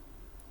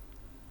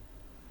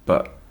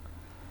 But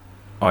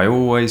I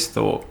always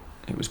thought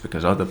it was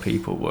because other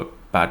people were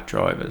bad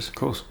drivers. Of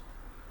course.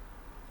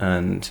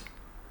 And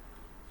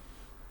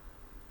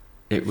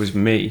it was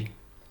me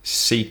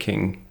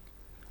seeking,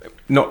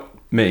 not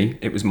me,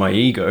 it was my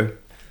ego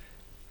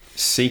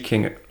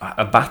seeking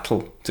a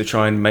battle to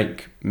try and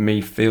make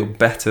me feel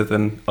better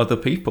than other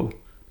people.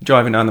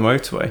 Driving down the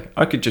motorway,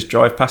 I could just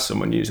drive past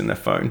someone using their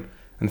phone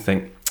and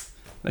think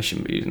they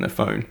shouldn't be using their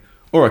phone.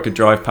 Or I could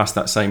drive past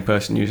that same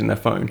person using their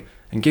phone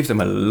and give them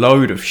a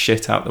load of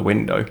shit out the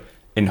window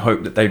in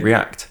hope that they'd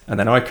react, and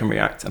then I can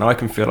react and I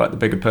can feel like the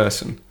bigger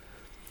person.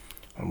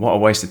 And what a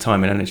waste of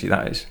time and energy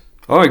that is.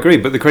 Oh, I agree,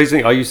 but the crazy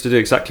thing, I used to do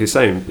exactly the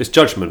same. It's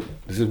judgment.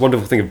 This is a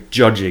wonderful thing of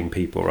judging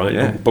people, right?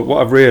 Yeah. But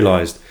what I've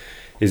realised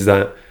is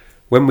that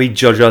when we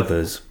judge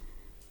others,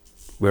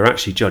 we're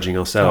actually judging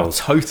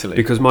ourselves. Oh, totally.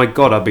 Because my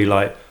God, I'd be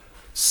like,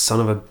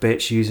 son of a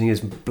bitch using his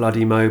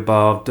bloody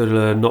mobile,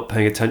 not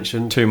paying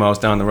attention. 2 miles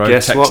down the road,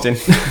 Guess texting.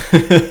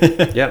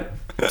 What? Yep.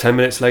 10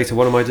 minutes later,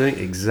 what am I doing?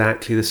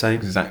 Exactly the same.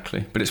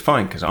 Exactly. But it's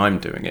fine because I'm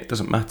doing it. It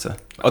doesn't matter.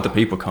 Other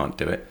people can't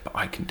do it, but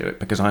I can do it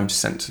because I'm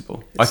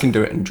sensible. I can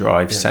do it and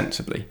drive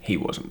sensibly. He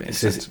wasn't being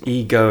sensible.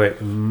 This egoic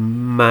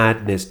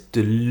madness,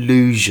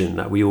 delusion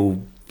that we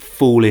all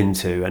fall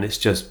into, and it's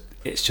just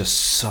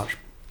such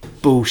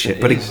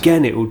bullshit. But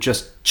again, it will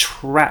just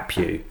trap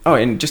you. Oh,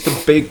 and just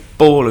a big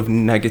ball of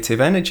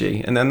negative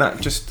energy. And then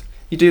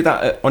you do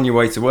that on your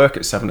way to work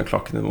at 7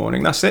 o'clock in the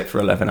morning. That's it for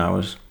 11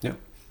 hours. Yeah.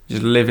 You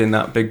just live in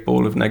that big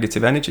ball of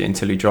negative energy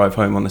until you drive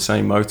home on the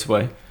same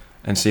motorway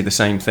and see the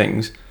same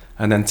things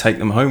and then take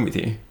them home with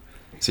you.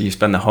 So you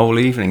spend the whole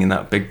evening in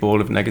that big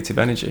ball of negative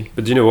energy.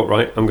 But do you know what,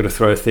 right? I'm going to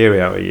throw a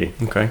theory out at you.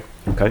 Okay.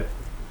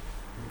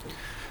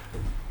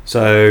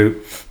 So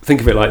think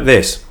of it like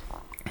this.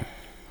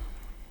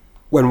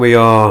 When we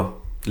are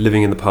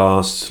living in the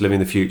past,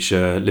 living in the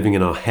future, living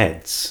in our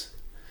heads,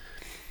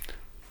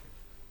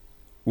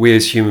 we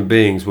as human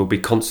beings will be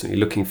constantly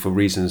looking for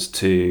reasons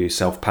to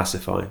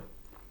self-pacify.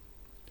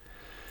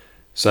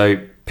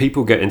 So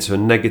people get into a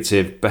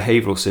negative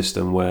behavioural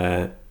system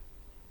where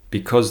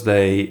because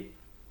they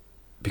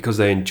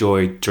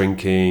enjoy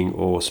drinking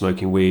or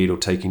smoking weed or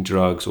taking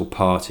drugs or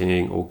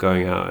partying or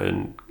going out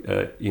and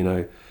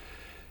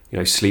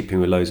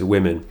sleeping with loads of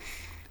women,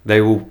 they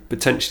will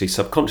potentially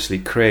subconsciously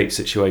create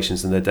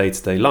situations in their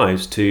day-to-day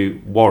lives to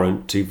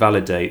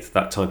validate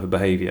that type of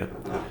behaviour.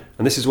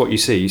 And this is what you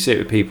see it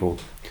with people.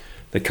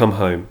 They come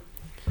home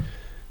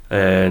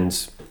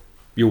and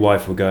your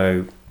wife will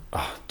go,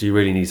 "Oh, do you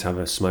really need to have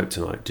a smoke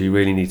tonight? Do you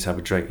really need to have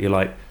a drink?" You're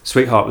like,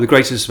 "Sweetheart, with the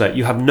greatest respect,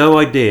 you have no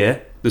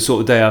idea the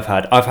sort of day I've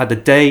had. I've had the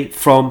day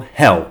from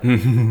hell."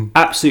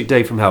 Absolute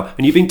day from hell.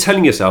 And you've been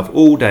telling yourself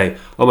all day,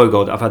 "Oh my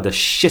God, I've had the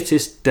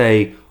shittest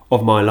day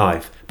of my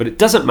life." But it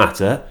doesn't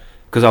matter,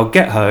 because I'll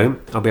get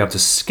home, I'll be able to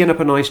skin up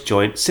a nice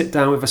joint, sit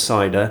down with a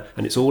cider,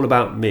 and it's all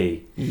about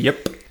me.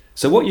 Yep.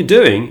 So what you're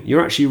doing,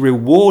 you're actually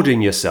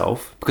rewarding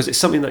yourself, because it's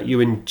something that you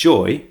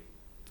enjoy,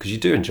 because you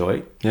do enjoy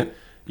it. Yep.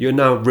 You're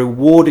now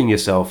rewarding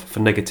yourself for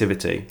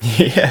negativity.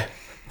 Yeah.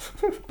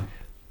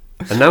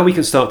 And now we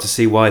can start to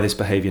see why this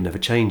behaviour never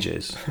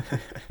changes.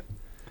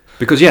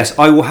 Because yes,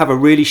 I will have a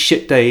really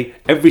shit day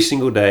every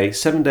single day,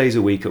 7 days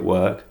a week at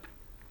work,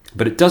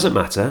 but it doesn't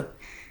matter,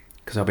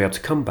 because I'll be able to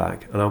come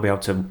back and I'll be able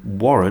to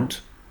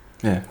warrant.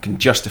 Yeah, can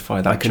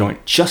justify that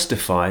joint.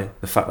 Justify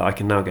the fact that I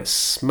can now get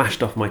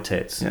smashed off my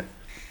tits. Yeah.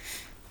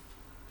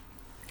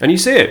 And you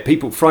see it,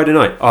 people, Friday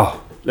night,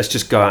 let's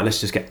just go out and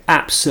let's just get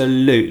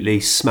absolutely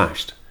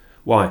smashed.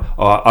 Why?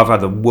 I've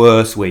had the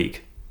worst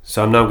week,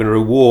 so I'm now going to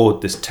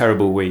reward this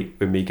terrible week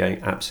with me getting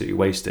absolutely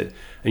wasted.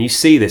 And you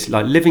see this,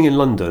 like living in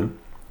London,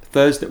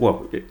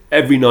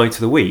 every night of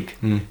the week.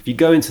 If you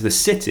go into the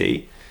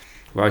city,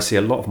 where I see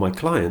a lot of my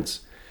clients,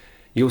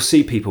 you'll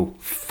see people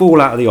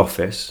fall out of the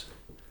office,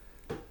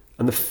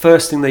 and the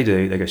first thing they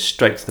do, they go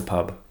straight to the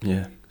pub.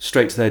 Yeah.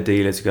 Straight to their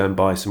dealer to go and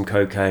buy some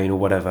cocaine or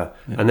whatever.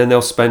 Yeah. And then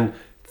they'll spend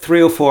 3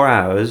 or 4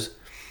 hours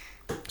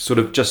sort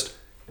of just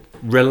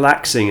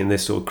relaxing in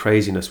this sort of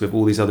craziness with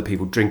all these other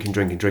people drinking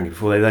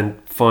before they then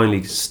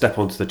finally step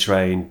onto the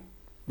train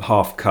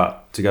half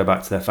cut to go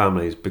back to their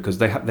families, because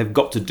they've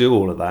got to do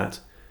all of that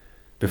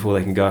before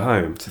they can go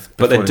home.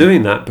 But they're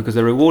doing that because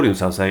they're rewarding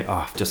themselves, saying,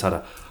 I've just had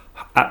an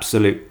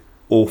absolute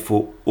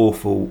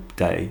awful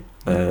day,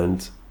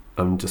 and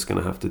I'm just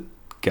going to have to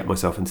get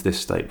myself into this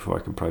state before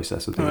I can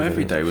process the things.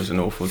 Every day was an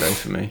awful day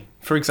for me,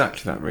 for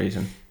exactly that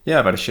reason. Yeah,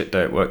 I've had a shit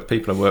day at work. The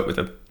people I work with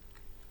are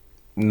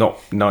not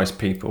nice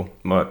people.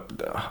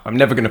 I'm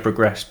never going to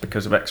progress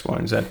because of X, Y,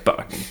 and Z, but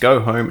I can go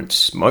home and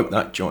smoke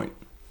that joint.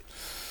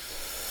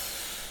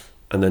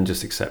 And then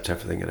just accept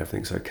everything and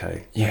everything's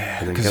okay. Yeah.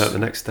 And then get up the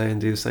next day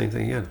and do the same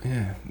thing again.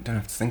 Yeah, don't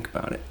have to think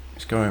about it.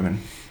 Just go home and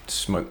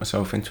smoke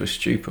myself into a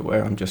stupor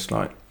where I'm just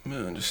like,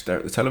 just stare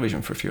at the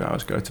television for a few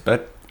hours, go to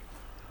bed.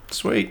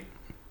 Sweet.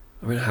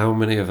 I mean, how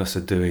many of us are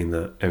doing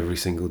that every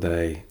single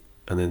day?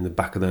 And in the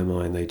back of their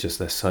mind,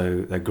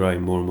 they're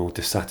growing more and more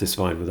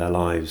dissatisfied with their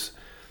lives.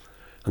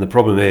 And the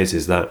problem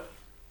is that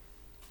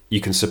you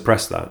can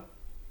suppress that.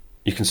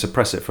 You can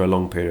suppress it for a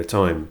long period of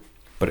time,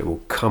 but it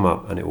will come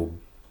up and it will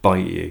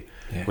bite you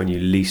when you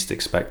least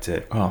expect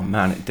it. Oh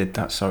man, it did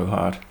that so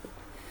hard.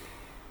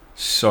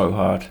 So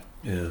hard.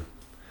 Yeah.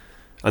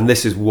 And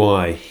this is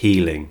why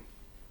healing,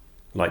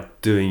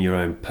 like doing your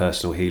own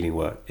personal healing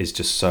work, is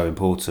just so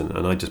important.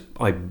 And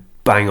I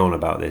bang on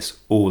about this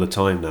all the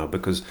time now,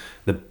 because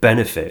the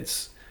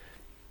benefits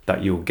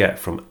that you'll get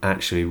from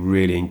actually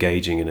really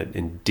engaging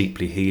in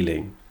deeply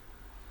healing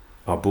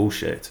our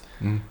bullshit,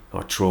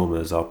 our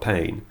traumas, our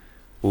pain,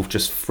 will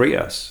just free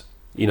us.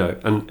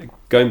 And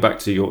going back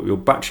to your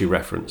battery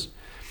reference,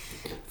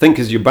 think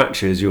as your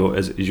battery as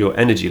your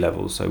energy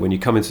levels. So when you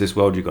come into this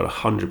world, you've got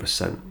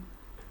 100%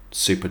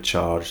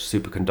 supercharged,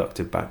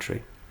 superconductive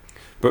battery.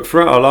 But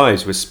throughout our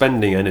lives, we're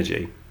spending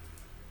energy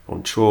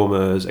on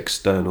traumas,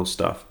 external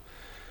stuff.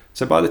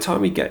 So by the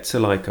time we get to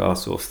like our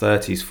sort of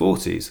 30s,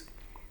 40s,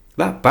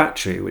 that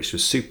battery, which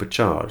was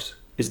supercharged,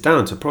 is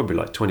down to probably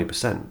like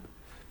 20%,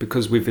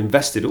 because we've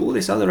invested all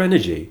this other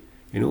energy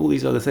in all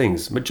these other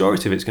things.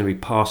 Majority of it's going to be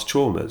past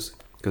traumas,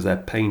 because they're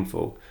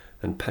painful,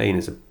 and pain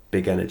is a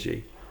big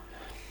energy.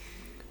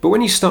 But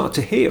when you start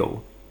to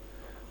heal,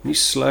 when you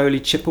slowly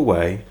chip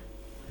away,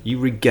 you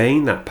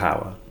regain that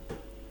power.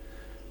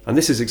 And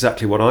this is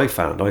exactly what I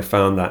found. I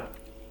found that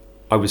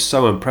I was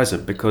so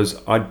unpresent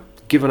because I'd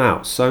given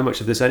out so much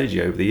of this energy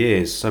over the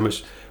years. So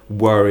much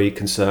worry,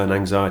 concern,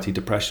 anxiety,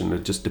 depression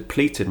had just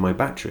depleted my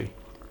battery.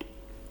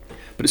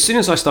 But as soon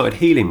as I started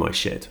healing my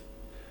shit,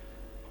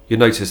 you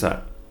notice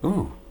that,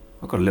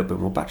 I've got a little bit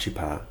more battery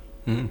power.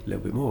 A little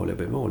bit more, a little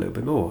bit more, a little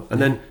bit more.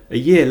 And then a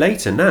year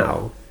later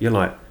now, you're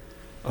like,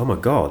 oh my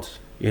God,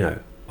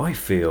 I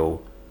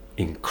feel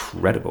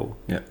incredible.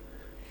 Yeah.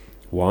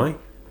 Why?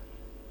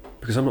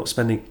 Because I'm not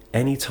spending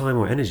any time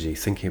or energy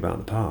thinking about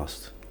the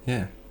past.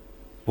 Yeah.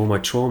 Or my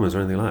traumas or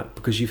anything like that.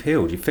 Because you've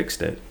healed, you've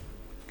fixed it.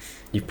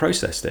 You've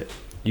processed it.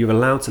 You've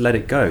allowed to let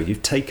it go.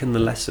 You've taken the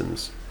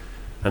lessons.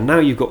 And now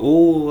you've got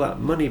all that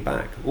money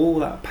back, all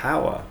that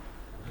power,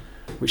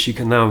 which you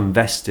can now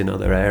invest in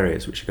other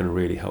areas which are going to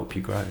really help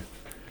you grow.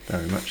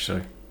 Very much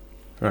so.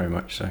 Very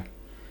much so.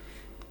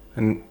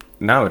 And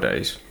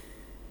nowadays,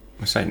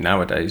 I say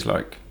nowadays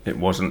like it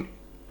wasn't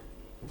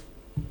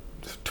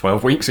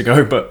 12 weeks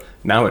ago, but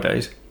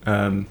nowadays,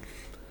 when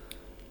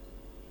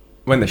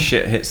the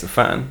shit hits the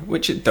fan,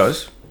 which it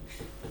does,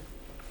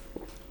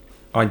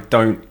 I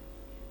don't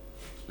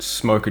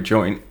smoke a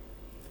joint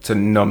to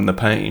numb the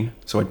pain,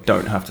 so I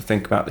don't have to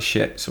think about the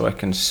shit, so I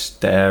can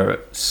stare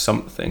at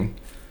something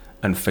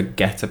and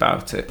forget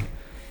about it.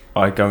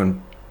 I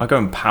go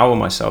and power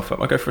myself up.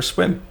 I go for a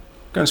swim.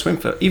 Go and swim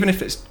for, even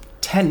if it's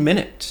 10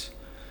 minutes.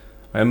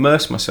 I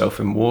immerse myself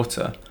in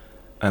water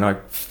and I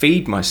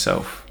feed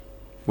myself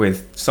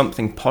with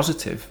something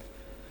positive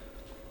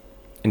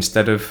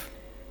instead of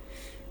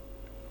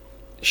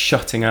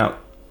shutting out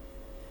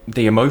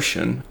the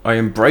emotion. I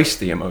embrace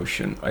the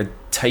emotion. I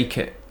take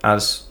it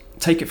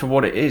for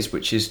what it is,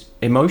 which is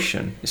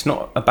emotion. It's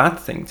not a bad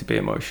thing to be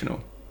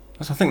emotional.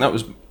 I think that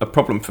was a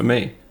problem for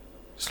me.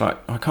 It's like,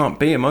 I can't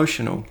be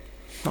emotional.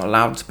 I'm not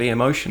allowed to be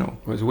emotional.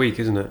 Well, it's weak,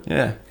 isn't it?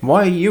 Yeah.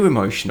 Why are you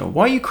emotional?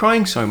 Why are you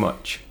crying so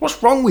much?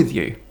 What's wrong with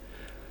you?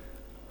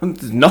 And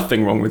there's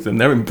nothing wrong with them.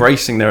 They're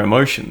embracing their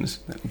emotions,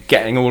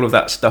 getting all of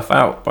that stuff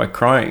out by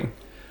crying,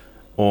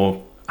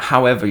 or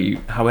however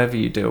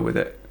you deal with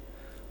it.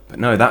 But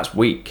no, that's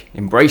weak.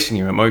 Embracing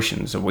your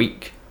emotions are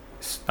weak.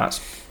 That's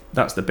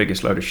the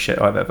biggest load of shit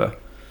I've ever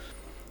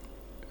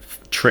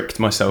tricked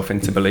myself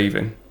into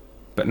believing.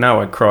 But now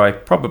I cry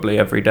probably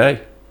every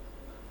day.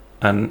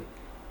 And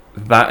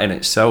that in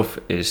itself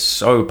is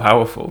so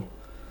powerful.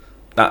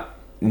 That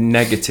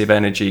negative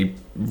energy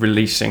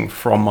releasing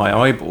from my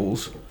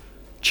eyeballs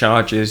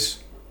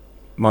charges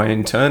my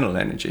internal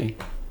energy.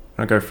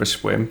 I go for a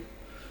swim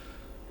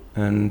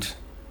and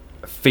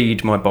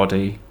feed my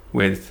body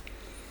with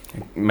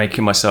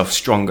making myself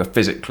stronger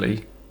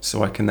physically,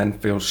 so I can then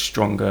feel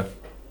stronger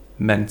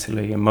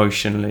mentally,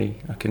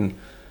 emotionally. I can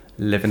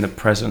live in the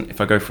present.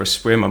 If I go for a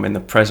swim, I'm in the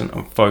present.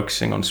 I'm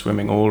focusing on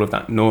swimming. All of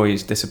that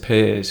noise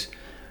disappears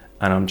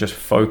and I'm just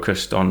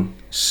focused on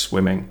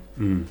swimming.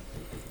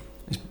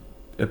 It's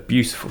a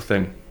beautiful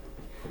thing.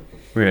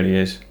 It really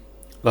is.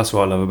 That's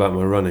what I love about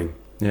my running.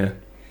 Yeah.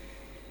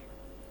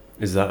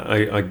 Is that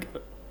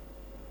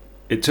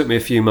it took me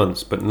a few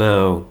months, but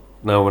now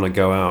when I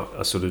go out,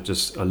 I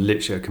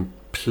literally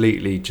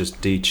completely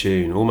just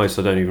detune. Almost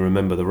I don't even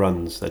remember the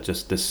runs. They're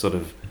just this sort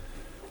of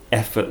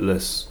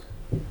effortless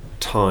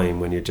time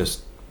when you're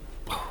just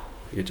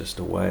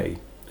away.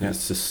 Yeah.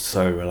 It's just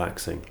so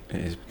relaxing. It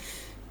is.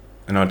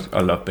 And I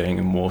love being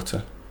in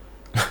water.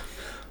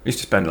 We used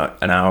to spend like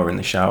an hour in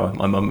the shower.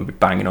 My mum would be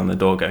banging on the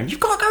door going, "You've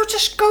got to go to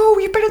school,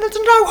 you've been in there's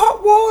no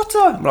hot water."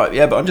 I'm like,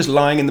 yeah, but I'm just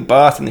lying in the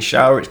bath in the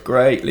shower, it's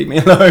great, leave me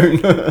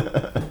alone.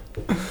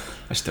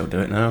 I still do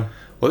it now.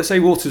 Well, they say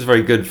water's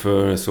very good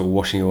for sort of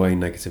washing away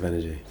negative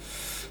energy.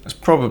 That's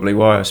probably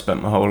why I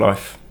spent my whole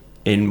life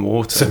in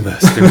water.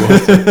 Immersed in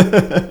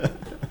water.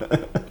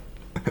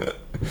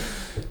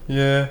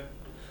 Yeah.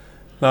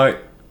 Like,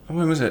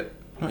 when was it?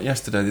 Not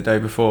yesterday, the day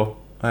before.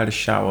 I had a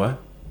shower.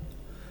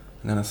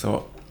 And then I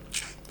thought,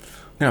 I'm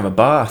going to have a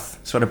bath.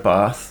 So I had a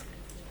bath.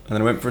 And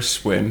then I went for a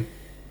swim.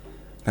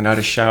 Then I had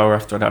a shower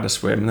after I'd had a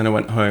swim. And then I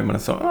went home and I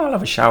thought, I'll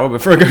have a shower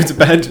before I go to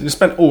bed. And I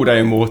spent all day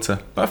in water.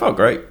 But I felt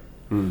great.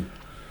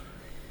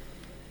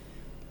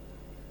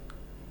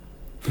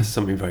 There's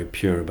something very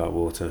pure about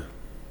water.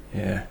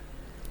 Yeah.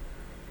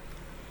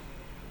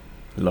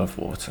 Love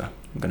water.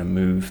 I'm going to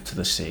move to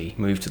the sea,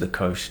 move to the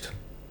coast,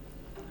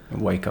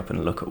 and wake up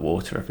and look at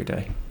water every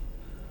day.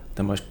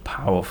 The most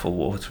powerful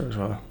water as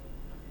well.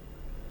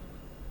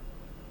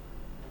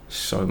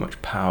 So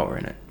much power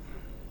in it.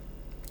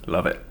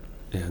 Love it.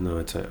 Yeah, no,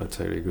 I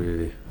totally agree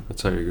with you. I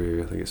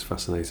think it's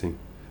fascinating.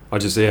 I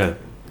just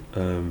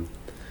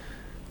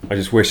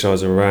wish I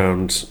was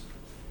around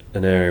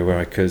an area where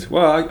I could.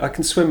 Well, I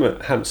can swim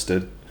at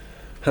Hampstead.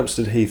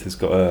 Hampstead Heath has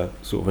got a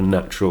sort of a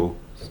natural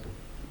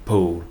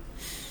pool.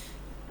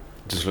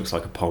 It just looks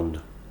like a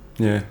pond.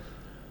 Yeah.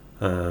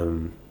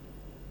 I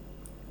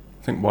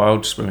think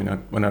wild swimming.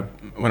 When I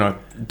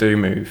do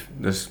move,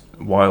 there's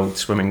wild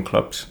swimming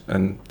clubs,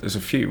 and there's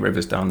a few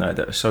rivers down there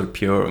that are so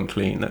pure and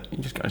clean that you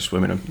just go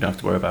swim in them. You don't have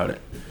to worry about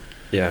it.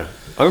 Yeah,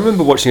 I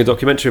remember watching a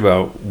documentary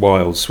about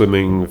wild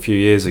swimming a few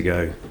years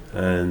ago,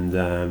 and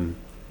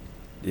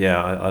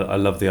I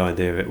love the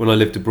idea of it. When I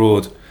lived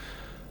abroad,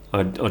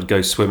 I'd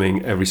go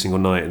swimming every single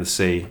night in the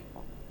sea.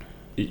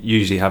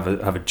 Usually have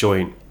a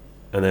joint,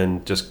 and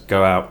then just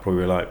go out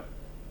probably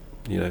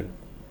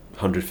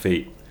 100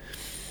 feet.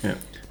 Yeah.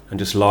 And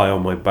just lie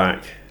on my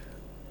back,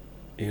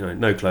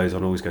 no clothes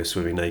on, always go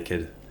swimming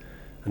naked,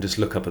 and just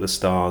look up at the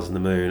stars and the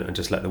moon and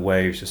just let the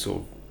waves just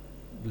sort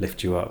of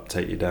lift you up,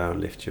 take you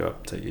down, lift you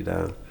up, take you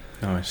down.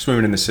 No,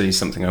 swimming in the sea is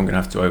something I'm going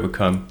to have to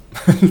overcome.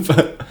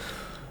 But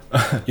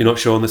You're not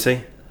sure on the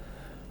sea?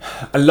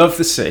 I love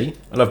the sea.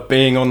 I love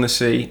being on the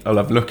sea. I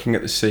love looking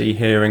at the sea,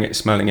 hearing it,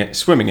 smelling it,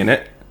 swimming in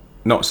it.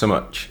 Not so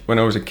much. When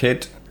I was a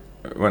kid,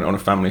 I went on a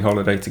family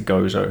holiday to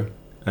Gozo,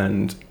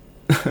 and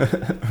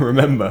I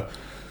remember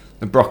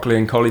the broccoli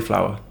and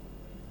cauliflower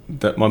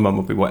that my mum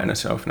will be wetting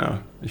herself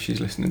now if she's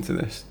listening to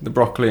this. The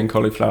broccoli and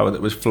cauliflower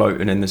that was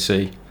floating in the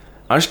sea.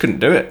 I just couldn't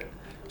do it.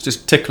 It was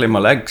just tickling my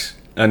legs,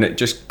 and it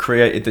just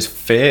created this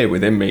fear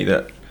within me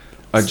that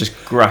I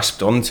just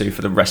grasped onto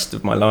for the rest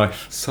of my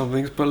life.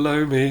 Something's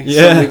below me.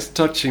 Yeah. Something's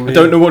touching me. I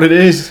don't know what it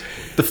is.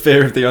 The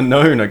fear of the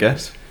unknown, I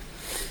guess.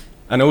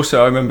 And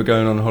also I remember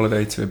going on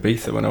holiday to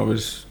Ibiza when I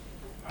was,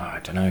 I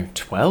don't know,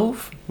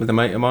 12 with a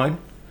mate of mine.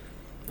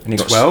 And he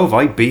got 12?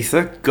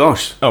 Ibiza?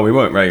 Gosh. Oh, we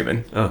weren't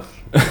raving. Oh.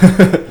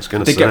 I was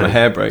going I to did say. get my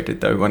hair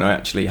braided though when I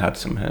actually had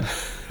some hair.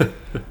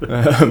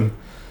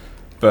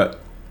 But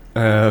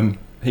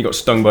he got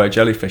stung by a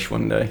jellyfish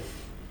one day,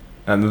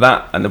 and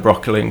that and the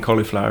broccoli and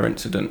cauliflower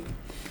incident,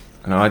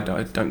 and I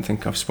don't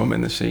think I've swum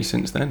in the sea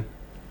since then.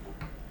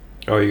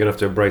 Oh, you're going to have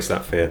to embrace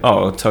that fear.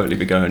 Oh, I'll totally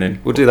be going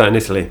in. We'll do that in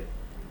Italy.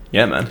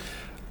 Yeah, man.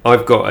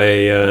 I've got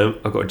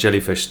a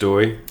jellyfish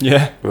story.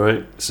 Yeah.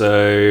 Right.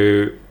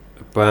 So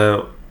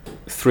about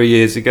 3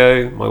 years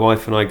ago, my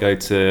wife and I go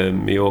to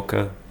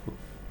Mallorca,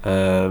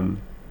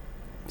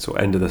 sort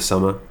of end of the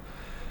summer,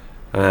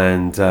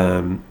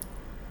 and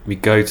we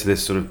go to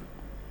this sort of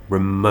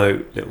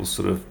remote little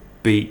sort of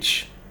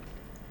beach,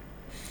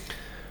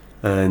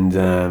 and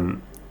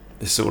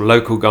this sort of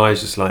local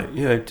guy's just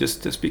like,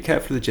 just be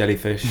careful of the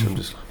jellyfish. I'm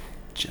just like,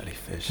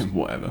 jellyfish,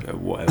 Whatever.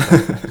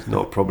 whatever, it's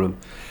not a problem.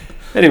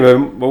 Anyway,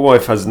 my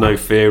wife has no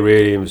fear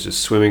really, and was just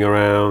swimming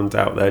around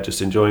out there,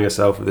 just enjoying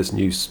herself with this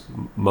new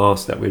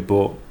mast that we'd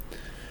bought.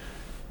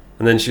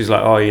 And then she's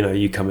like, "Oh,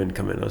 you come in."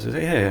 I was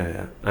like,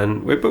 "Yeah."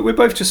 And we're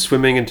both just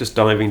swimming and just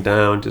diving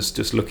down,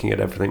 just looking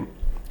at everything.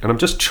 And I'm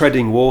just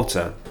treading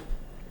water,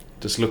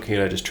 just looking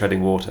at her, just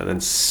treading water. And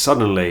then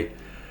suddenly,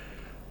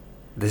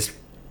 this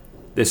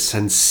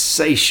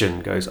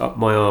sensation goes up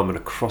my arm and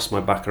across my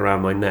back,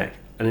 around my neck,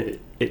 and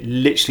it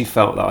literally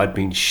felt like I'd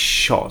been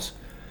shot.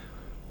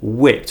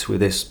 Whipped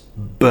with this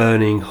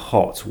burning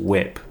hot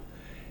whip.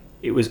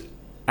 It was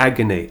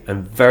agony,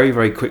 and very,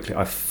 very quickly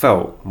I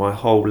felt my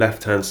whole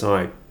left hand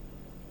side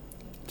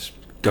just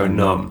go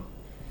numb.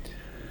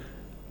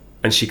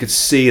 And she could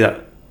see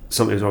that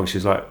something was wrong. She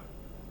was like,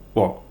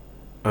 "What?"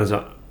 I was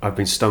like, "I've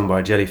been stung by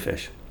a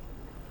jellyfish."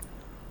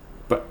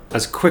 But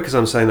as quick as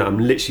I'm saying that, I'm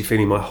literally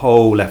feeling my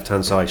whole left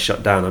hand side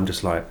shut down. I'm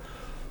just like,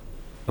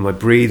 and my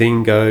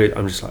breathing goes,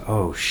 I'm just like,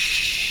 oh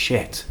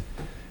shit.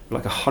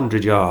 Like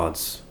 100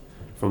 yards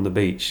from the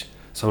beach.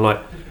 So I'm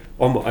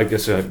like, I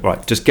guess,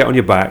 right, just get on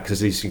your back,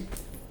 because you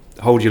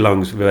hold your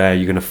lungs with air,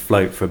 you're going to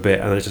float for a bit,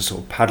 and then just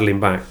sort of paddling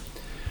back.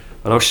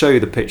 And I'll show you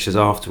the pictures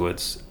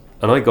afterwards.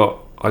 And I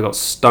got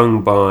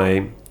stung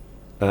by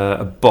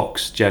a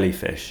box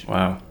jellyfish.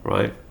 Wow.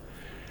 Right?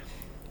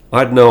 I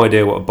had no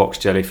idea what a box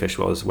jellyfish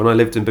was. When I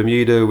lived in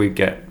Bermuda, we'd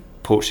get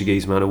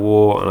Portuguese man of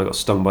war, and I got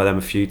stung by them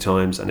a few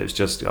times, and it was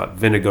just like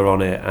vinegar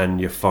on it and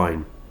you're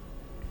fine.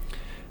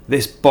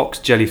 This box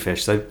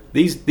jellyfish, so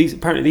these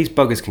apparently these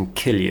buggers can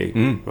kill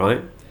you,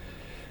 right?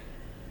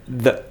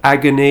 The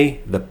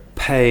agony, the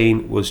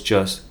pain was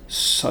just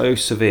so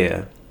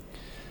severe.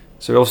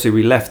 So obviously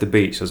we left the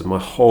beach as my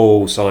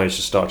whole side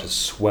just started to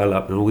swell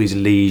up and all these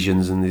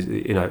lesions and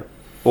these,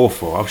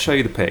 awful. I'll show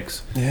you the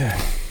pics. Yeah.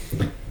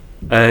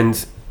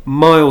 And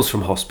miles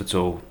from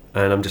hospital,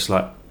 and I'm just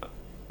like,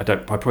 I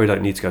probably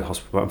don't need to go to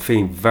hospital, but I'm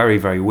feeling very,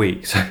 very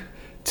weak. So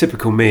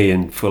typical me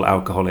in full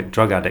alcoholic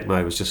drug addict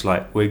mode was just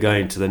like, we're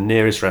going to the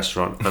nearest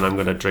restaurant and I'm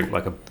going to drink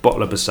like a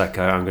bottle of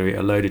Prosecco, I'm going to eat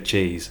a load of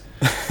cheese.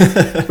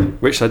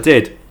 Which I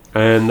did,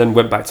 and then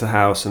went back to the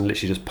house and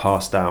literally just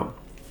passed out.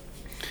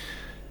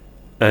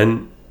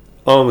 And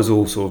arm was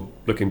all sort of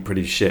looking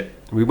pretty shit.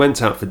 We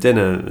went out for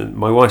dinner, and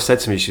my wife said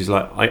to me, she's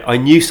like, I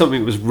knew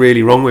something was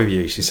really wrong with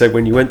you. She said,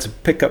 when you went to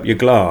pick up your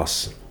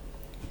glass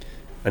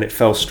and it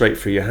fell straight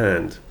through your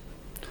hand.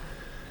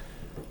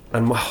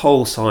 And my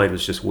whole side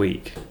was just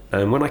weak.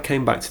 And when I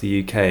came back to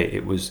the UK,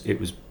 it was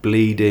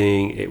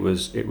bleeding. It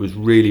was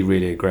really,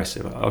 really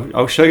aggressive.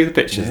 I'll show you the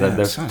pictures. Yeah,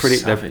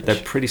 they're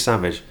pretty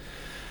savage.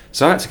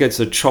 So I had to go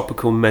to the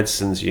tropical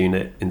medicines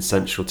unit in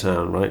Central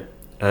Town, right?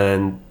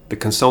 And the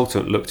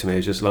consultant looked at me,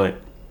 just like,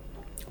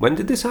 when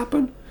did this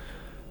happen?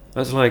 I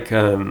was like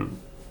a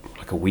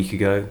week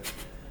ago,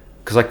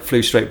 because I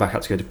flew straight back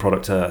out to go to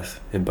Product Earth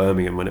in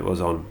Birmingham when it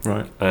was on.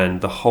 Right.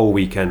 And the whole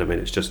weekend, I mean,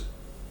 it's just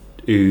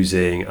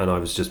oozing, and I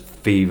was just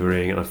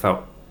fevering, and I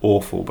felt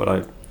awful, but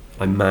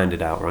I manned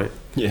it out, right?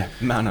 Yeah,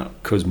 man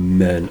up. Because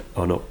men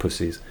are not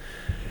pussies.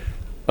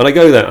 And I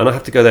go there, and I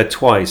have to go there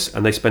twice,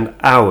 and they spend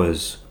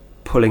hours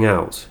pulling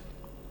out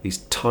these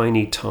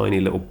tiny, tiny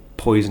little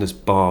poisonous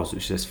barbs,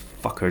 which this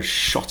fucker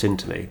shot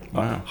into me.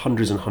 Wow.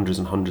 Hundreds and hundreds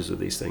and hundreds of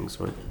these things,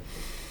 right?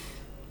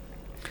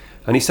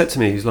 And he said to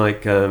me, he's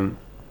like,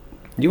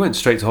 You went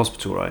straight to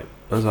hospital, right?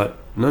 I was like,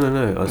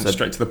 no. I said,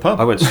 straight to the pub.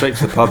 I went straight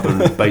to the pub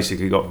and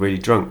basically got really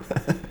drunk.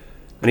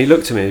 And he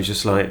looked at me and was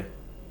just like,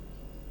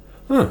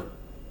 huh.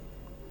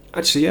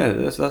 Actually, yeah,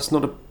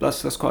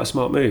 that's quite a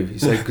smart move. He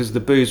said, because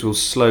the booze will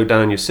slow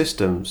down your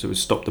system, so it will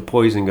stop the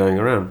poison going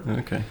around.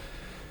 Okay.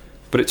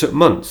 But it took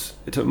months.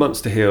 It took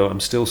months to heal. I'm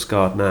still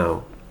scarred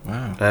now.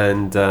 Wow.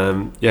 And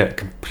it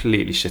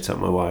completely shit up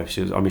my wife.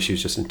 She was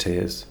just in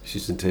tears. She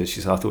was in tears. She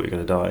said, "I thought you were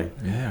going to die."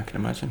 Yeah, I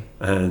can imagine.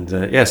 And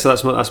so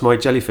that's my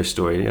jellyfish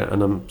story. Yeah,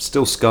 and I'm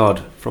still scarred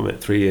from it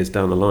 3 years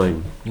down the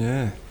line.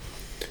 Yeah.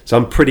 So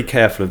I'm pretty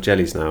careful of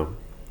jellies now.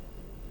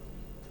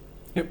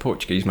 Yeah,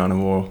 Portuguese man of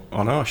war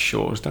on our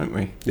shores, don't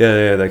we?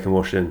 Yeah, they can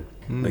wash in.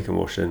 Mm. They can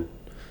wash in.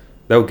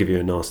 They'll give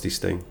you a nasty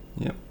sting.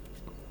 Yep.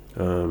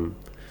 Um,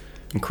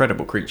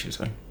 Incredible creatures,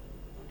 though.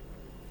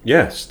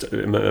 Yes,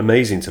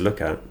 amazing to look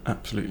at.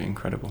 Absolutely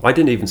incredible. I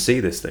didn't even see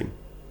this thing.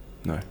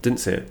 No. Didn't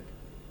see it.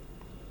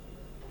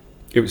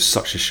 It was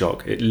such a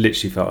shock. It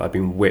literally felt like I'd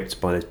been whipped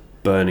by this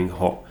burning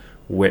hot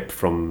whip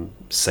from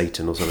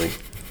Satan or something.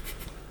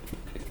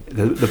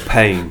 The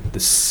pain,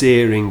 the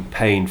searing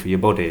pain for your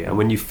body, and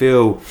when you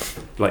feel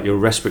like your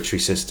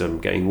respiratory system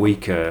getting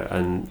weaker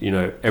and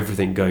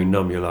everything going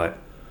numb, you're like,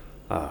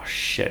 oh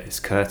shit, it's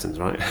curtains,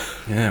 right?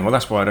 Yeah, well,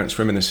 that's why I don't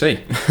swim in the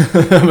sea.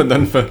 I haven't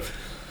done for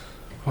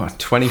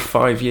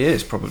 25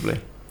 years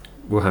probably.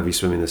 We'll have you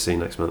swim in the sea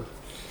next month.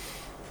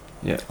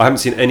 Yeah. I haven't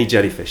seen any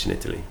jellyfish in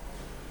Italy.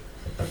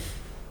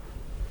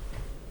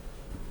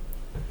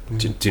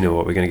 Do you know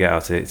what we're going to get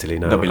out of Italy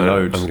now? There'll be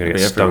loads. I'm going to Be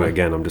get stung everywhere.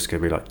 again. I'm just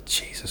going to be like,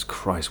 Jesus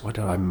Christ, why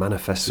did I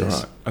manifest It's this? all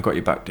right. I got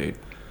your back, dude.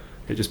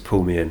 It just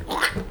pulled me in.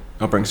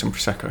 I'll bring some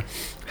Prosecco.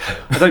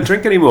 I don't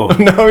drink anymore.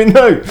 No.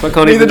 I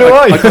can't Neither do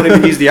I. I can't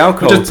even use the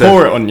alcohol. Just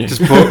pour it on you.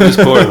 Just pour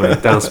it on me.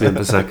 Douse me in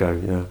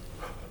Prosecco,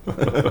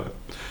 yeah.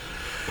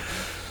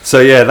 So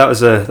yeah, that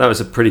was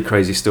a pretty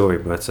crazy story,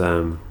 but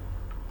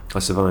I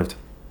survived.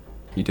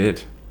 You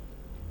did.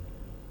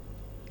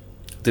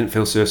 Didn't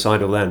feel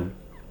suicidal then.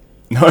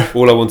 No.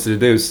 All I wanted to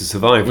do was to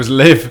survive. Was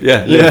live.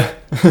 Yeah.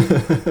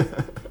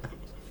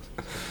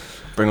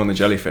 Bring on the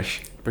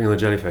jellyfish. Bring on the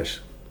jellyfish.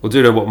 Well, do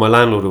you know what my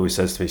landlord always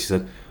says to me? She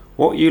said,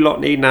 "What you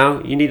lot need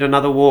now? You need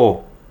another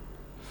war."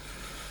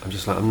 I'm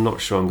just like, I'm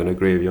not sure I'm going to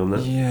agree with you on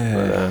that.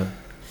 Yeah.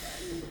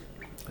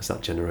 But, it's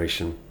that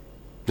generation.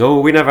 No,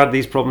 we never had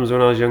these problems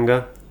when I was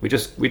younger. We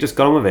just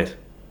got on with it.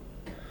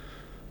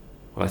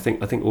 Well, I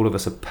think all of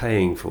us are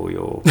paying for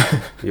your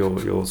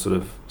sort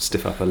of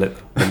stiff upper lip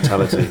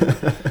mentality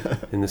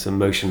in this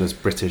emotionless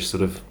British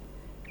sort of.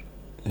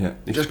 Yeah.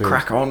 Just experience.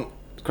 crack on.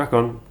 Crack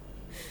on.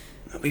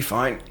 It'll be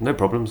fine. No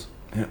problems.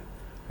 Yeah.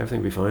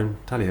 Everything will be fine.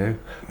 Tally-ho.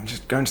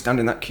 Just go and stand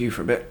in that queue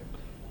for a bit.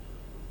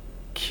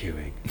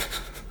 Queuing.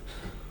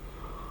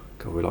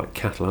 God, we're like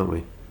cattle, aren't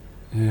we?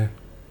 Yeah.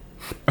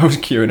 I was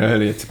queuing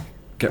earlier to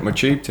get my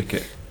tube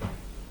ticket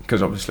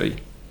because obviously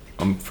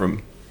I'm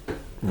from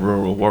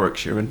rural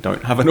Warwickshire and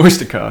don't have an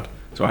Oyster card,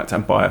 so I had to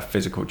buy a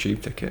physical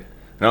tube ticket.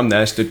 And I'm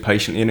there, stood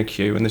patiently in a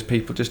queue, and there's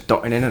people just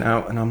dotting in and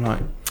out, and I'm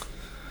like,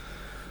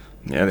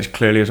 yeah, this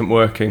clearly isn't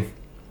working.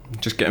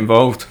 Just get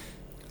involved.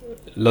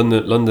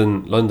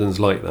 London's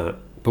like that.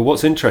 But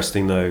what's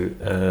interesting though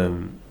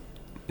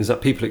is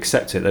that people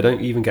accept it. They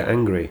don't even get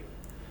angry.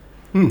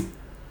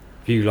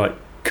 If you like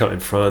cut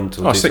in front.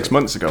 Or 6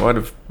 months ago, I'd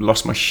have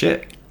lost my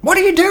shit. What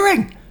are you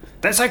doing?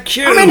 There's a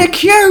queue. I'm in a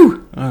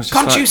queue.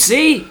 Can't you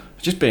see?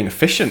 Just being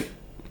efficient.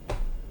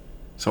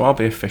 So I'll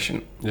be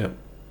efficient. Yeah.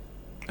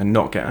 And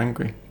not get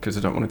angry because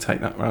I don't want to take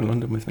that around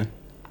London with me.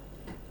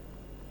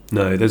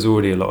 No, there's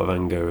already a lot of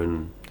anger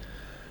and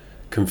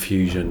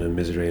confusion and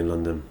misery in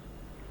London.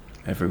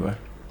 Everywhere.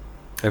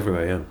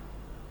 Everywhere, yeah.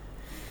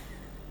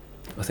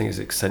 I think it's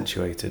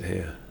accentuated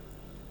here.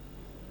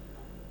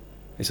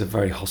 It's a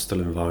very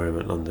hostile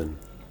environment, London.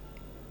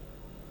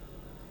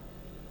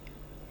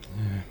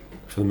 Yeah.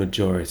 For the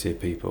majority of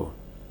people.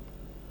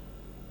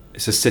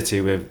 It's a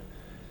city with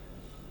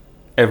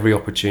every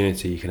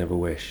opportunity you can ever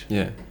wish.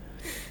 Yeah.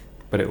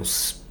 But it will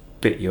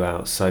spit you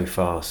out so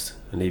fast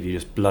and leave you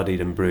just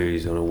bloodied and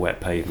bruised on a wet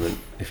pavement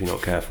if you're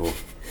not careful.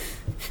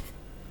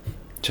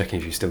 Checking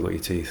if you've still got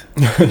your teeth.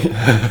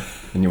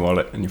 In your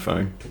wallet and your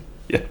phone.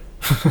 Yeah.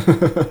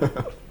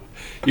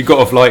 You got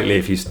off lightly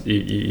if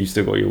you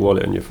still got your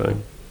wallet and your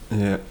phone.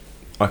 Yeah.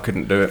 I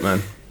couldn't do it,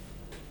 man.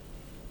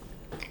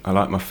 I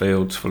like my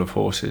fields full of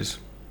horses.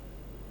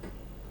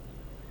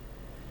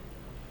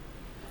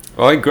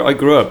 I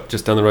grew up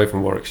just down the road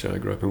from Warwickshire. I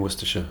grew up in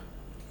Worcestershire.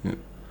 Yeah.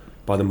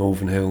 By the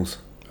Malvern Hills.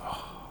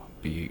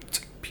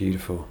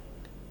 Beautiful.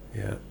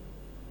 Yeah.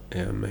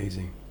 Yeah,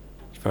 amazing.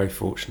 Very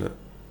fortunate.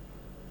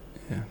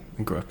 Yeah.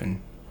 I grew up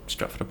in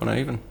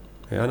Stratford-upon-Avon.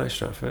 Yeah, I know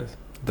Stratford.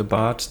 The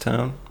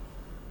Bardstown.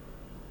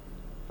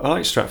 I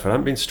like Stratford. I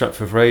haven't been to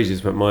Stratford for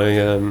ages, but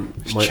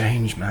It's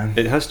changed, man.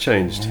 It has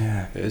changed.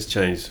 Yeah. It has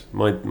changed.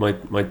 My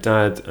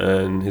dad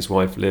and his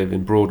wife live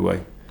in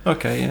Broadway,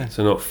 Okay, yeah.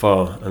 so not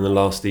far. And the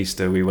last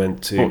Easter we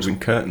went to. Bought some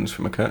curtains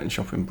from a curtain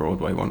shop in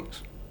Broadway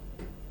once.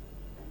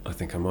 I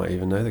think I might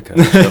even know the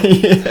curtain shop.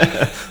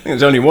 Yeah. I think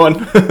there's only one.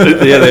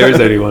 Yeah, there is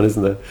only one,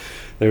 isn't there?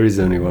 There is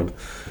only one.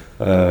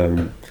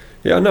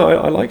 Yeah, no,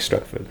 I like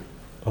Stratford.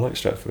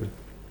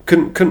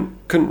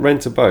 Couldn't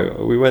rent a boat.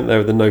 We went there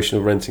with the notion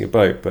of renting a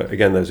boat, but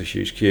again, there was a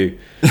huge queue.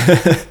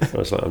 I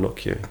was like, I'm not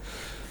queuing.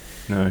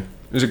 No,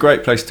 it was a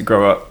great place to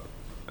grow up,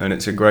 and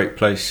it's a great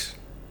place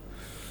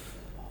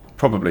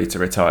probably to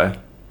retire,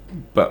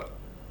 but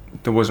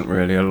there wasn't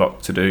really a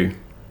lot to do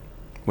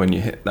when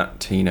you hit that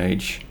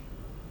teenage,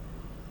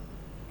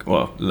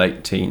 well,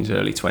 late teens,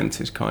 early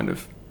 20s kind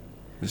of.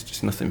 There's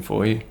just nothing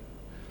for you.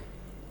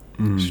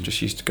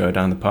 Just used to go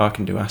down the park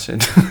and do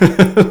acid.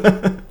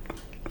 It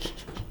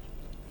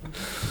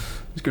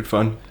was good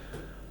fun.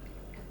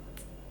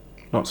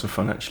 Lots of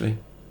fun, actually.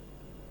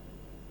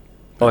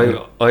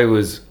 I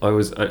was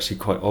actually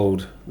quite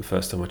old the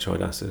first time I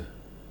tried acid.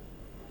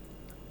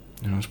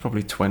 I was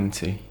probably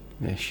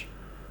 20-ish.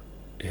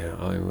 Yeah,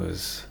 I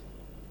was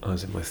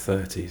in my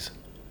 30s.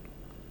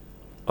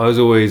 I was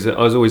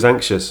always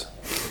anxious.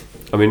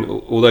 I mean,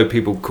 although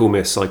people call me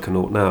a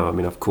psychonaut now, I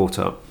mean, I've caught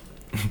up,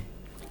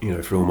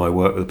 for all my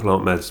work with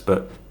plant meds,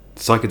 but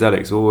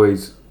psychedelics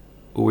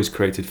always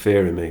created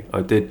fear in me.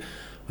 I did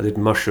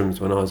mushrooms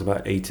when I was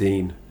about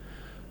 18,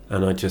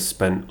 and I just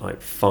spent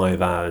like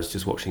 5 hours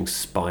just watching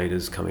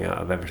spiders coming out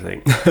of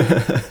everything.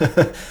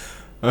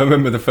 I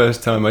remember the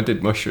first time I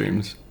did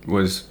mushrooms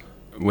was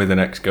with an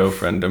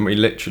ex-girlfriend, and we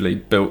literally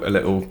built a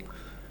little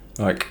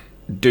like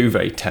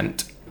duvet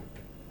tent.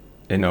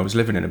 I was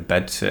living in a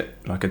bedsit,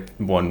 like a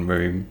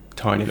one-room,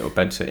 tiny little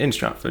bedsit in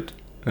Stratford,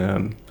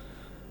 and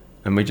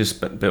we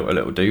just built a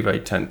little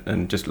duvet tent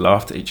and just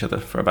laughed at each other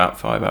for about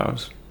 5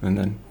 hours, and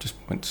then just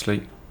went to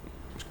sleep.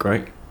 It was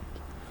great.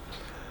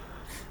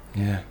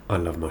 Yeah, I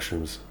love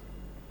mushrooms.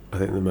 I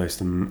think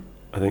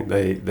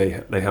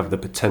they have the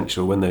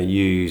potential, when they're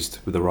used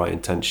with the right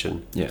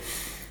intention,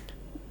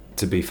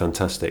 to be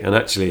fantastic. And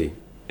actually,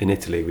 in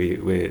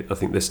Italy, I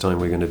think this time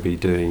we're going to be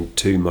doing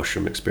 2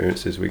 mushroom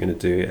experiences. We're going to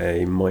do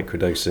a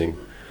microdosing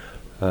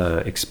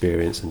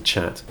experience and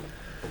chat,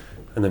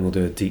 and then we'll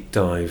do a deep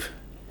dive.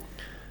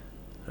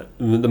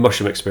 The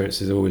mushroom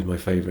experience is always my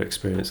favourite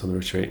experience on the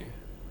retreat.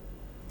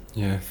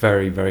 Yeah,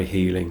 very, very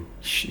healing.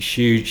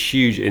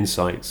 Huge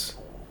insights.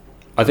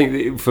 I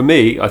think for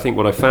me,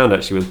 what I found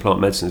actually with plant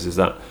medicines is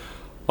that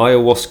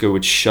ayahuasca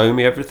would show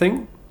me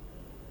everything,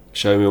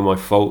 show me all my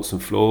faults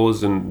and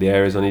flaws and the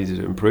areas I needed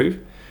to improve.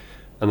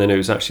 And then it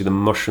was actually the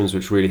mushrooms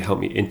which really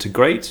helped me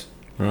integrate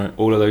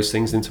all of those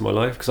things into my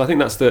life. Because I think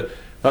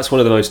that's one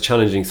of the most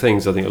challenging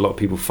things I think a lot of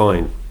people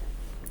find,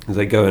 is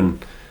they go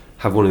and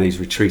have one of these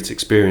retreat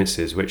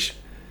experiences, which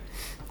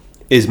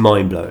is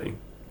mind-blowing.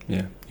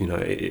 Yeah,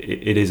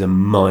 it is a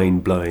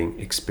mind-blowing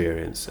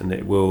experience, and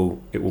it will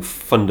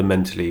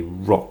fundamentally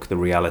rock the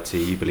reality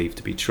you believe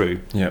to be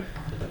true. Yeah.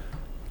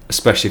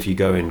 Especially if you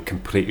go in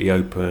completely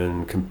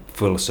open,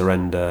 full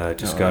surrender,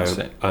 just go,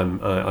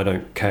 I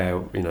don't care,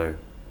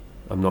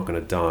 I'm not going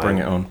to die. Bring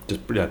it on.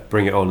 Just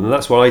bring it on. And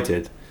that's what I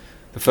did.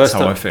 That's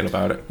how I feel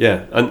about it.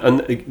 Yeah,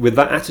 and with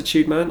that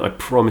attitude, man, I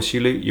promise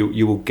you, Luke,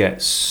 you will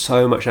get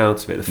so much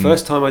out of it. The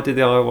first time I did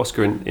the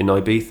ayahuasca in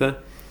Ibiza,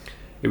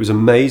 it was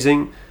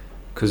amazing,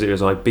 because it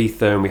was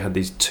Ibiza and we had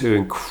these 2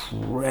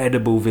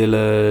 incredible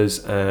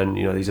villas and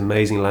these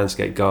amazing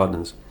landscape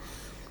gardens.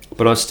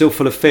 But I was still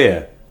full of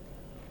fear.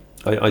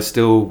 I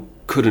still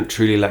couldn't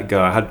truly let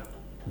go. I had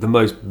the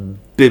most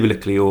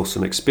biblically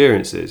awesome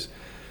experiences,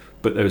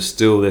 but there was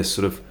still this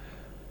sort of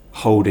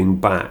holding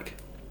back.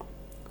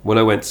 When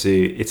I went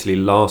to Italy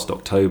last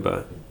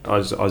October, I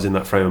was in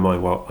that frame of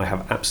mind, well, I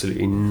have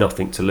absolutely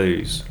nothing to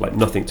lose, like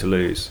nothing to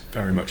lose.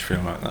 Very much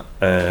feel like that.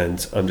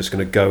 And I'm just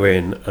going to go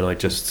in,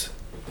 and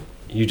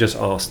you just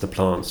ask the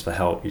plants for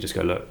help. You just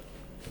go, look,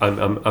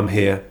 I'm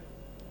here.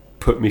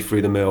 Put me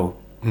through the mill.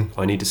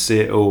 I need to see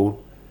it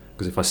all,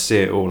 because if I see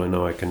it all, I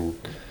know I can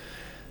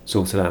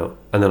sort it out.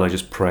 And then I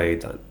just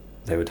prayed that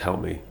they would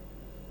help me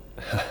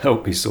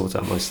sort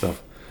out my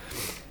stuff,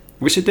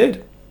 which it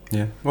did.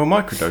 Yeah. Well,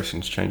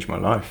 microdosing's changed my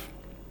life.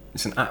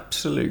 It's an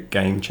absolute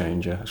game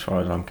changer as far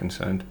as I'm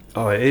concerned.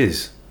 Oh, it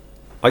is.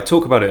 I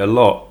talk about it a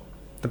lot.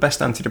 The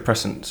best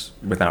antidepressants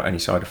without any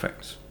side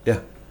effects.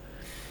 Yeah.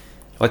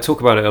 I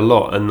talk about it a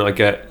lot, and I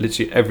get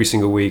literally every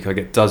single week, I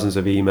get dozens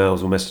of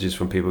emails or messages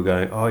from people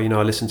going, oh,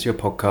 I listened to your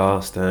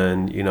podcast,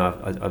 and,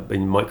 I've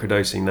been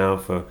microdosing now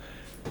for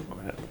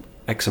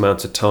X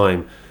amount of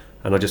time,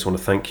 and I just want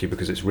to thank you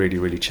because it's really,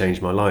 really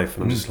changed my life.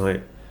 And I'm just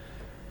like,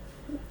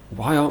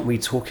 why aren't we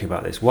talking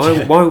about this?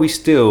 Why are we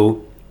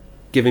still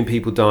giving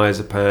people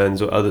diazepams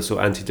or other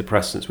sort of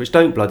antidepressants, which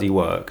don't bloody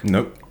work?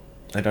 Nope,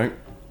 they don't.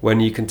 When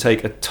you can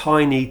take a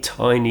tiny,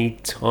 tiny,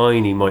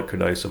 tiny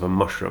microdose of a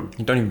mushroom.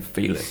 You don't even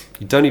feel it.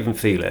 You don't even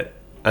feel it.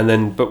 And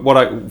then, but what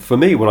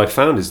I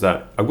found is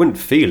that I wouldn't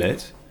feel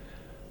it,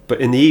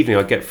 but in the evening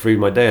I'd get through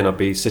my day and I'd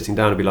be sitting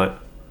down and be like,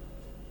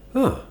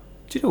 oh,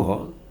 do you know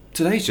what?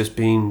 Today's just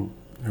been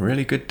a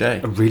really good day.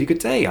 A really good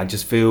day. I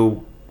just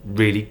feel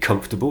really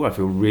comfortable. I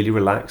feel really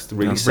relaxed,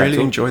 really settled. I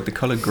really enjoyed the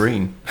colour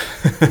green.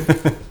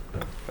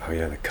 Oh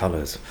yeah, the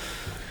colours.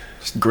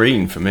 Just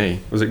green for me.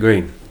 Was it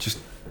green? Just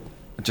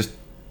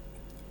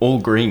all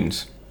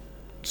greens.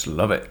 Just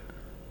love it.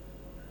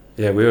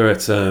 Yeah, we were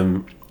at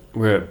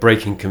we're at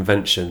Breaking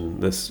Convention,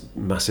 this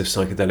massive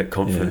psychedelic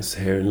conference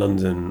here in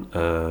London.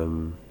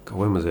 God,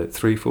 when was it?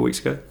 3-4 weeks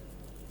ago?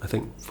 I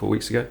think 4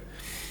 weeks ago.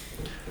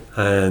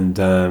 And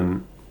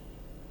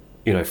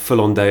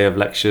full-on day of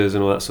lectures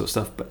and all that sort of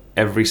stuff. But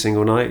every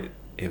single night,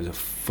 it was a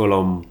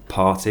full-on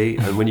party.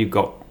 And when you've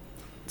got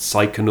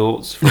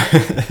psychonauts from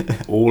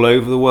all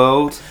over the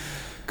world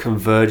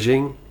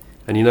converging,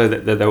 and you know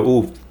that they're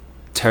all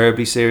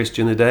terribly serious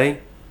during the day,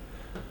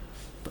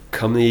 but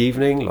come the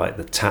evening, like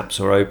the taps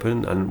are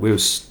open, and we were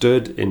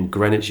stood in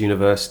Greenwich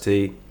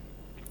University,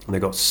 and they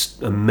got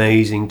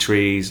amazing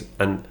trees,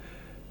 and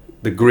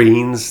the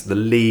greens, the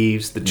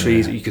leaves, the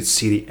trees, you could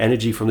see the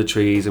energy from the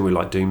trees, and we were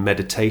like doing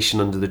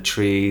meditation under the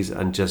trees,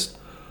 and just,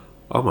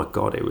 oh my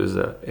God, it was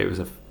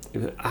an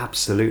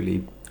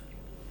absolutely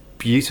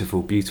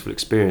beautiful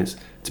experience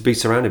to be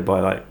surrounded by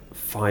like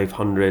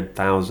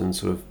 500,000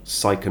 sort of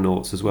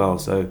psychonauts as well.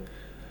 So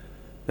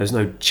there's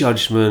no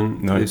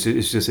judgment. No, it's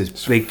just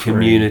this big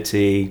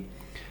community.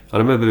 And I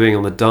remember being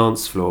on the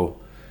dance floor,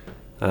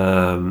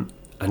 and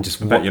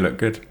just. I bet you look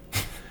good.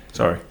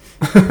 Sorry.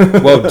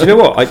 Well, do you know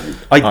what?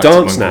 I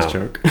dance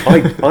now.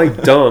 I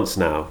dance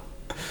now.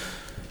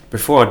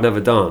 Before I'd never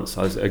dance.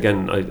 I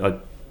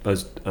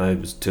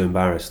was too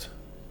embarrassed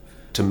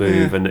to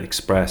move and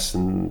express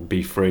and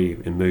be free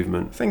in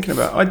movement. Thinking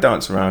about, I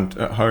dance around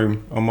at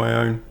home on my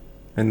own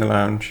in the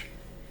lounge.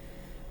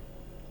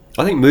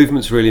 I think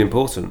movement's really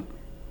important.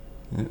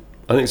 Yeah.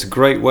 I think it's a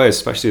great way,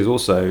 especially as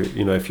also,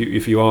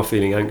 if you are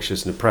feeling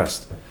anxious and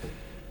depressed,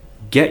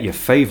 get your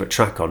favourite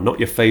track on, not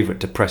your favourite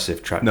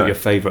depressive track, but your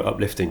favourite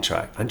uplifting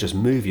track, and just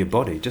move your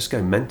body. Just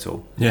go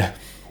mental. Yeah,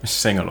 I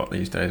sing a lot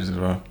these days as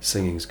well.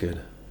 Singing's good.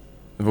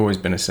 I've always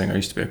been a singer. I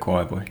used to be a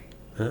choir boy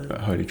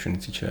at Holy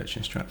Trinity Church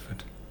in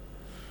Stratford.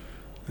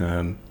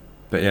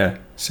 But yeah,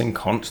 sing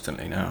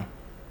constantly now.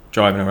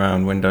 Driving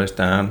around, windows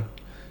down,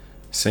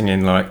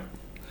 singing like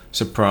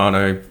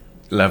soprano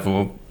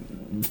level,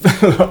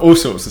 all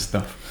sorts of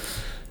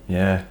stuff.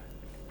 Yeah.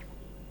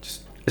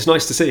 It's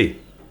nice to see.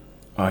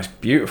 Oh, it's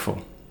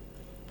beautiful.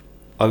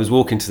 I was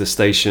walking to the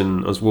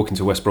station. I was walking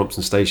to West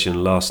Brompton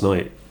Station last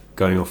night,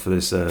 going off for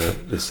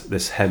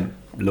this hemp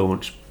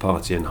launch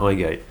party in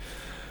Highgate,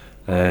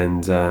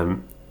 and there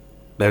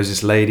was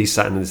this lady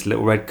sat in this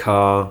little red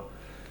car.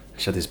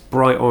 She had this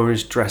bright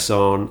orange dress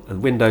on,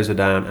 and windows are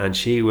down, and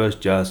she was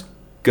just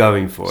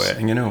going for it.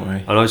 Singing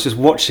away. And I was just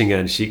watching her,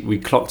 and we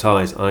clocked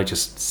eyes, and I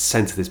just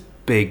sent her this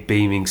big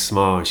beaming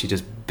smile, and she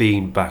just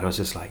beamed back, and I was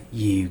just like,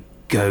 "You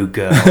go,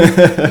 girl,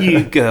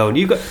 you go." And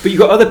you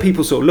got other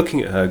people sort of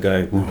looking at her,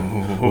 going,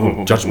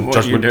 ooh, "Judgment,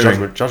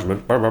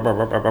 judgment!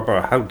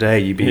 How dare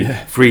you be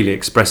freely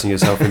expressing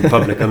yourself in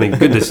public? I mean,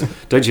 goodness,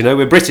 don't you know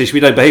we're British?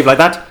 We don't behave like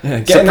that." Yeah,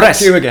 get in that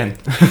queue again.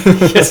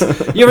 Yes,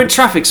 you're in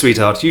traffic,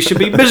 sweetheart. You should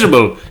be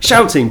miserable,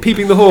 shouting,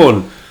 peeping the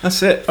horn.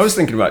 That's it. I was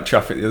thinking about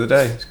traffic the other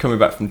day. I was coming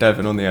back from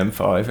Devon on the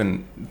M5,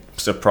 and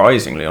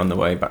surprisingly, on the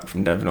way back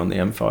from Devon on the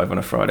M5 on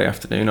a Friday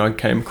afternoon, I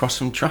came across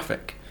some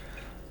traffic,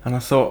 and I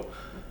thought,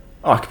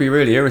 I could be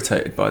really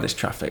irritated by this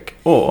traffic,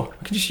 or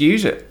I can just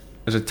use it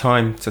as a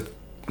time to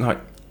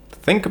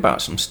think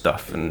about some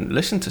stuff and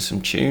listen to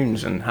some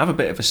tunes and have a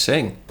bit of a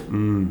sing.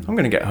 I'm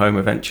going to get home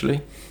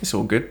eventually. It's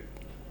all good.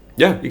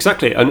 Yeah,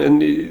 exactly.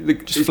 And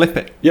just flip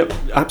it. Yep,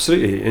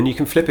 absolutely. And you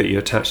can flip it. You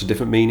attach a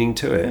different meaning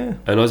to it. Yeah.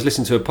 And I was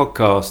listening to a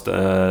podcast,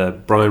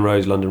 Brian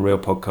Rose London Real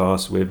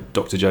podcast with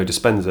Dr. Joe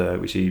Dispenza,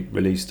 which he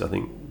released, I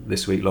think,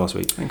 last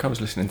week. I think I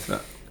was listening to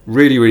that.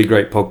 Really, really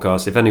great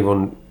podcast. If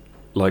anyone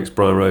likes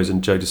Brian Rose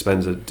and Joe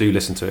Dispenza, do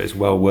listen to it. It's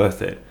well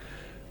worth it.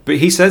 But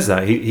he says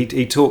that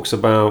he talks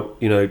about,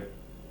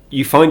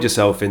 you find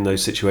yourself in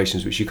those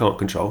situations which you can't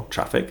control,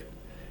 traffic.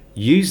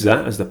 Use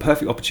that as the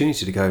perfect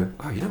opportunity to go,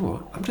 oh, you know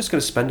what, I'm just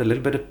going to spend a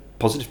little bit of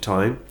positive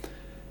time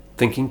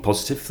thinking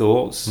positive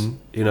thoughts,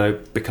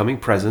 becoming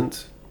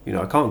present.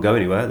 I can't go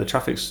anywhere.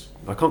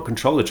 I can't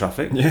control the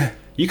traffic. Yeah.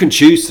 You can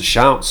choose to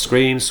shout,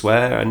 scream,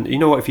 swear, and you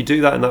know what, if you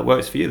do that and that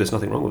works for you, there's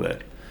nothing wrong with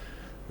it.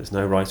 There's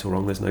no right or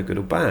wrong, there's no good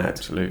or bad.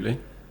 Absolutely.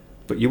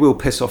 But you will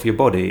piss off your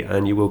body,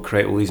 and you will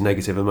create all these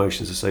negative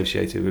emotions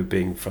associated with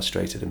being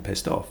frustrated and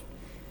pissed off.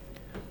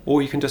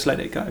 Or you can just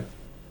let it go.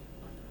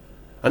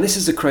 And this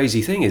is the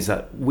crazy thing, is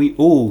that we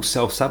all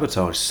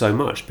self-sabotage so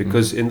much,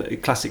 because in a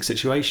classic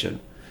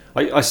situation,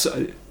 I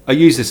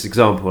use this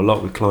example a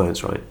lot with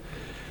clients, right?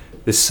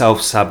 This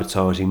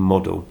self-sabotaging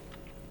model.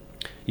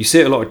 You see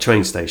it a lot at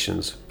train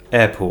stations,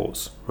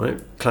 airports, right?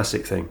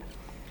 Classic thing.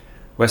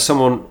 Where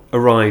someone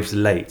arrives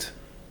late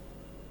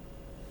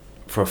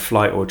for a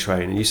flight or a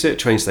train, and you see at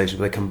train stations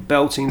where they come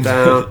belting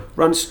down,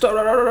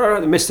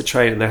 they miss the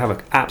train, and they have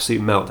an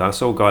absolute meltdown. I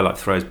saw a guy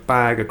throw his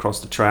bag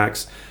across the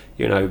tracks,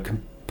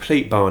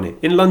 complete Barney.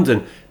 In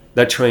London,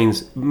 their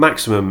trains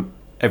maximum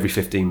every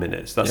 15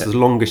 minutes. That's the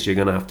longest you're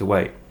going to have to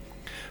wait.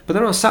 But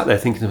then I sat there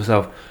thinking to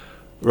myself,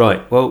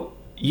 right, well,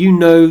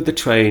 the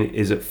train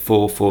is at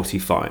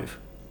 4:45,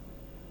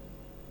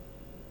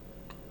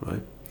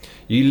 right?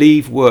 You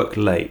leave work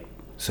late,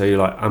 so you're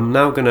like, I'm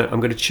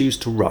going to choose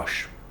to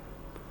rush.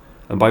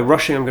 And by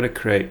rushing, I'm going to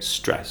create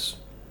stress,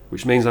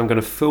 which means I'm going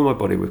to fill my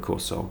body with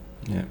cortisol.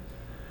 Yeah.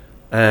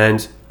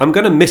 And I'm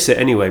going to miss it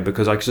anyway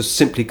because I just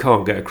simply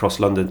can't get across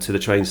London to the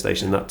train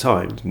station in that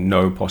time.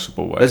 No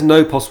possible way. There's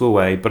no possible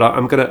way, but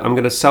I'm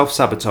gonna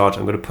self-sabotage.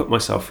 I'm gonna put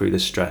myself through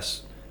this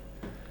stress.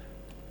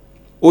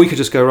 Or you could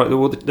just go, right,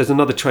 well, there's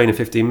another train in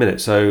 15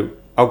 minutes, so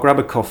I'll grab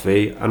a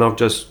coffee and I'll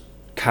just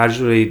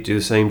casually do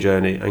the same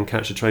journey and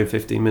catch the train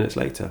 15 minutes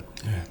later.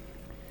 Yeah.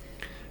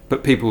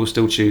 But people will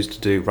still choose to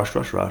do rush,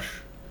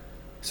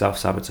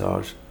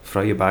 self-sabotage,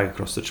 throw your bag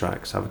across the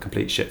tracks, have a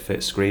complete shit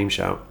fit, scream,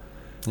 shout.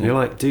 And you're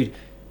like, dude,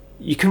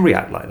 you can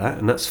react like that,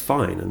 and that's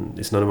fine, and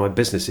it's none of my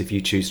business if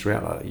you choose to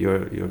react like that.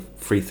 You're a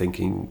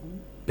free-thinking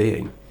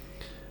being.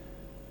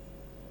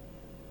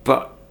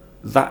 But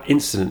that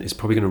incident is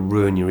probably going to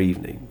ruin your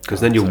evening,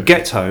 because then you'll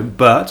get home,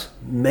 but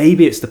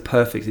maybe it's the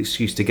perfect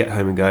excuse to get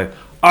home and go,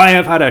 I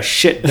have had a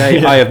shit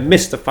day, I have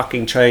missed the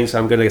fucking train, so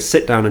I'm going to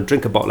sit down and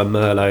drink a bottle of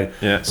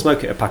Merlot,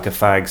 smoke it a pack of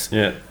fags,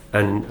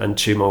 and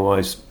chew my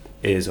wife's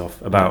ears off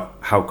about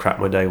how crap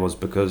my day was,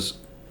 because...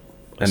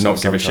 And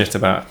not give a shit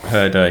about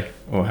her day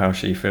or how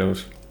she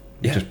feels.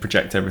 Just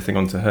project everything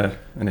onto her.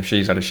 And if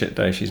she's had a shit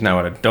day, she's now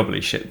had a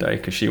doubly shit day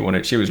because she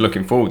was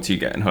looking forward to you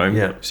getting home.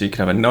 So you could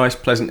have a nice,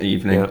 pleasant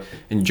evening,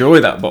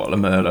 enjoy that bottle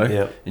of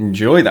Merlot,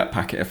 enjoy that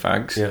packet of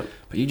fags.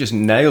 But you just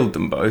nailed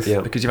them both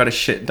because you've had a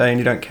shit day and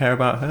you don't care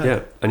about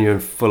her. And you're in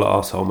full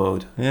arsehole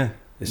mode.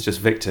 It's just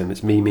victim.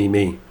 It's me.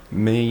 Me.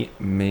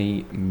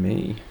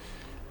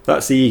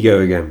 That's the ego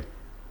again.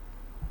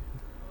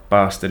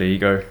 Bastard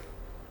ego.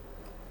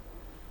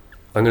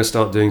 I'm going to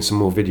start doing some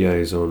more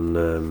videos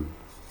on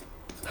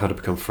how to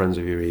become friends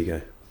with your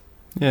ego.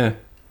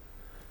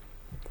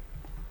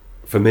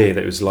 For me,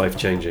 that was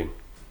life-changing.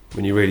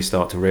 When you really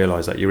start to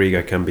realise that your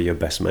ego can be your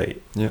best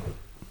mate.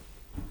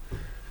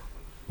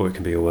 Or it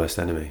can be your worst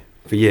enemy.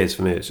 For years,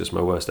 for me, it's just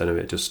my worst enemy.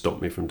 It just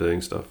stopped me from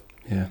doing stuff.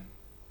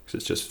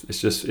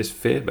 It's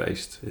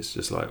fear-based. It's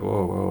just like,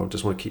 whoa, I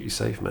just want to keep you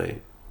safe,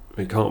 mate.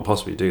 You can't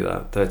possibly do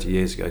that. 30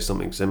 years ago,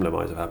 something similar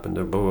might have happened.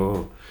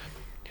 Whoa.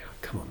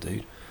 Come on,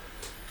 dude.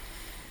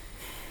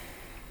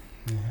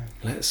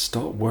 Let's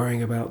stop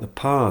worrying about the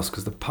past,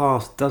 because the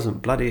past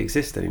doesn't bloody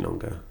exist any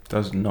longer.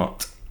 Does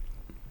not.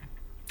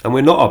 And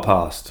we're not our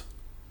past.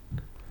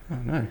 Oh,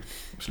 no,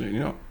 absolutely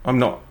not. I'm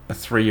not a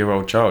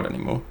 3-year-old child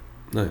anymore.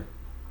 No.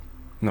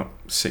 Not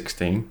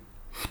 16.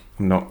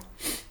 I'm not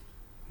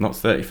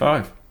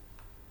 35.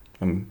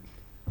 I'm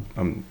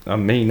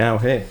me now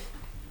here.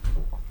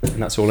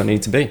 And that's all I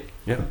need to be.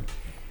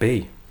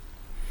 Be.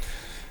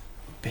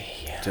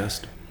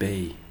 Just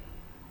be.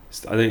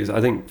 I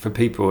think for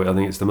people, I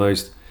think it's the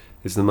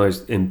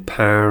most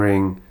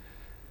empowering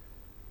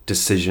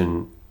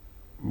decision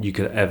you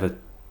could ever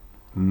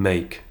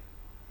make,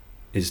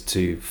 is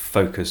to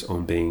focus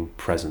on being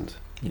present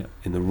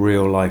in the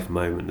real life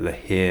moment, the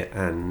here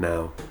and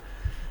now.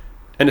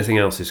 Anything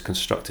else is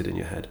constructed in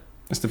your head.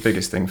 That's the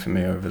biggest thing for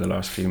me over the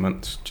last few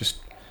months.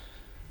 Just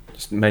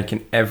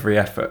making every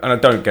effort, and I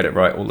don't get it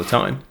right all the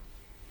time,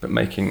 but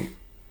making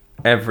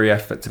every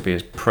effort to be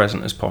as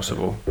present as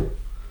possible.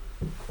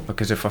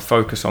 Because if I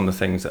focus on the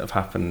things that have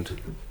happened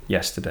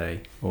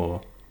yesterday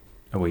or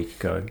a week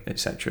ago,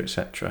 etc., it's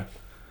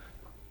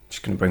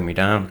just going to bring me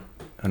down,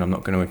 and I'm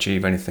not going to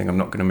achieve anything. I'm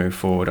not going to move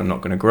forward. I'm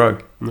not going to grow.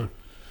 No.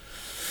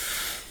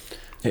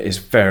 It is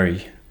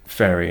very,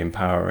 very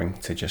empowering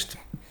to just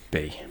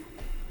be.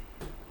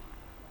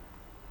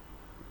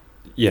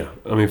 Yeah,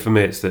 I mean, for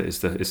me, it's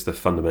the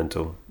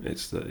fundamental.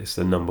 It's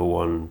the number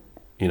one.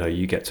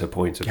 You get to a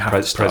point of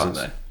presence.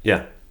 There.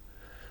 Yeah.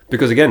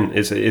 Because again,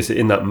 it's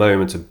in that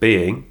moment of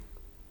being,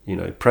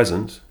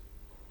 present,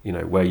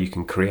 where you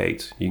can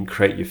create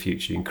your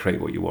future, you can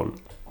create what you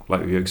want. Like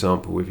with your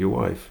example with your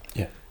wife.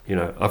 Yeah.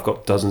 I've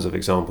got dozens of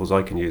examples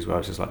I can use where I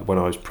was just like, when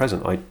I was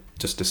present, I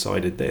just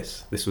decided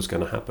this was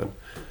going to happen.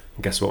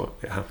 And guess what?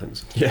 It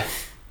happens. Yeah.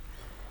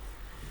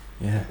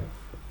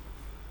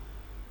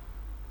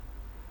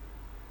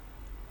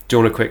 Do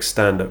you want a quick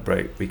stand-up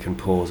break? We can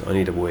pause. I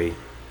need a wee.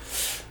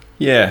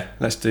 Yeah,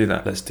 let's do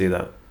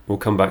that. We'll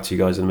come back to you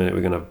guys in a minute.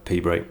 We're going to have a pee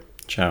break.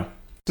 Ciao.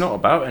 It's not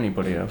about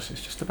anybody else.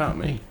 It's just about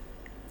me.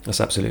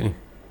 That's absolutely.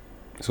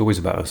 It's always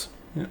about us.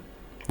 Yeah.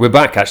 We're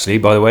back, actually,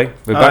 by the way.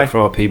 We're back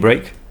from our pee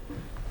break.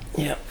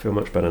 Yeah. Feel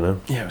much better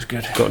now. Yeah, it was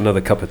good. Got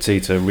another cup of tea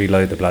to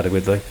reload the bladder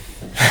with, though.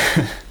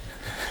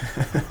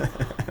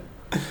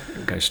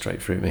 Goes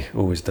straight through me.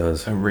 Always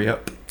does. A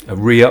re-up.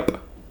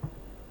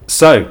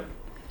 So,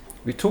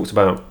 we've talked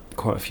about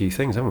quite a few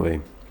things, haven't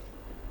we?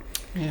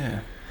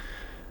 Yeah.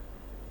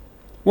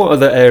 What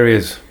other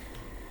areas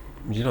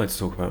would you like to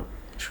talk about?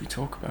 What should we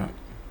talk about?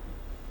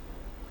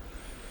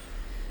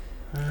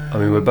 I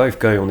mean, we're both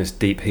going on this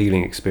deep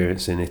healing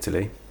experience in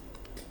Italy.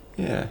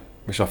 Yeah.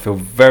 Which I feel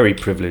very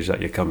privileged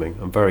that you're coming.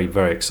 I'm very,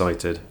 very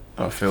excited.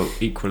 I feel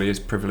equally as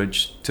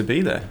privileged to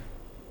be there.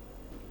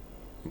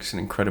 It's an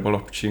incredible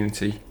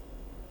opportunity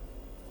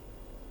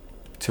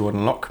to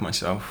unlock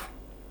myself.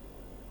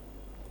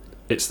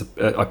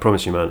 I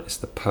promise you, man, it's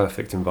the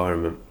perfect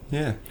environment.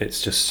 Yeah.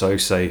 It's just so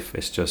safe.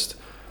 It's just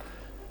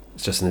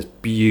in this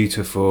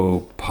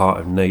beautiful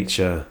part of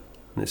nature,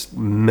 this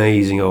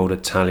amazing old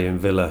Italian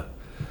villa.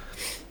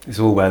 It's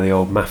all where the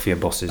old mafia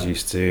bosses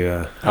used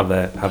to have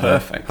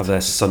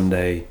their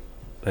Sunday.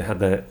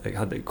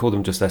 They called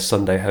them just their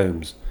Sunday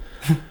homes,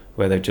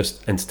 where they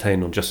just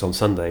entertain on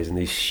Sundays in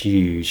these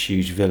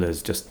huge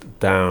villas just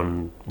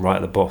down right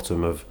at the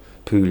bottom of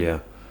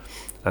Puglia,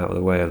 out of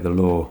the way of the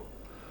law.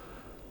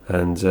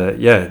 And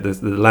the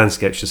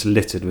landscape's just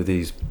littered with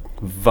these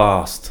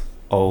vast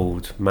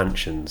old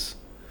mansions.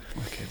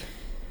 Wicked.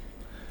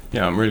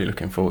 Yeah, I'm really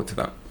looking forward to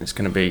that. It's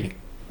going to be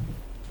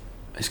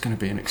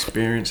an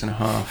experience and a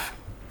half.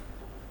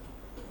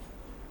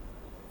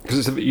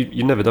 Because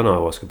you've never done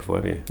ayahuasca before,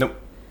 have you? Nope.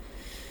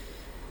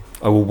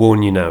 I will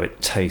warn you now, it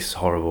tastes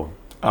horrible.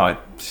 Oh,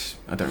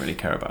 I don't really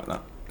care about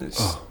that.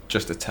 It's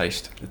just a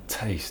taste. The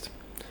taste.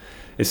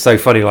 It's so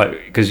funny, like,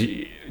 because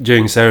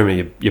during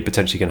ceremony, you're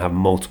potentially going to have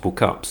multiple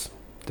cups,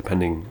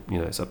 depending,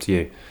 it's up to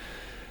you.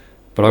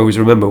 But I always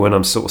remember when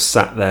I'm sort of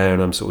sat there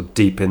and I'm sort of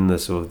deep in the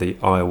sort of the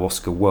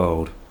ayahuasca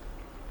world,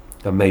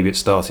 and maybe it's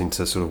starting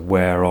to sort of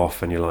wear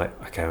off, and you're like,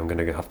 okay, I'm going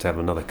to have to have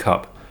another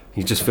cup.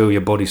 You just feel your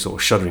body sort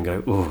of shuddering,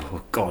 go,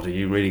 oh God, are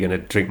you really going to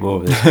drink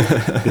more of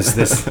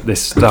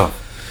this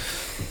stuff?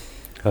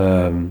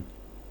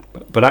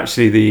 But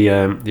actually, the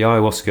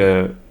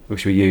ayahuasca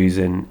which we use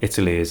in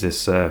Italy is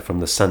this from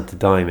the Santo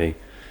Daime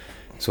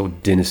sort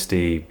of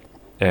dynasty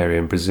area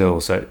in Brazil.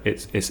 So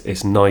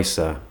it's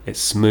nicer, it's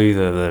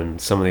smoother than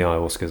some of the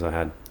ayahuascas I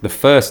had. The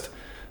first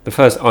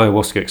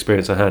ayahuasca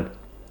experience I had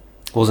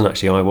wasn't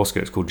actually ayahuasca;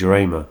 it's called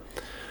Jurema.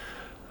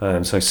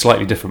 So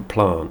slightly different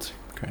plant,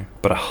 okay,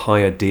 but a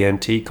higher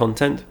DMT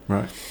content.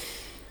 Right.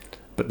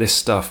 But this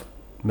stuff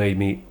made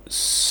me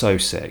so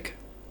sick,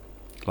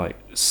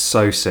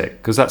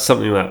 because that's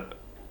something that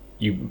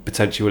you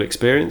potentially will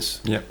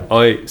experience. Yeah.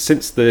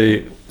 Since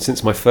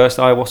my first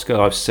ayahuasca,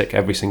 I was sick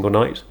every single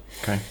night.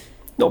 Okay.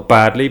 Not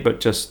badly,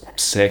 but just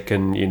sick,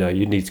 and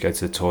you need to go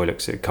to the toilet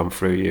because it come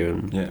through you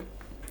and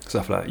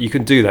stuff like that. You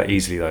can do that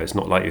easily though. It's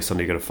not like you're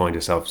suddenly going to find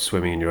yourself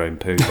swimming in your own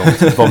poo,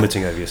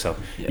 vomiting over yourself.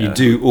 Yeah. You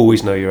do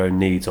always know your own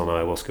needs on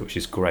ayahuasca, which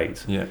is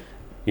great. Yeah.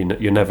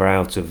 You're never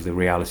out of the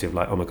reality of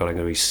like, oh my God, I'm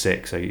going to be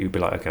sick. So you'd be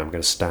like, okay, I'm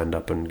going to stand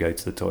up and go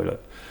to the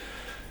toilet.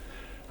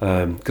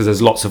 Because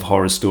there's lots of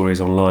horror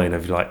stories online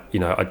of like,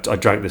 I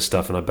drank this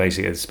stuff and I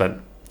basically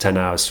spent 10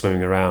 hours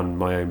swimming around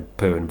my own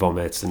poo and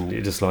vomits, and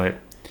you're just like,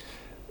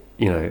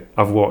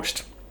 I've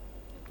watched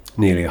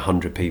nearly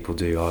 100 people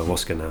do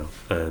ayahuasca now,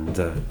 and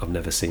I've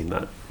never seen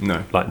that.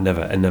 No. Like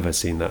never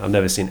seen that. I've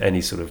never seen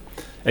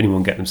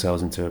anyone get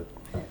themselves into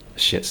a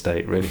shit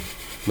state, really.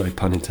 No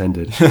pun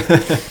intended.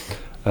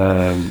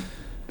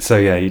 So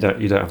yeah, you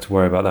don't have to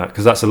worry about that,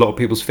 because that's a lot of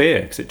people's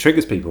fear, because it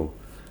triggers people.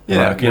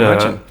 Yeah, I can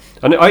imagine.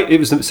 And it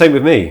was the same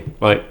with me.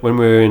 Like when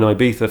we were in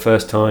Ibiza the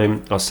first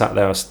time, I sat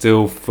there, I was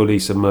still fully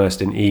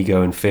submersed in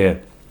ego and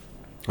fear.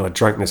 And I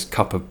drank this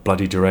cup of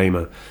bloody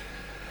Jurema,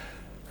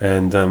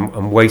 and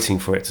I'm waiting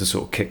for it to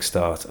sort of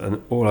kickstart,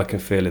 and all I can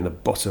feel in the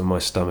bottom of my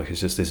stomach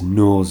is just this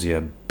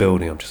nausea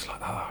building. I'm just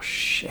like, oh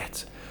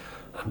shit.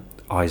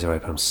 Eyes are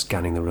open, I'm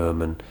scanning the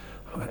room, and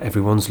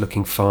everyone's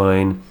looking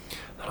fine.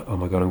 Oh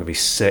my God, I'm going to be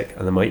sick.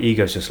 And then my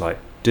ego's just like,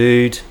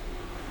 dude,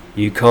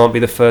 you can't be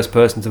the first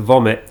person to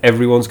vomit.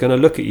 Everyone's going to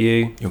look at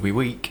you. You'll be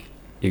weak.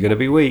 You're going to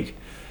be weak.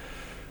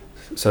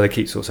 So they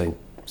keep sort of saying,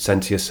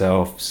 center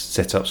yourself,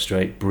 sit up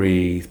straight,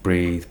 breathe.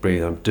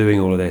 I'm doing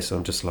all of this.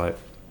 I'm just like,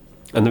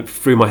 and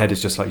through my head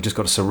it's just like, you just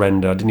got to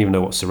surrender. I didn't even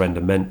know what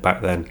surrender meant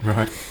back then.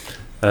 Right.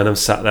 And I'm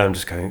sat there, I'm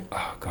just going,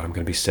 oh God, I'm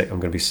going to be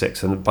sick.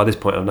 So by this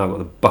point I've now got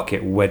the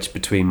bucket wedged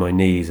between my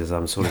knees as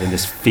I'm sort of in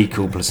this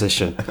fecal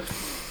position.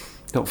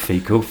 Not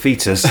fecal,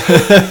 fetus.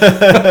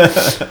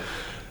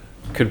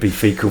 Could be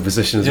fecal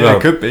position as well. Yeah,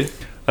 it could be.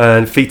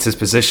 And fetus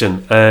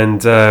position.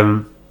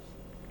 And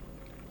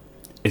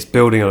it's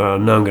building, and I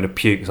know I'm going to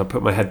puke, so I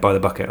put my head by the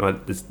bucket,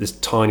 and this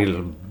tiny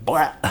little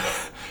blah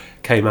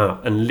came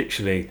out, and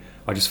literally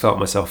I just felt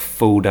myself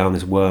fall down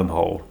this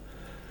wormhole,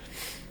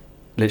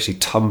 literally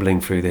tumbling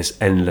through this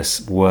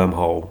endless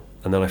wormhole.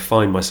 And then I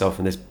find myself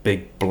in this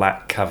big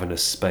black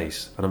cavernous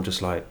space, and I'm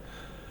just like,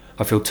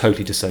 I feel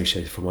totally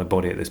dissociated from my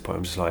body at this point.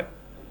 I'm just like,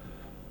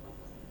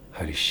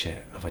 holy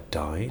shit, have I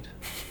died?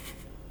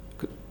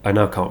 I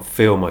now can't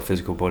feel my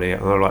physical body,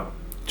 and I'm like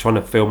trying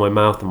to feel my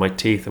mouth and my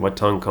teeth and my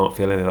tongue, can't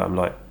feel any of that. I'm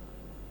like,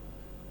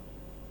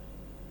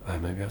 oh,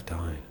 maybe I've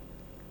died.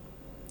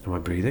 Am I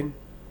breathing?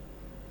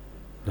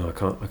 No, I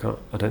can't. I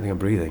don't think I'm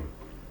breathing.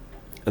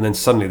 And then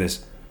suddenly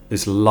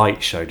this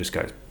light show just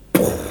goes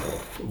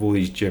of all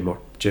these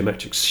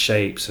geometric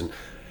shapes, and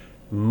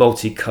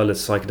multicolored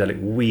psychedelic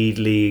weed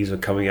leaves are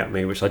coming at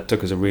me, which I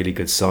took as a really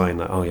good sign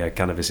that, oh yeah,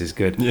 cannabis is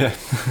good. Yeah.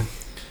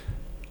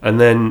 And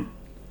then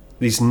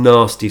these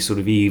nasty sort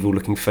of evil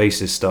looking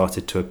faces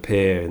started to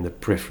appear in the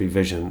periphery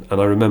vision, and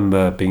I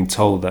remember being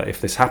told that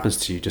if this happens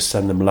to you, just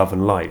send them love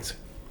and light.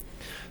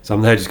 So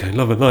I'm there just going,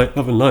 love and light,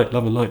 love and light,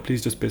 love and light,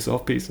 please just piss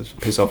off,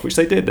 which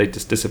they did. They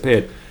just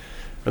disappeared.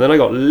 And then I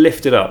got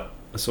lifted up.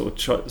 I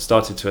sort of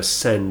started to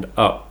ascend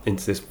up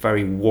into this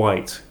very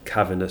white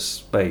cavernous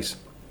space,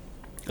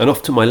 and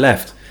off to my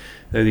left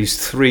there were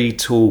these three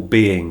tall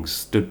beings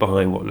stood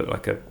behind what looked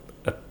like a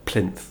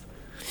plinth,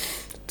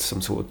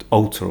 some sort of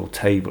altar or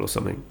table or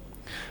something.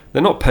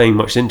 They're not paying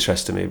much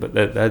interest to me, but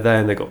they're there,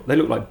 and they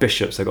look like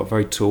bishops. They've got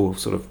very tall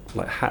sort of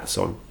like hats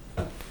on.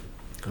 And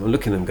I'm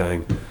looking at them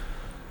going,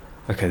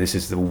 okay, this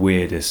is the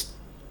weirdest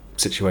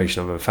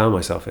situation I've ever found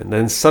myself in.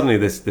 Then suddenly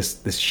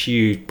this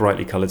huge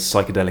brightly coloured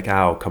psychedelic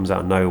owl comes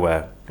out of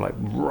nowhere, like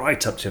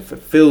right up to you, it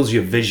fills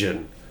your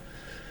vision.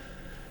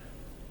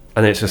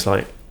 And it's just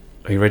like,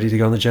 are you ready to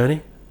go on the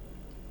journey?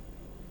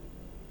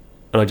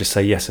 And I just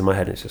say yes in my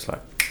head, and it's just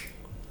like,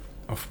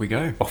 off we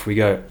go. Off we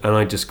go. And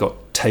I just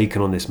got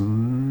taken on this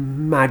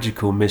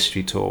magical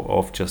mystery tour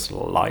of just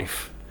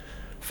life.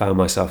 Found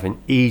myself in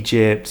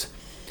Egypt,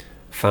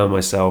 found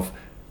myself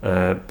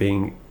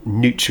being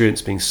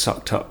nutrients being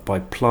sucked up by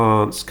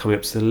plants, coming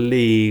up to the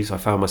leaves. I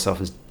found myself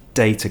as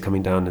data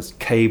coming down as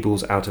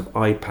cables out of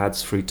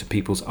iPads through to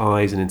people's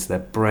eyes and into their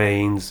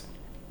brains.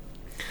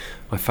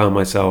 I found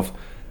myself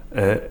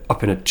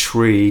up in a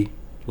tree,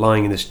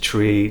 lying in this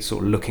tree,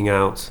 sort of looking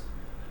out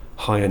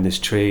high in this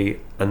tree,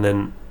 and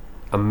then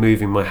I'm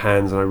moving my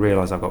hands and I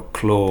realise I've got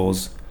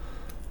claws.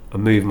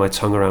 I'm moving my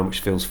tongue around, which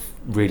feels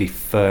really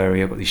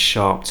furry. I've got these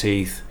sharp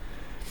teeth.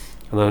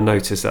 And then I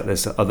noticed that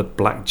there's other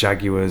black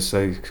jaguars.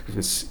 So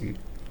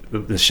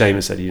the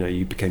shaman said,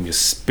 you became your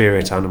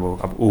spirit animal.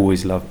 I've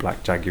always loved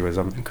black jaguars.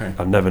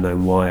 I've never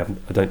known why. I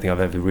don't think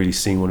I've ever really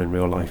seen one in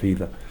real life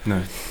either.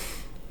 No.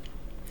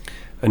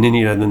 And then,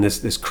 then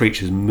this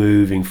creature's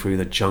moving through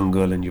the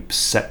jungle, and your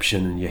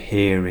perception and your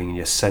hearing and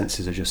your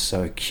senses are just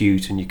so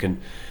acute, and you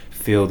can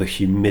feel the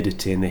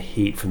humidity and the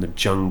heat from the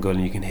jungle,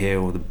 and you can hear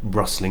all the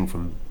rustling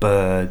from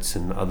birds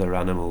and other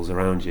animals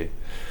around you.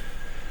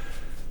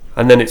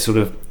 And then it sort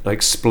of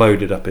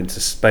exploded up into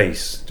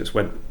space, just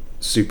went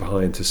super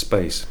high into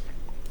space.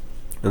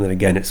 And then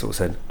again it sort of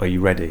said, are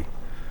you ready?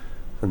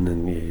 And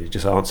then you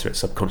just answer it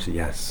subconsciously,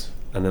 yes.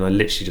 And then I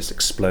literally just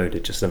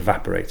exploded, just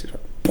evaporated.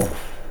 And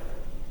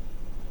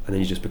then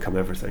you just become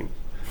everything.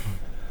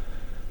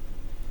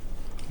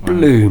 Wow.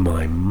 Blew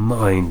my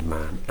mind,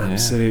 man.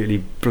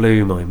 Absolutely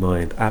blew my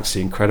mind.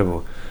 Absolutely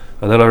incredible.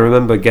 And then I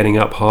remember getting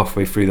up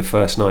halfway through the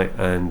first night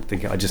and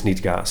thinking, I just need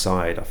to go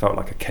outside. I felt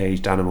like a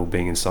caged animal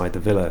being inside the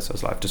villa. So I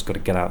was like, I've just got to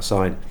get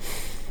outside.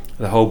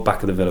 The whole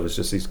back of the villa was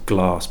just these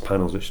glass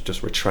panels which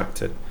just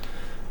retracted.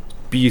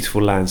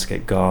 Beautiful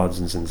landscape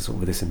gardens and sort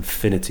of this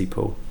infinity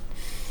pool.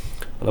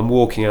 And I'm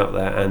walking out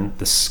there and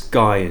the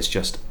sky is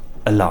just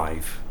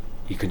alive.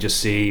 You can just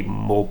see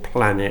more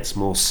planets,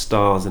 more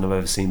stars than I've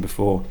ever seen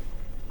before.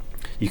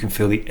 You can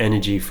feel the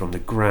energy from the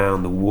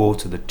ground, the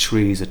water, the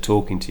trees are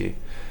talking to you.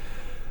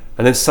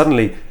 And then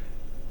suddenly,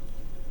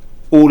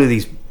 all of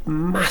these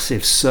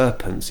massive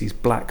serpents, these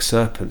black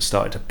serpents,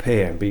 started to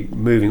appear and be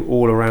moving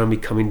all around me,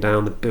 coming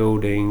down the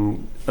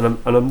building. And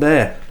I'm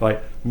there,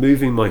 like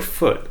moving my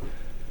foot,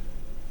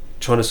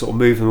 trying to sort of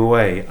move them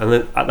away. And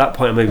then at that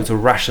point, I'm able to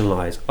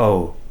rationalise,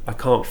 oh, I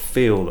can't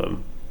feel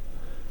them.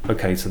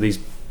 Okay, so these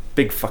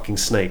big fucking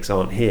snakes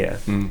aren't here.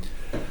 And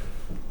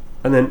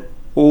then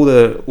all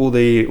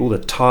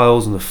the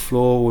tiles on the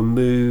floor were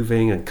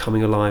moving and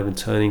coming alive and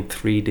turning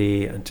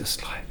 3D, and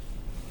just like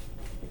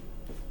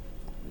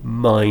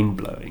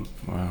mind-blowing.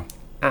 Wow.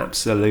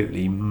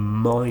 Absolutely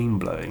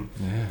mind-blowing.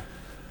 Yeah.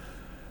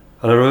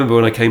 And I remember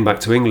when I came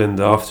back to England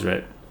after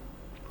it,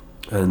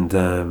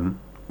 and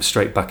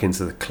straight back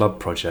into the club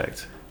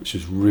project, which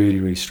was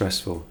really, really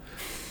stressful.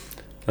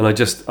 And I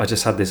just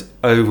had this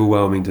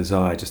overwhelming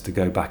desire just to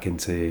go back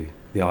into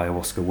the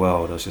ayahuasca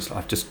world.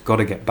 I've just got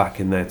to get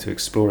back in there to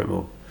explore it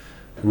more.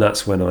 And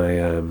that's when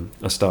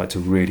I started to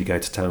really go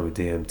to town with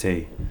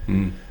DMT,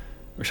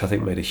 which I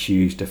think made a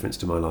huge difference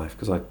to my life,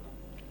 because I've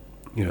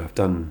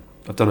done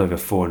over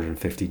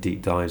 450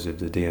 deep dives with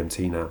the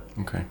DMT now.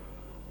 Okay.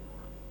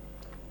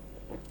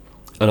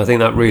 And I think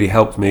that really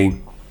helped me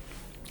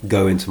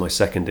go into my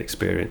second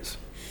experience,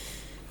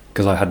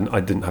 because I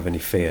didn't have any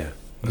fear.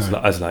 I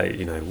was like,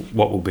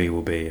 what will be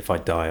will be. If I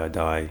die, I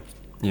die.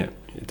 Yeah.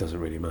 It doesn't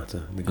really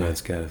matter in the grand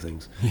scale of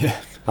things.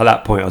 Yeah. At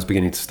that point, I was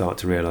beginning to start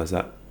to realise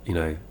that,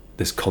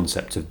 this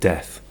concept of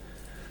death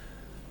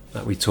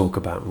that we talk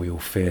about and we all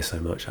fear so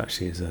much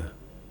actually is a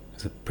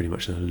pretty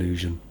much an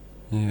illusion.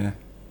 Yeah.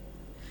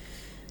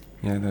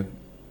 Yeah, the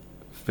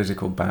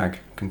physical bag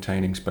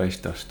containing space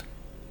dust.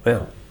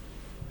 Yeah.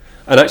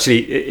 And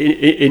actually,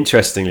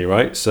 interestingly,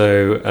 right?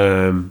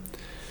 So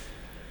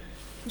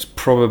it's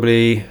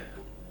probably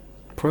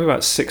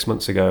about 6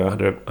 months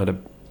ago. I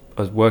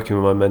was working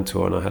with my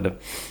mentor, and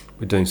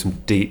we're doing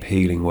some deep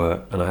healing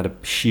work, and I had a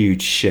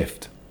huge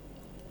shift.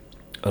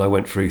 And I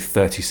went through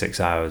 36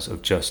 hours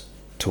of just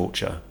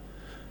torture,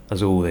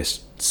 as all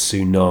this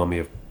tsunami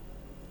of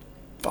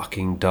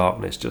fucking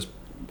darkness, just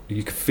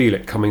you could feel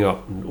it coming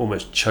up and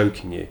almost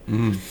choking you.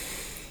 It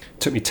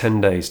took me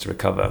 10 days to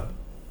recover.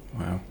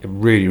 Wow. It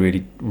really,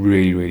 really,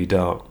 really, really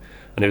dark.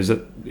 And it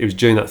was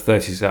during that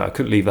 36 hours, I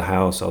couldn't leave the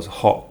house. I was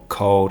hot,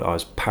 cold, I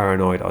was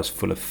paranoid, I was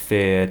full of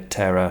fear,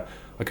 terror.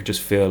 I could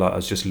just feel like I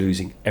was just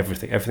losing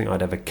everything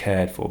I'd ever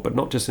cared for, but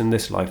not just in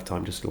this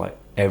lifetime, just like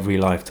every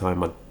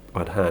lifetime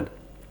I'd had.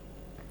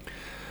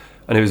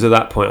 And it was at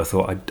that point I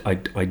thought,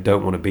 I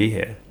don't want to be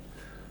here.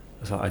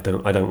 was like,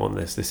 I don't want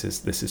this. This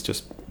is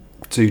just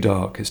too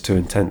dark. It's too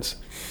intense.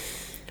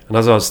 And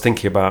as I was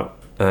thinking about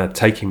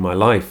taking my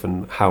life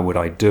and how would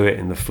I do it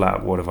in the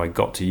flat, what have I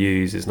got to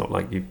use? It's not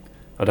like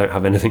I don't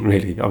have anything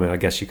really. I mean, I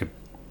guess you could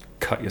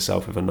cut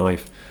yourself with a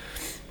knife,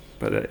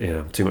 but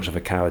I'm too much of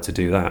a coward to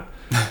do that.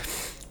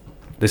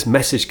 This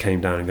message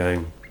came down and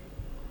going,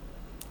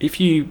 if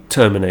you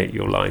terminate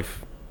your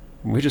life,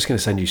 we're just going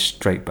to send you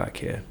straight back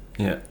here.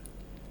 Yeah.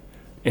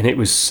 And it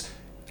was,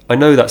 I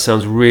know that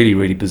sounds really,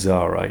 really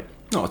bizarre, right?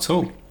 Not at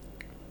all.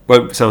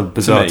 Won't sound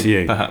bizarre to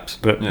you, perhaps,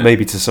 but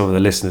maybe to some of the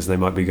listeners, they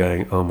might be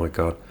going, "Oh my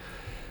God!"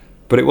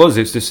 But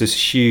it's just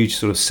this huge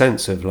sort of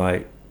sense of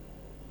like,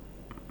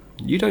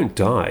 you don't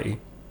die.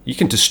 You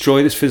can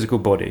destroy this physical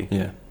body.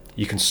 Yeah.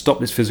 You can stop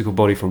this physical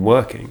body from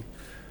working,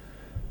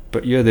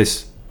 but you're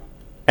this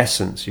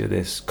essence. You're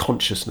this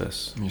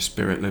consciousness. Your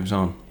spirit lives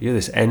on. You're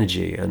this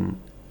energy,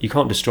 and you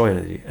can't destroy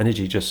energy.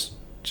 Energy just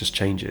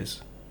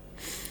changes.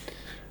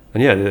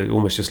 And they're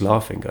almost just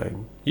laughing,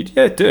 going,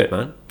 "Yeah, do it,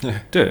 man. Yeah,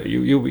 do it.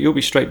 You'll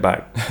be straight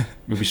back.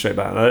 You'll be straight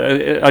back."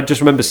 I just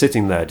remember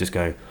sitting there, just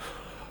going,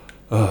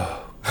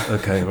 "Oh,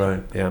 okay,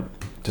 right, yeah."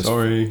 Just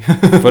sorry.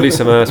 fully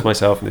submerse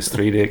myself in this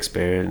 3D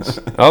experience.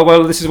 Oh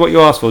well, this is what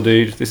you asked for,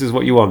 dude. This is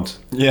what you want.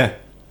 Yeah.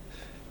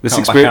 This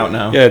Can't experience, back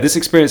out now. Yeah, this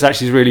experience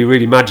actually is really,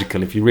 really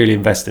magical if you really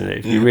invest in it.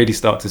 If you really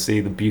start to see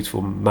the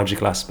beautiful,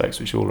 magical aspects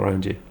which are all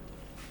around you.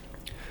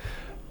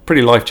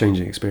 Pretty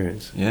life-changing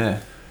experience. Yeah.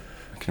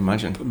 Can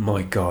imagine. But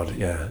my God,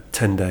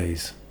 10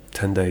 days,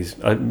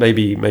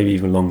 maybe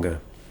even longer.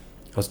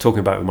 I was talking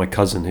about it with my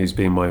cousin, who's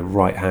been my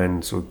right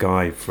hand sort of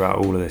guy throughout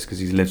all of this, because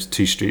he lives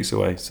 2 streets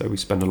away, so we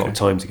spend a lot of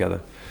time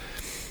together.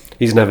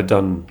 He's never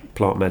done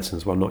plant medicine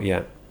as well, not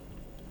yet,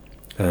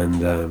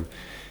 and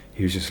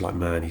he was just like,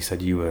 man, he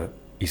said we were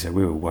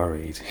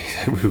worried. He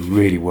said we were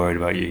really worried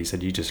about you. He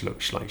said you just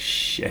look like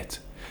shit.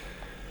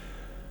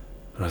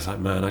 And I was like,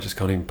 man, I just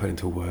can't even put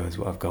into words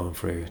what I've gone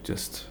through.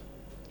 Just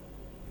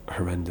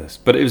horrendous.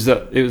 But it was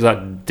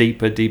that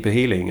deeper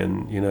healing,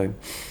 and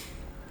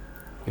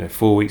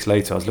 4 weeks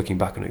later I was looking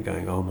back on it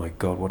going, oh my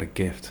God, what a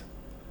gift.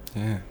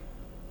 Yeah.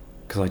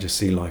 Because I just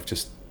see life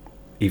just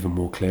even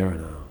more clearer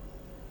now.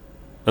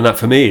 And that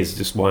for me is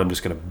just why I'm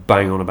just going to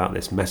bang on about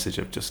this message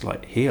of just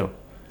like heal.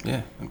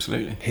 Yeah,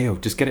 absolutely. Heal,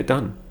 just get it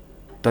done.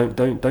 Don't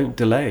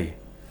delay.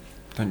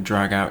 Don't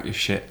drag out your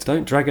shit.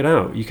 Don't drag it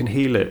out. You can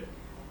heal it.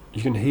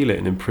 You can heal it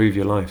and improve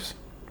your lives.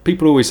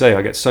 People always say,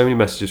 I get so many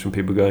messages from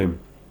people going,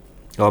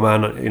 oh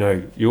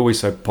man, you're always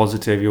so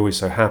positive, you're always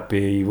so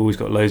happy, you've always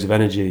got loads of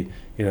energy,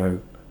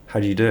 how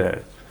do you do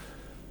it?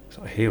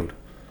 So I healed.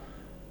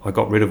 I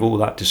got rid of all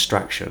that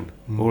distraction,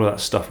 all of that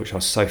stuff which I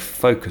was so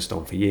focused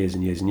on for years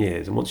and years and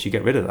years. And once you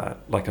get rid of that,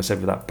 like I said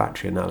with that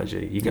battery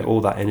analogy, you get all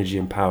that energy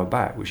and power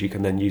back, which you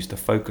can then use to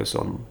focus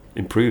on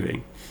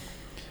improving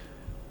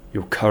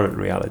your current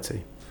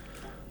reality.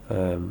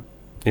 So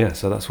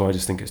that's why I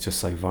just think it's just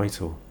so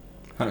vital.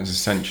 That is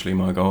essentially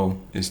my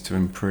goal, is to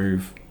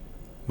improve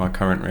my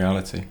current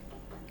reality.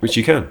 Which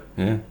you can.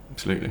 Yeah,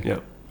 absolutely.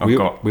 Yeah. We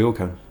all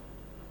can.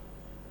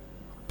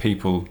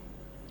 People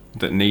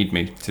that need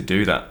me to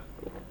do that.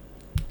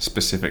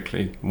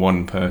 Specifically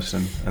one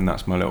person, and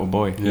that's my little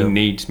boy. He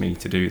needs me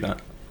to do that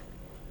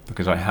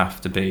because I have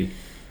to be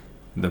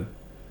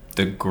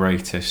the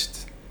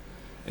greatest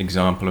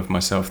example of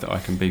myself that I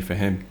can be for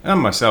him and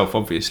myself,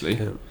 obviously.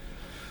 Yeah.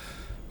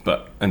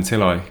 But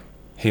until I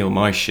heal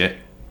my shit,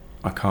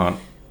 I can't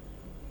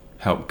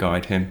help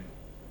guide him.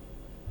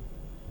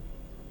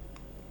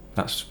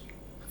 That's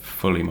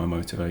fully my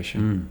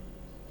motivation.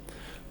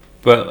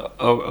 But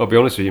I'll be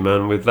honest with you,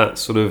 man, with that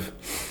sort of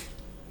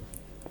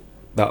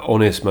that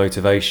honest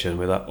motivation,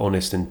 with that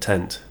honest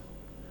intent,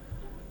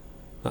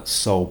 that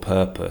sole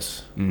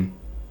purpose,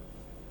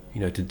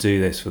 to do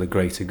this for the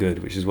greater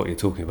good, which is what you're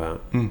talking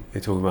about.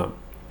 You're talking about,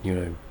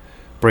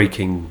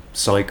 breaking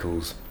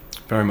cycles.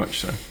 Very much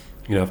so.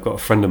 I've got a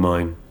friend of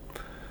mine,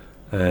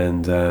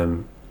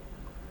 and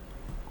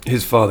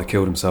his father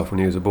killed himself when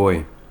he was a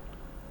boy,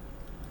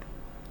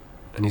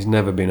 and he's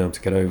never been able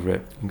to get over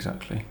it.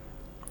 Exactly.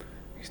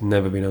 He's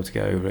never been able to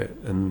get over it,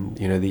 and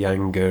the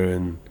anger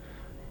and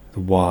the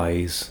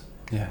whys.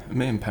 Yeah,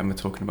 me and Pen were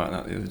talking about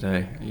that the other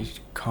day. You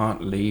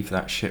can't leave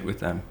that shit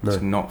with them. No.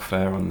 It's not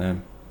fair on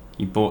them.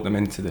 You brought them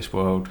into this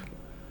world.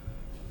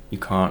 You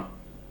can't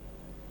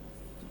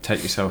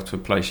take yourself to a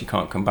place you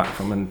can't come back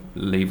from and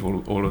leave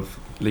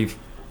leave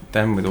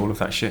them with all of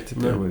that shit to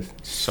deal with.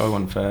 It's so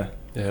unfair.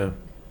 Yeah,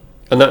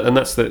 and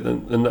that's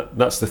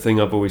the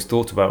thing I've always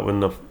thought about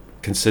when I've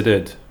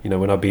considered,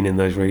 when I've been in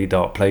those really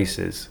dark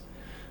places.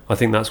 I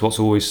think that's what's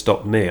always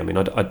stopped me. I mean,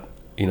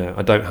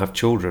 I don't have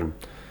children.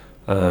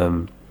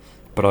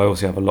 But I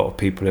also have a lot of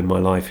people in my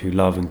life who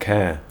love and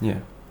care,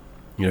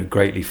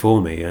 greatly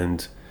for me.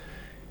 And,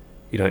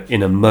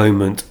 in a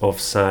moment of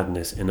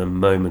sadness, in a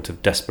moment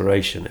of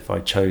desperation, if I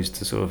chose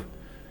to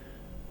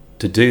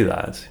to do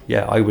that,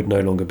 I would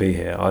no longer be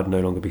here. I'd no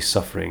longer be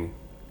suffering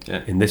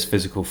in this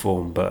physical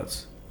form,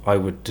 but I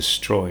would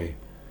destroy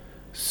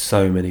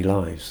so many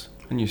lives.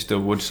 And you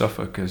still would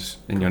suffer, because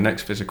in your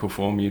next physical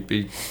form you'd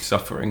be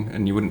suffering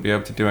and you wouldn't be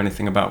able to do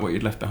anything about what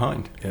you'd left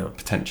behind,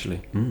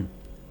 potentially.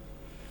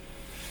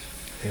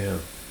 Yeah.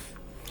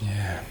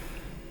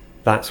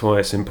 That's why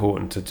it's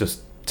important to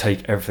just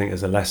take everything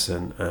as a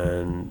lesson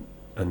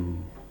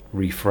and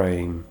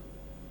reframe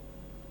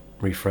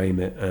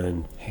it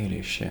and heal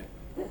your shit.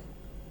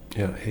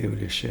 Heal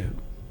your shit.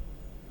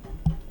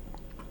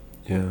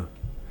 Yeah.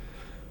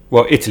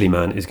 Well, Italy,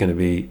 man, is going to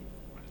be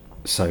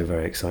so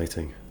very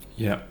exciting.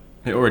 Yeah,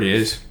 it already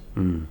is.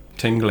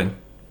 Tingling.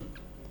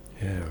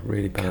 Yeah,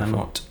 really powerful.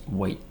 Cannot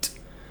wait.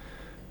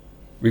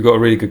 We've got a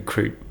really good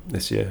group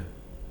this year.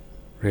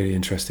 Really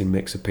interesting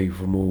mix of people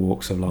from all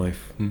walks of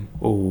life,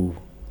 all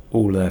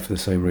there for the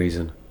same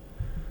reason.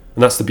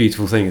 And that's the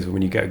beautiful thing, is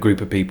when you get a group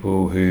of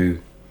people who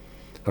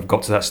have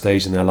got to that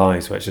stage in their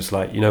lives where it's just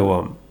like, you know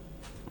what,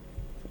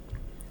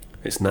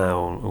 it's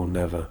now or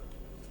never.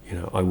 You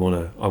know, I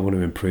want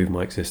to improve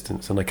my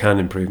existence, and I can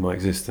improve my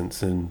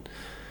existence. And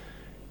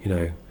you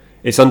know,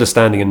 it's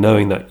understanding and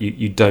knowing that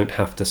you don't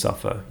have to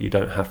suffer. You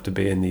don't have to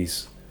be in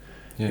these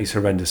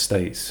horrendous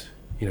states.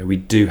 You know, we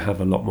do have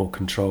a lot more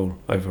control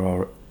over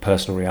our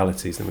personal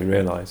realities than we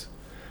realise.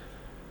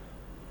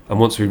 And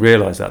once we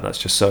realise that, that's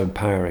just so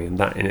empowering, and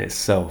that in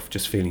itself,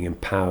 just feeling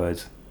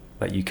empowered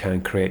that you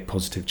can create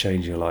positive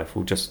change in your life,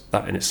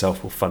 that in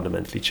itself will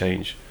fundamentally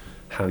change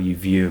how you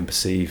view and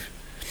perceive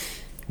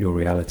your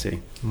reality.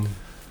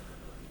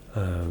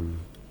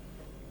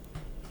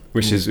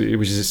 Which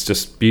is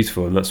just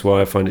beautiful, and that's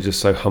why I find it just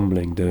so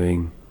humbling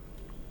doing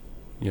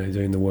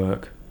the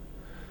work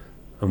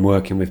and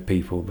working with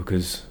people,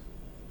 because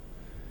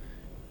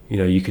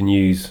you can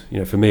use,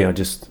 for me,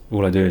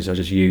 all I do is I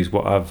just use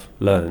what I've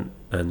learned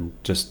and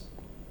just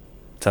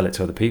tell it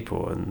to other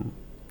people, and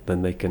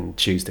then they can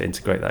choose to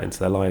integrate that into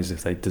their lives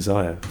if they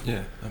desire.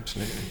 Yeah,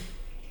 absolutely.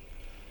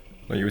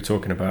 Well, you were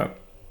talking about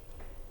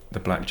the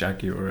black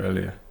jaguar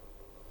earlier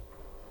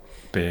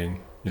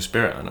being your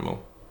spirit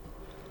animal.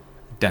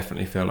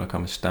 Definitely feel like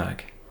I'm a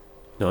stag.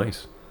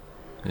 Nice.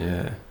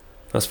 Yeah.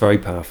 That's very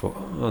powerful.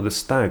 Oh, the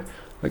stag.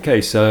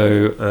 Okay,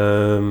 so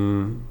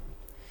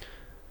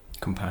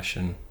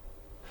compassion.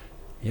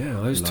 Yeah,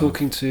 I was love.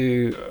 Talking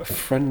to a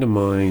friend of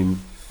mine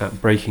at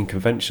Breaking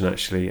Convention,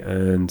 actually,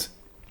 and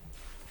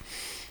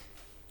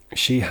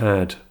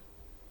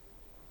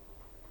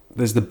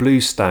there's the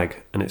blue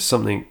stag, and it's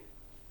something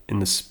in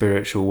the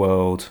spiritual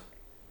world.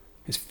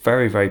 It's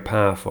very, very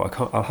powerful.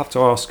 I'll have to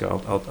ask her.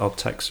 I'll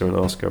text her and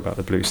ask her about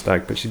the blue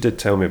stag, but she did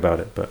tell me about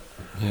it. But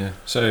yeah,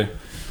 so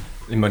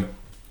in my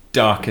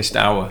darkest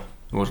hour,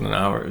 it wasn't an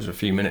hour, it was a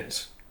few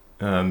minutes.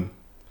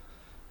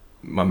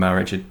 My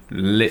marriage had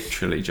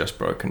literally just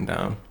broken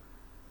down.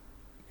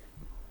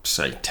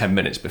 Say 10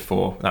 minutes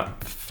before that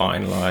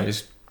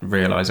finalised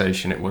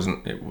realisation, it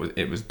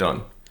was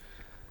done.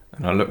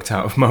 And I looked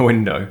out of my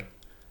window,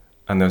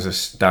 and there was a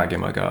stag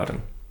in my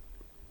garden,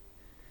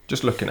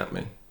 just looking at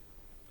me.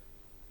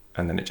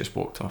 And then it just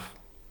walked off.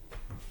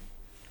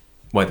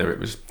 Whether it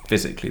was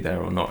physically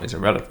there or not is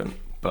irrelevant,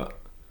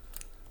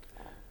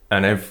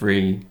 and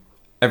every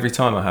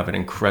time I have an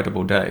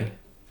incredible day,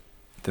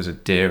 there's a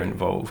deer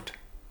involved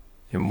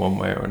in one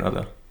way or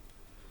another.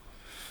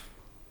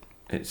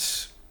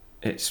 It's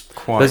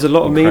quite. There's a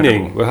lot of incredible.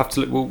 meaning. We'll have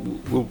to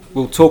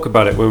we'll talk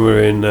about it when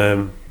we're in.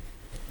 Oh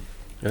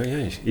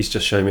yeah, he's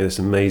just showing me this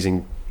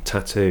amazing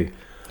tattoo.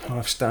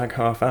 Half stag,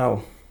 half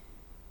owl.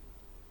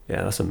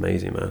 Yeah, that's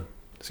amazing, man.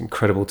 It's an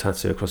incredible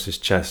tattoo across his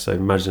chest. So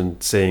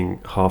imagine seeing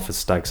half a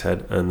stag's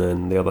head, and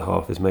then the other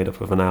half is made up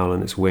of an owl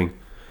and its wing.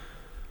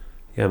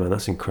 Yeah, man,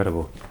 that's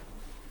incredible.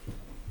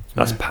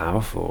 That's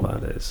powerful,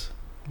 that is.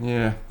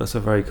 Yeah. That's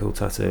a very cool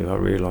tattoo. I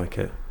really like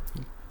it.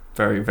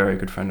 Very, very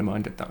good friend of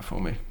mine did that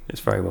for me. It's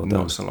very well done.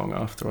 Not so long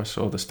after I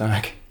saw the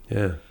stag.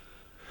 Yeah.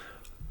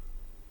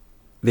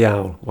 The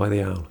owl. Why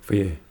the owl for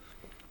you?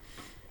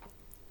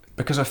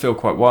 Because I feel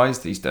quite wise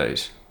these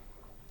days.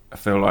 I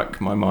feel like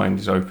my mind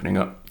is opening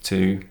up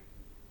to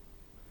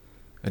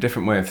a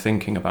different way of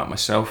thinking about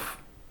myself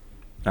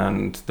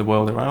and the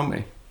world around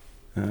me.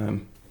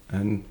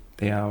 And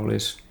the owl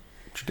is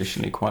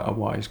traditionally quite a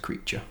wise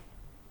creature.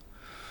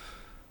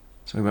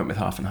 So we went with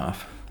half and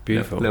half.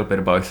 Beautiful. A little bit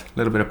of both. A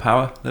little bit of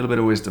power, a little bit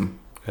of wisdom.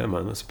 Yeah,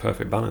 man, that's a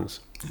perfect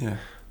balance. Yeah.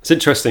 It's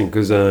interesting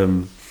because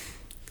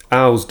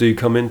owls do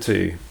come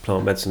into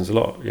plant medicines a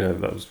lot.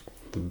 That was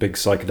the big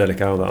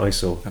psychedelic owl that I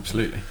saw.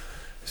 Absolutely.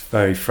 It's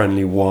very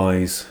friendly,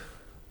 wise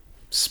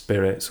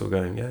spirits all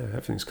going, yeah,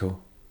 everything's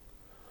cool.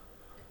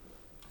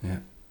 Yeah.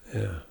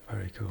 Yeah,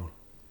 very cool.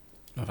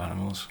 Love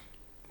animals.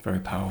 Very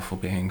powerful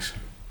beings.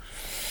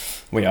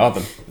 We are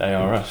them. They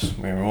are us.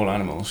 We are all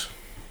animals.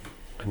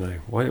 I know.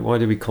 Why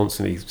do we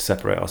constantly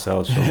separate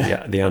ourselves from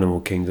the animal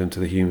kingdom to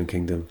the human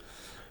kingdom?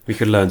 We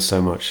could learn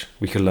so much.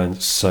 We could learn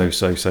so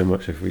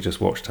much if we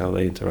just watched how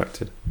they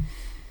interacted.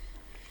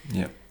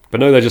 Yeah. But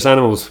no, they're just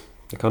animals.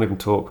 They can't even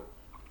talk.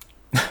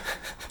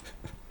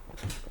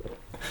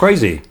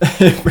 Crazy.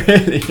 It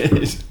really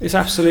is. It's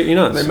absolutely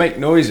nuts. They make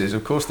noises.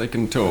 Of course they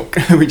can talk.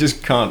 We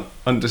just can't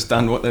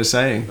understand what they're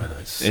saying Man,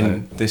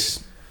 in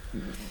this,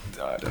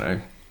 I don't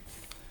know,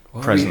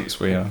 presence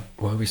we are.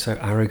 Why are we so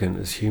arrogant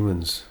as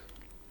humans?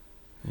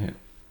 Yeah.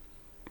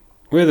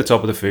 We're the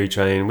top of the food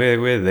chain.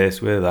 We're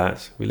this. We're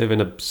that. We live in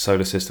a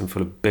solar system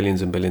full of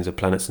billions and billions of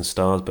planets and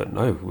stars. But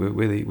no,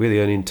 we're the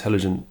only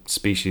intelligent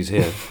species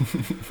here.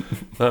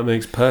 That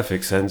makes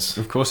perfect sense.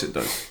 Of course it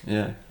does.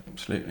 Yeah,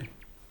 absolutely.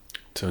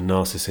 To a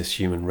narcissist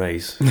human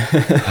race, who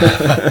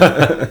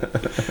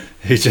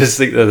just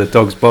think they're the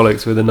dog's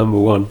bollocks. We're the number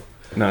one.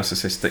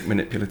 Narcissistic,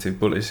 manipulative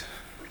bullies.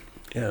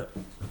 Yeah.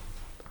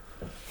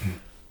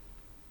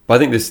 But I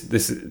think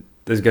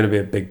there's going to be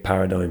a big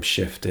paradigm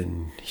shift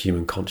in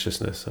human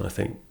consciousness, and I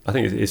think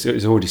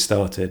it's already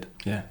started.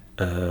 Yeah.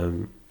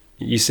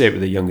 You see it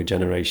with the younger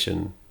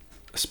generation,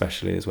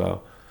 especially as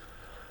well.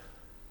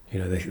 You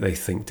know, they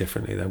think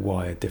differently. They're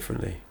wired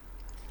differently.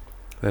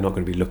 They're not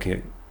going to be looking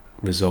at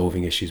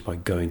resolving issues by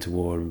going to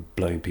war and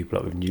blowing people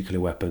up with nuclear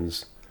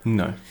weapons.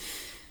 No.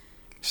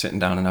 Sitting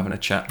down and having a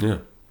chat. Yeah.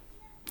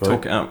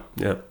 Talk it out.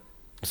 Yeah.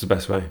 It's the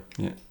best way.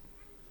 Yeah.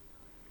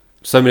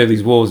 So many of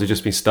these wars have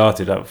just been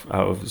started out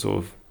of sort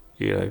of,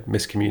 you know,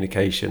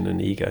 miscommunication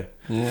and ego.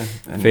 Yeah.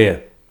 And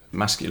fear.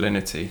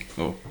 Masculinity,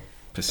 or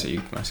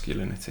perceived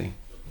masculinity.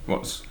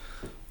 What's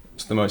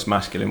the most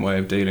masculine way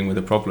of dealing with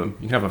a problem?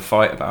 You can have a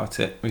fight about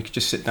it. We could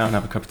just sit down and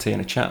have a cup of tea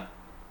and a chat.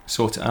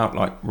 Sort it out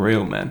like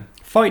real men.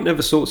 Fight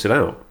never sorts it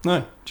out.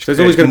 No. There's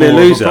always going to be a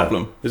loser.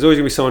 Problem. There's always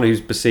going to be someone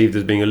who's perceived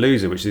as being a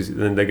loser, which is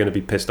then they're going to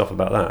be pissed off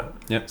about that.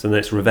 Yeah. So then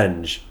it's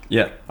revenge.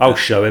 Yeah. I'll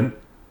show him.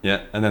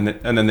 Yeah. And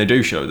then they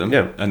do show them.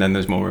 Yeah. And then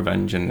there's more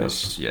revenge, and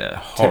it's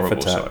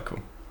horrible cycle.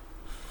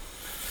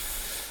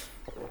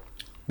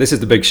 This is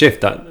the big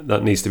shift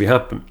that needs to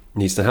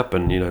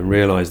happen. You know,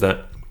 realize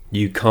that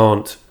you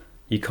can't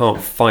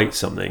fight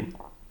something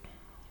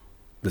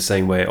the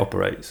same way it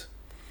operates.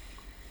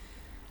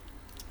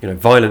 You know,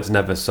 violence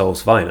never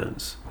solves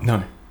violence.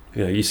 No.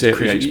 You know, you see it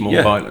creates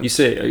more violence. You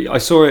see it. I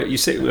saw it. You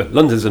see it.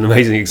 London's an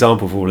amazing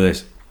example for all of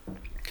this. I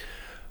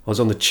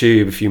was on the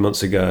tube a few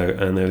months ago,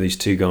 and there were these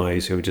two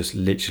guys who were just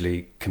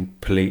literally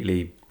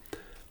completely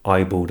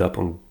eyeballed up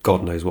on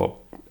God knows what,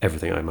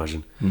 everything I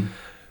imagine. And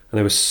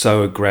they were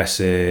so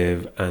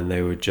aggressive, and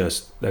they were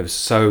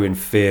so in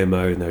fear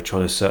mode, and they were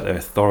trying to assert their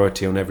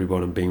authority on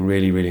everyone and being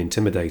really, really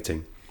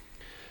intimidating.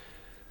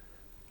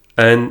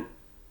 And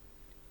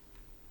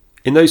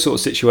in those sort of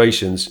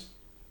situations,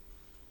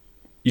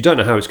 you don't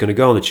know how it's going to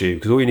go on the tube,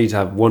 because all you need to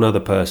have one other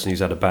person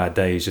who's had a bad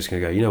day is just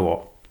going to go, you know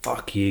what,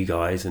 fuck you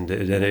guys, and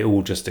then it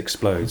all just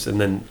explodes,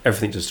 and then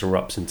everything just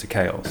erupts into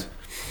chaos.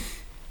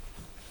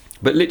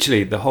 But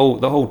literally, the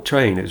whole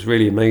train, it was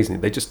really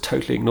amazing. They just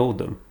totally ignored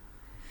them,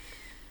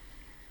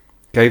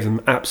 gave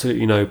them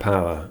absolutely no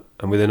power,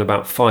 and within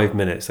about 5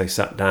 minutes, they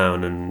sat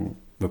down and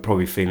were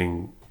probably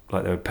feeling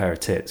like they were a pair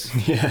of tits.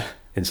 Yeah.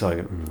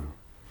 Inside.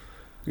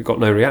 You got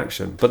no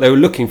reaction, but they were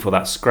looking for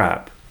that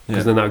scrap,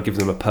 because then that would give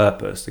them a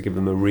purpose, to give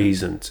them a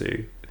reason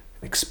to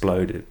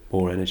explode it,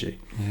 more energy.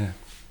 Yeah.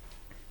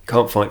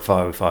 Can't fight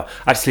fire with fire.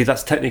 Actually,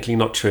 that's technically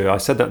not true. I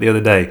said that the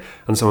other day,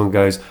 and someone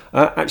goes,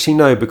 actually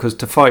no, because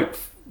to fight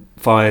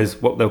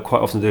fires, what they'll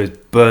quite often do is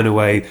burn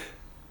away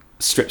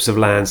strips of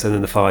land, so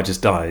then the fire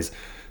just dies.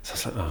 So I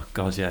was like, oh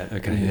god, yeah,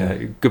 okay, yeah,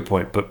 good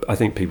point. But I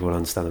think people will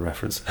understand the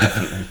reference.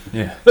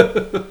 Yeah.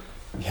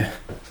 Yeah.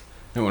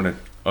 Don't want to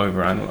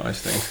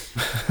overanalyze things.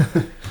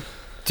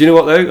 Do you know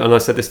what though? And I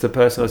said this to the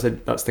person, I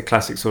said, that's the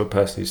classic sort of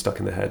person who's stuck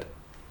in their head.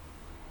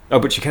 Oh,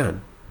 but you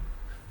can.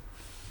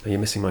 No, you're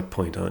missing my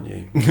point, aren't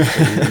you? You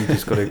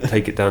just got to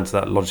take it down to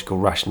that logical,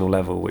 rational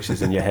level, which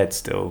is in your head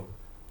still,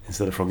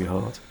 instead of from your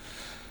heart.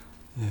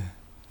 Yeah.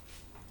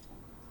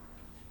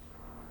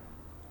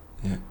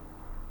 Yeah.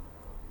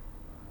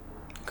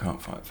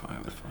 Can't fight fire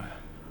with fire.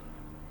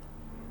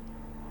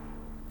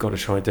 Got to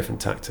try different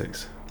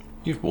tactics.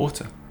 Use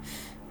water.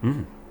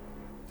 The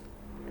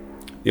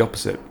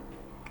opposite.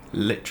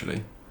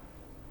 Literally.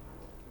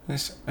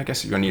 I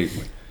guess when you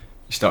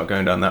start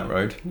going down that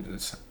road,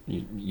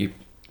 you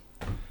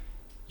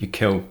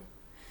kill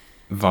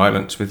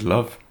violence with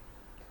love.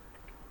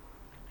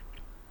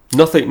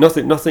 Nothing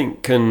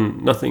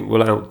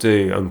will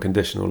outdo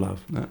unconditional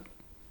love. No.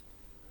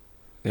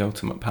 The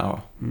ultimate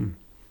power.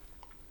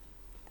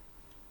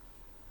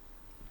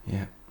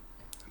 Yeah.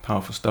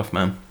 Powerful stuff,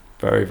 man.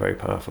 Very, very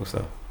powerful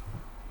stuff.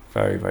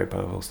 Very, very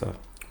powerful stuff.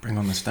 Bring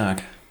on the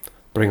stag.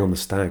 Bring on the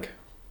stag.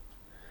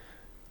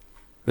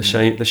 The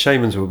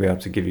shamans will be able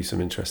to give you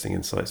some interesting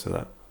insights with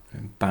that.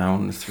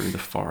 Bound through the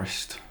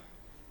forest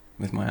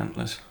with my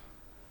antlers.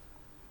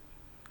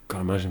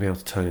 God, imagine being able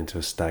to turn into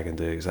a stag and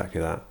do exactly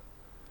that.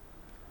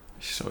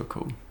 So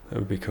cool. That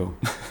would be cool.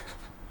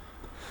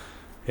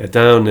 Yeah,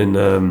 down in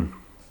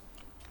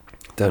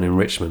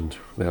Richmond,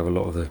 they have a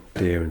lot of the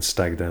deer and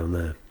stag down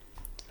there,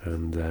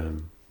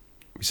 and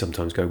we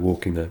sometimes go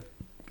walking there,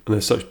 and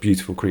they're such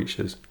beautiful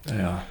creatures.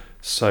 They are.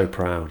 So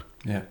proud.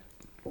 Yeah.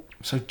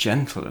 So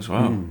gentle as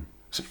well.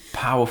 Such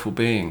powerful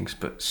beings,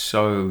 but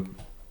so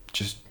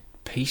just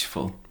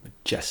peaceful.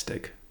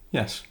 Majestic.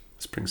 Yes.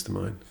 Springs to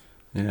mind.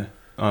 Yeah.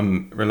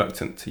 I'm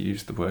reluctant to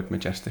use the word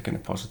majestic in a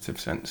positive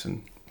sense,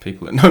 and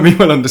people that know me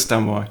will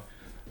understand why.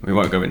 We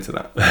won't go into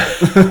that.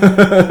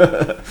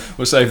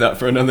 We'll save that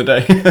for another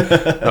day.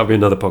 That'll be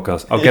another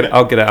podcast. I'll get it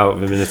out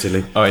of him in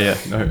Italy. Oh yeah,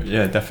 no,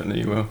 yeah,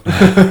 definitely you will.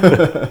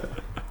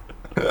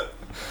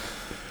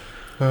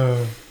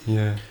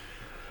 Yeah.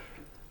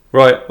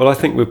 Right. Well, I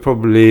think we're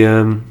probably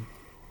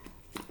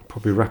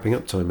wrapping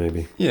up time,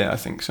 maybe. Yeah, I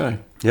think so.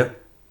 Yeah.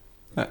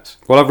 That's.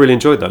 Well, I've really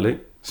enjoyed that, Luke.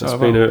 So It's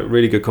have been I. a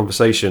really good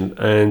conversation.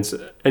 And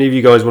any of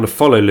you guys want to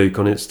follow Luke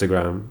on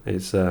Instagram,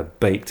 it's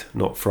baked,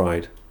 not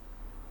fried.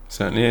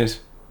 Certainly is.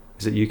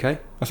 Is it UK?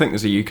 I think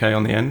there's a UK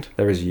on the end.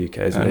 There is a UK,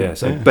 isn't there? Yeah.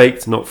 So Yeah.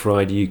 baked, not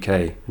fried UK.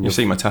 And You'll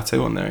see my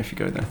tattoo on there if you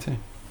go there too.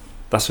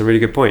 That's a really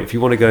good point. If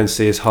you want to go and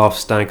see his half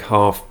stag,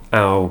 half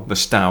owl, The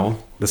Stowl.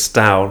 the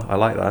stowl, I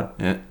like that.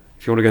 Yeah.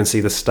 If you want to go and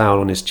see the stowl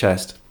on his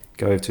chest,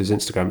 go over to his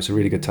Instagram. It's a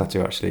really good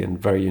tattoo, actually, and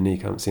very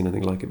unique. I haven't seen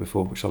anything like it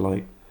before, which I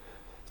like.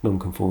 It's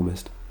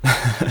nonconformist.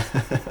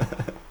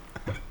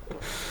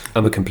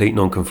 I'm a complete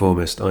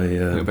nonconformist. A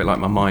little bit like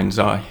my mind's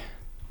eye.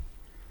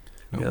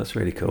 Yeah, that's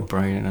really cool.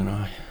 Brain and an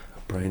eye.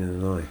 A brain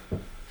and an eye.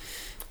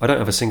 I don't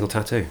have a single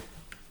tattoo.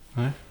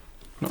 No?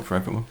 Not for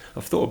everyone.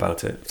 I've thought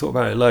about it. I've thought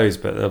about it loads,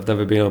 but I've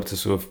never been able to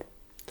sort of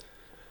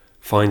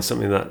find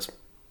something that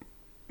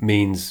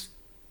means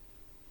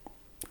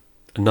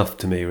enough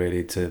to me,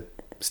 really, to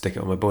stick it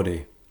on my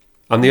body.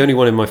 I'm the only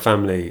one in my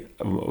family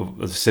of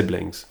the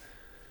siblings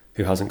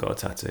who hasn't got a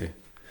tattoo.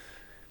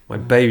 My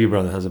baby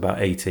brother has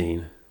about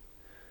 18.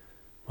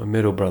 My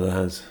middle brother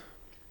has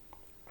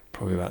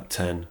probably about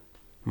 10.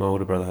 My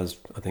older brother has,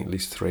 I think, at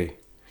least 3.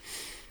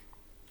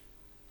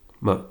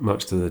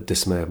 Much to the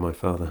dismay of my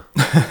father.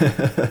 I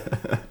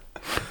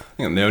think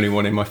I'm the only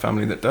one in my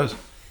family that does.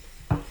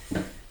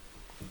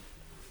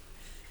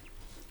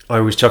 I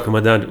always chuck on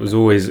my dad. It was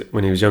always,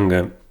 when he was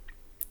younger,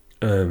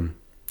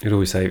 he'd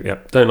always say, yeah,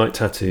 don't like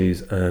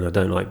tattoos and I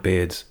don't like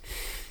beards.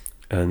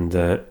 And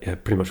yeah,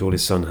 pretty much all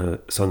his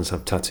sons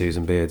have tattoos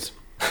and beards.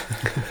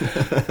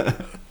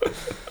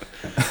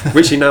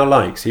 Which he now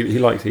likes. He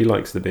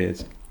likes the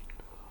beards.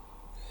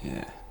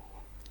 Yeah.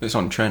 It's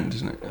on trend,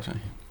 isn't it? So.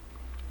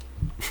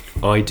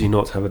 I do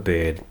not have a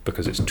beard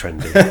because it's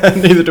trendy.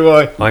 Neither do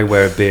I. I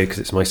wear a beard because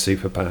it's my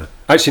superpower.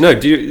 Actually, no.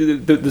 Do you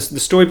the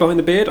story behind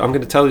the beard? I'm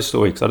going to tell this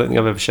story because I don't think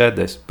I've ever shared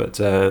this. But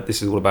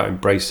this is all about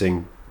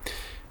embracing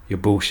your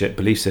bullshit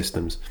belief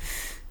systems.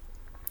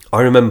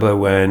 I remember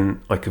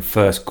when I could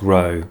first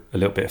grow a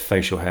little bit of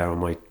facial hair on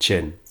my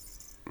chin.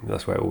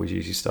 That's where it always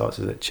usually starts,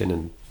 is it? Chin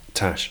and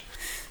tash.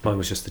 Mine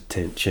was just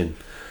the chin.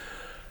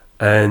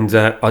 And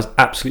I was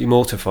absolutely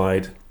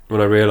mortified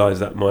when I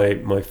realised that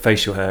my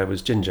facial hair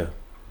was ginger.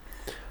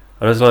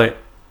 And I was like,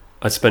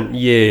 I spent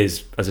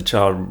years as a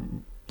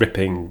child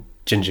ripping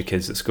ginger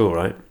kids at school,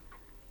 right?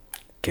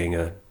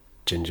 Ginger,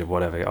 ginger,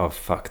 whatever. Oh,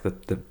 fuck,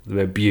 the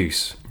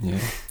abuse. Yeah.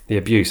 The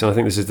abuse. And I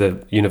think this is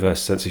the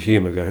universe sense of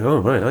humour going, oh,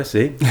 right, I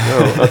see.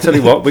 Oh, I'll tell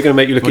you what, we're going to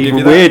make you look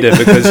even weirder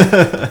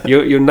because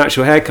your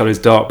natural hair colour is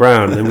dark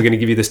brown and we're going to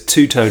give you this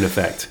two-tone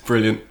effect.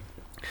 Brilliant.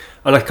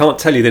 And I can't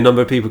tell you the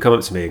number of people come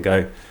up to me and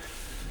go,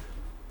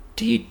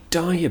 do you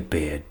dye your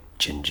beard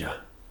ginger?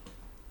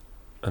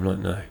 I'm like,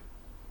 no.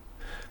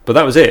 But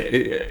that was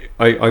it.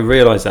 I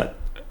realised that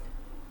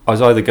I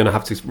was either going to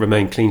have to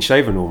remain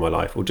clean-shaven all my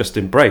life or just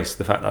embrace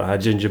the fact that I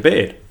had a ginger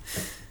beard.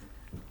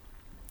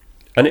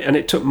 And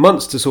it took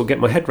months to sort of get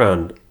my head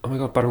round, oh my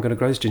God, but I'm going to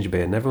grow this ginger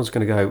beard. And everyone's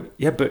going to go,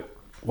 yeah, but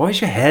why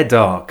is your hair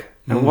dark?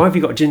 And why have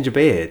you got a ginger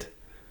beard?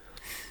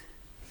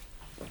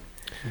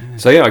 Yeah.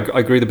 So yeah,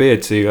 I grew the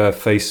beard to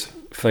face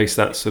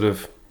that sort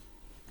of,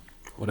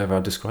 whatever I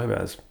describe it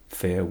as,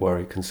 fear,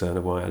 worry, concern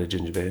of why I had a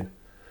ginger beard.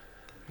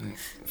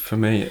 For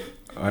me,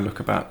 I look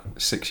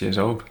about 6 years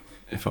old.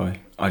 I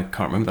can't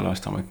remember the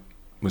last time I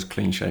was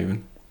clean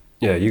shaven.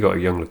 Yeah, you got a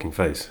young looking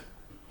face.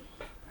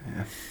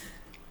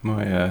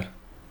 Yeah.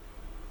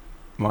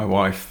 My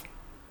wife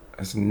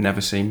has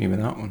never seen me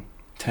without one.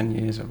 10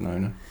 years I've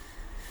known her.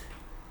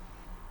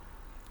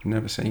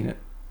 Never seen it.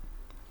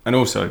 And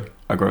also,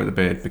 I grow the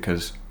beard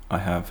because I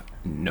have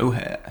no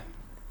hair.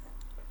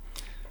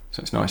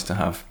 So it's nice to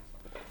have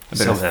a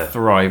bit of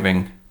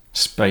thriving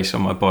space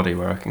on my body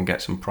where I can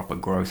get some proper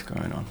growth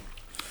going on.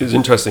 It was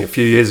interesting. A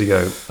few years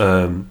ago,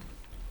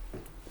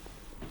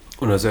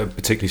 when I was at a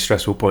particularly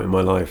stressful point in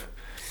my life,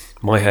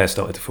 my hair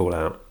started to fall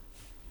out.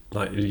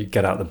 Like, you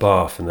get out the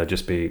bath and there'd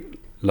just be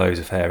loads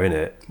of hair in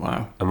it.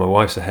 Wow. And my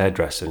wife's a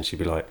hairdresser and she'd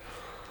be like,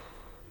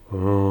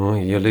 oh,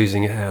 you're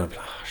losing your hair. I'd be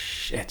like, oh,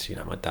 shit,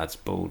 my dad's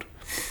bald.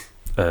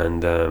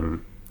 And I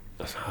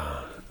was like,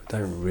 I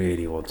don't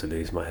really want to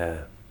lose my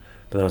hair.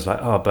 But then I was like,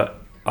 but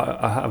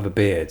I have a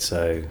beard,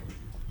 so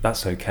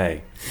that's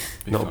okay.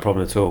 Not a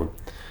problem at all.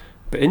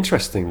 But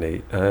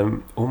interestingly,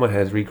 all my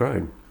hair's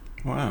regrown.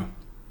 Wow.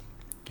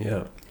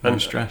 Yeah. No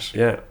stress.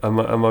 Yeah. And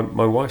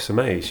my wife's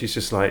amazed. She's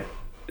just like,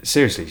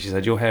 seriously, she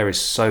said, your hair is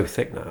so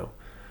thick now.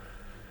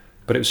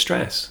 But it was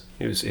stress.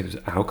 It was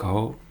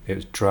alcohol. It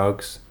was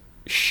drugs.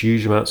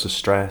 Huge amounts of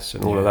stress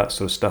and all of that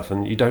sort of stuff.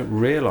 And you don't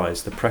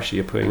realise the pressure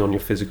you're putting on your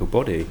physical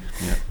body.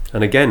 Yeah.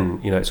 And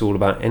again, it's all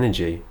about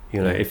energy.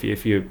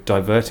 If you're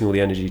diverting all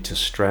the energy to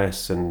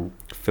stress and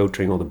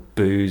filtering all the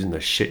booze and the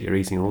shit you're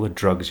eating and all the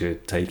drugs you're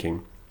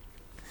taking,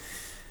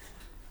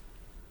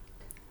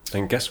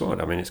 And guess what?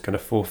 I mean, it's going to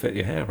forfeit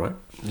your hair, right?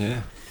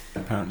 Yeah,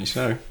 apparently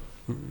so.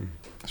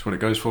 That's what it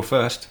goes for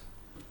first.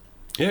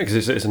 Yeah,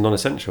 because it's a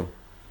non-essential,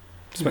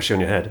 especially on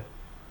your head.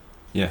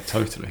 Yeah,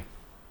 totally.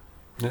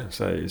 Yeah,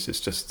 so it's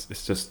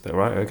just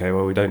right. Okay,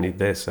 well, we don't need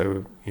this,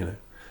 so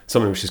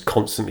something which is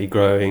constantly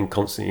growing,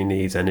 constantly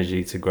needs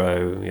energy to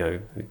grow.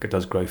 It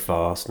does grow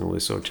fast and all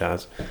this sort of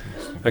jazz.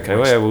 Okay,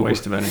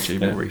 waste of energy.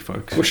 We'll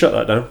refocus. We'll shut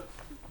that down.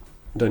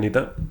 Don't need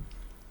that.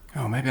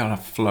 Oh, maybe I'll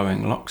have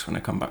flowing locks when I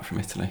come back from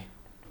Italy.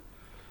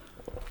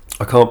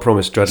 I can't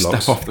promise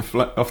dreadlocks.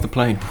 Step off the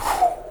plane.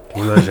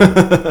 Can you imagine?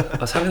 I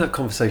was having that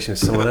conversation with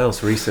someone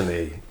else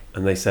recently,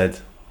 and they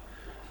said,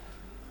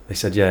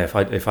 yeah, if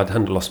I'd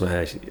hadn't lost my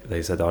hair,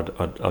 they said I'd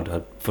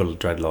had full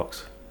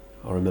dreadlocks.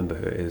 I'll remember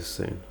who it is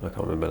soon. I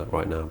can't remember that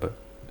right now, but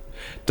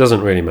it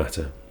doesn't really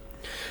matter.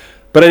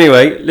 But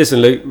anyway,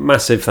 listen, Luke,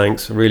 massive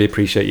thanks. I really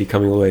appreciate you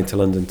coming all the way to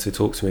London to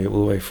talk to me, all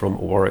the way from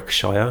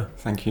Warwickshire.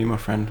 Thank you, my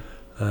friend.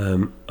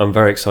 I'm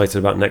very excited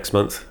about next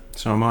month.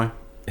 So am I.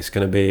 It's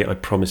going to be, I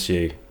promise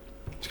you,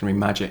 it's going to be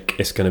magic.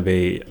 It's going to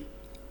be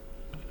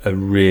a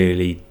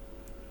really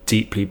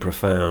deeply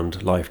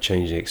profound,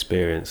 life-changing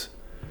experience.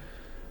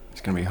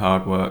 It's going to be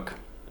hard work.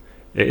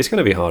 It's going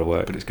to be hard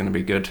work. But it's going to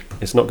be good.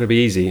 It's not going to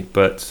be easy,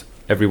 but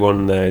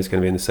everyone there is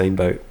going to be in the same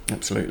boat.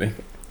 Absolutely.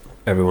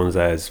 Everyone's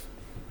there is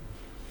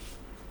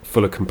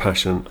full of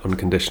compassion,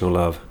 unconditional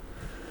love.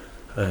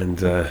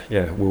 And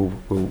we'll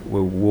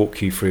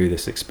walk you through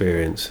this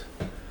experience.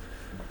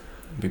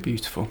 It'll be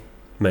beautiful.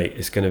 Mate,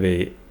 it's going to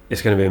be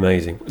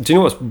amazing. Do you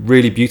know what's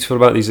really beautiful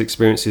about these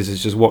experiences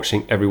is just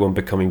watching everyone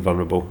becoming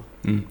vulnerable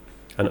and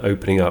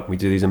opening up. We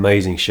do these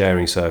amazing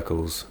sharing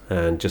circles,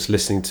 and just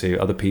listening to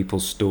other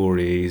people's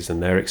stories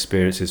and their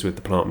experiences with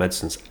the plant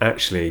medicines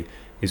actually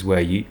is where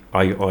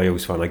I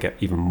always find I get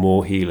even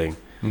more healing,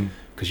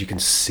 because you can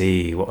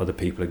see what other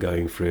people are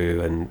going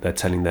through, and they're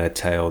telling their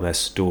tale, their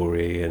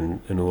story,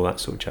 and all that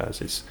sort of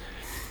jazz.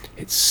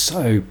 It's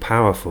so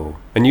powerful,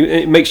 and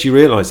it makes you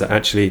realise that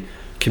actually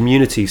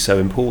community is so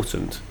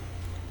important.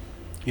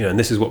 And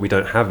this is what we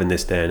don't have in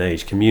this day and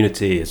age.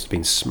 Community has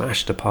been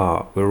smashed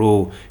apart. We're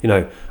all,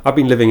 I've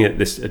been living at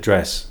this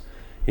address,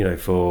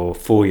 for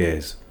 4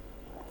 years.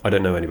 I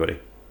don't know anybody.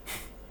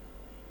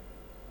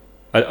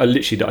 I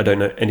literally, I don't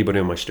know anybody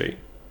on my street.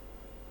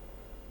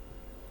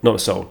 Not a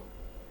soul.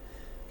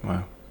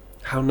 Wow.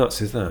 How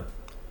nuts is that?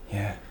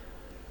 Yeah.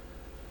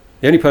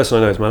 The only person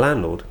I know is my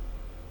landlord.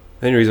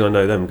 The only reason I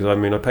know them, because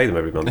I pay them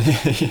every month.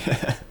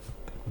 Yeah.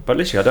 But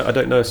literally, I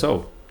don't know a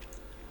soul.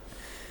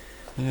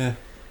 Yeah.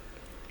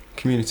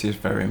 Community is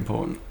very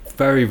important.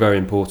 Very, very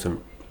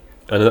important.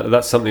 And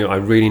that's something I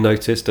really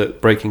noticed at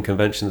Breaking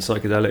Convention, the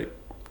psychedelic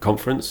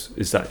conference,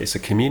 is that it's a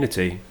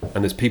community,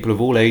 and there's people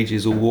of all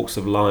ages, all walks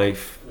of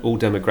life, all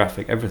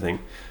demographic, everything.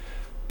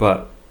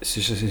 But it's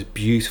just this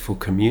beautiful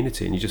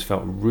community, and you just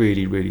felt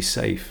really, really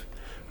safe.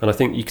 And I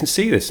think you can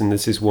see this, and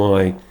this is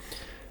why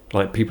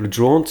people are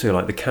drawn to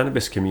the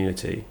cannabis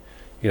community,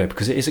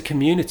 because it is a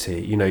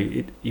community.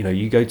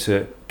 You go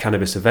to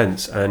cannabis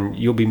events and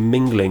you'll be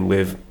mingling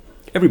with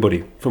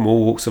everybody from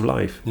all walks of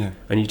life,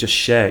 and you just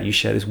share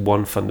this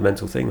one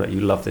fundamental thing, that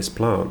you love this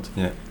plant.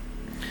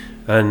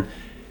 And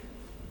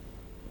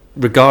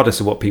regardless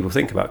of what people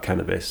think about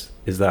cannabis,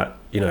 is that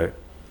the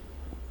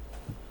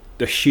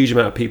huge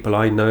amount of people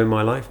I know in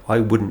my life, I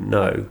wouldn't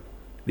know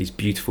these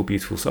beautiful,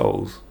 beautiful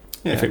souls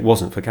if it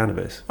wasn't for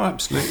cannabis. Oh,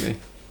 absolutely.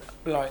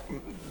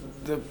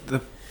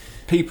 The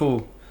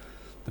people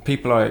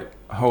I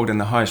hold in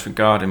the highest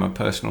regard in my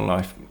personal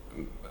life,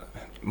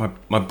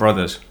 my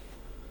brothers.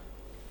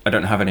 I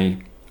don't have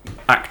any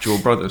actual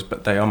brothers,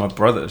 but they are my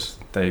brothers.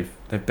 They've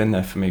been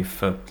there for me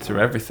through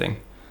everything.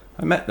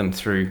 I met them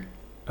through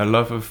a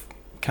love of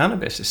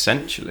cannabis,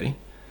 essentially.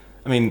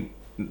 I mean,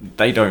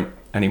 they don't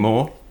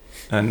anymore,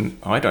 and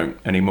I don't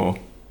anymore.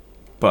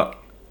 But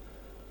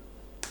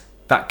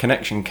that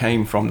connection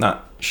came from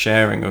that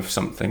sharing of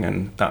something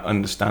and that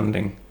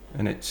understanding,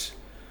 and it's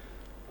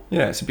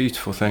a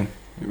beautiful thing.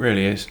 It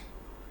really is.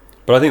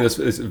 But I think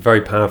it's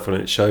very powerful,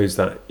 and it shows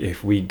that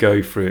if we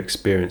go through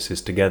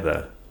experiences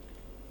together,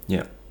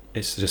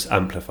 it's just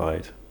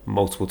amplified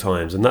multiple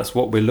times, and that's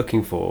what we're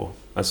looking for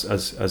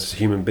as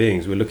human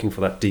beings. We're looking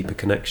for that deeper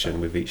connection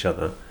with each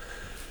other,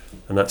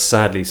 and that's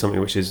sadly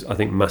something which is, I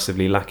think,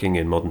 massively lacking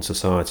in modern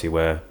society,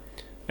 where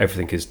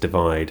everything is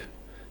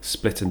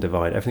split and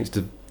divide.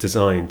 Everything's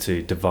designed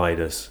to divide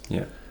us.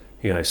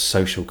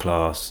 Social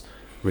class,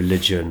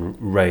 religion,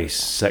 race,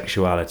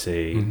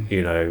 sexuality,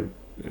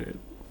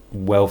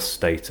 wealth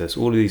status,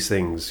 all of these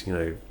things,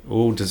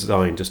 all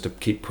designed just to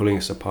keep pulling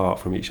us apart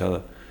from each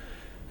other,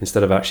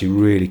 instead of actually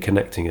really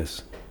connecting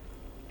us.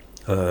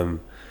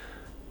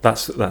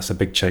 That's a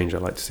big change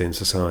I'd like to see in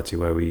society,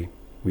 where we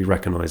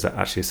recognise that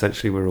actually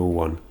essentially we're all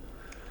one.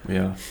 We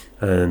are.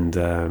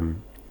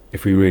 And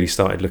if we really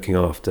started looking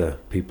after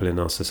people in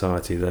our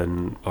society,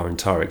 then our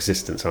entire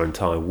existence, our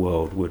entire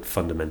world would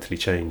fundamentally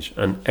change,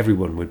 and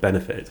everyone would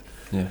benefit.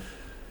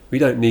 We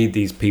don't need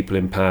these people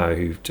in power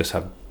who just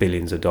have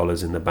billions of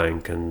dollars in the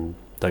bank and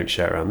don't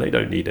share around. They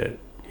don't need it.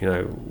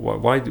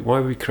 Why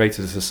have we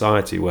created a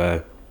society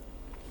where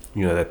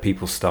You know, there are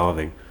people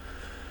starving.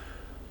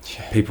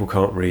 Yeah. People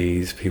can't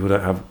read. People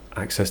don't have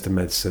access to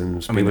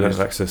medicines. I mean, People don't there's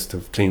have access to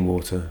clean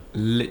water.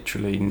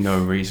 Literally no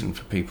reason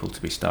for people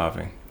to be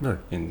starving No,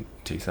 in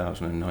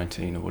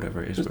 2019 or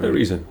whatever it is. there's no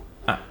reason.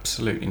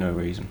 Absolutely no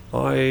reason.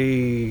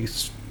 I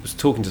was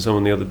talking to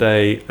someone the other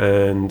day,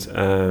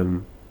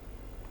 and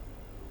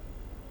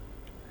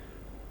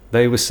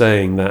they were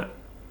saying that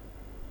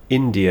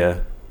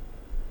India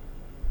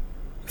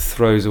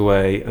throws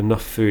away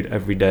enough food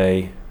every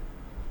day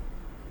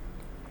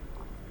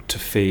to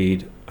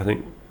feed, I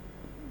think,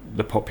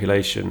 the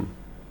population,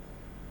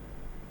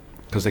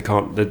 because they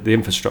can't. The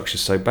infrastructure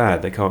is so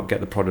bad, they can't get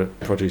the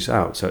produce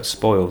out, so it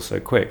spoils so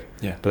quick.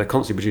 Yeah. But they're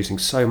constantly producing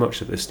so much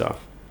of this stuff.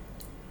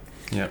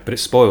 Yeah. But it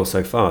spoils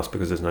so fast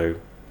because there's no,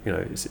 you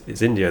know,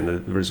 it's India and the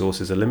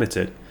resources are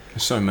limited.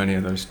 There's so many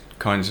of those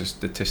kinds of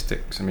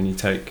statistics. I mean,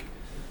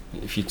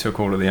 if you took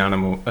all of the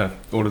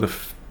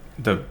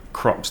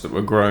crops that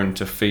were grown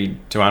to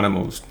feed to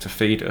animals to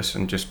feed us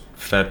and just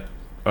fed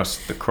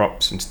us the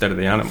crops instead of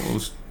the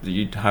animals,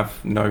 you'd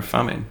have no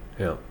famine.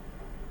 Yeah.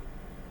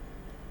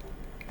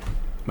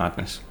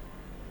 Madness.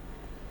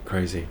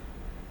 Crazy.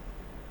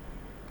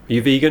 Are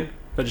you vegan?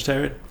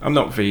 Vegetarian? I'm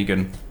not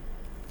vegan.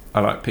 I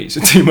like pizza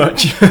too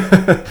much.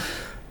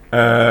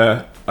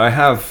 I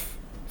have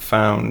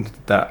found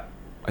that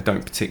I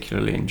don't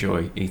particularly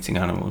enjoy eating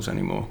animals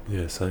anymore.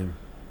 Yeah, same.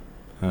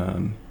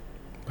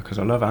 Because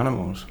I love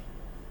animals,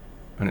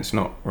 and it's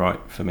not right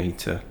for me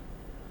to.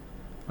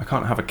 I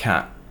can't have a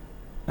cat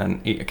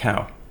and eat a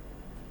cow.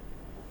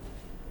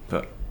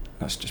 But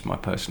that's just my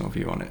personal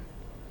view on it.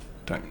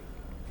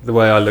 The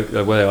way I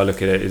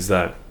look at it is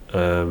that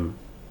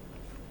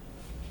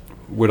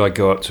would I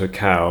go up to a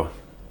cow,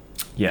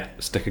 Yeah,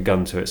 stick a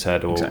gun to its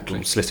head, or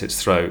Exactly. slit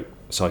its throat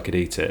so I could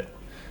eat it?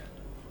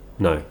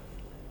 No,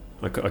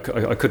 I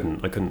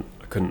couldn't.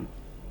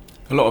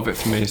 a lot of it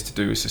for me is to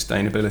do with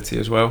sustainability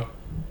as well.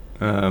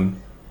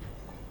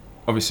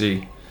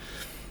 Obviously,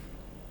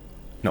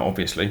 not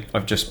obviously. I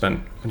just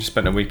spent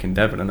a week in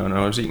Devon, and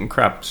I was eating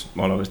crabs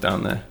while I was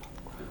down there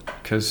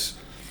because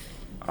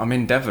I'm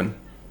in Devon,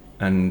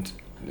 and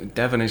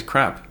Devon is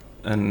crab.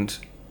 And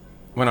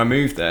when I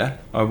move there,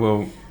 I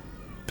will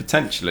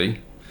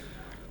potentially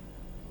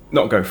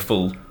not go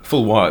full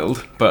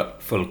wild,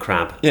 but Full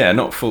crab. yeah,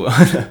 not full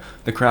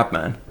the crab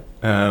man.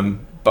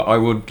 But I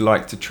would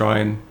like to try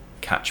and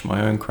catch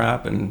my own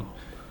crab and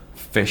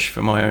fish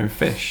for my own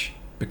fish,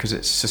 because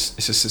it's a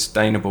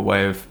sustainable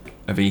way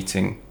of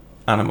eating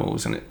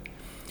animals, and it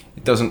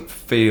doesn't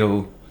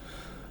feel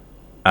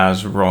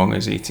as wrong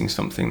as eating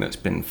something that's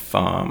been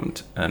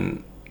farmed.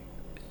 And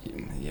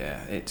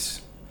yeah,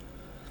 it's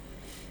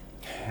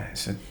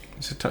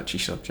a touchy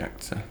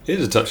subject. It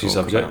is a touchy talk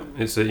subject.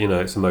 about.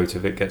 It's a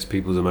motive. It gets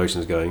people's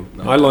emotions going.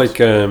 I like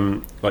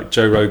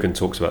Joe Rogan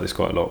talks about this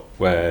quite a lot,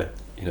 where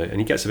and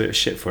he gets a bit of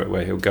shit for it,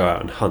 where he'll go out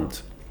and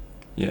hunt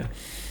Yeah,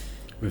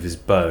 with his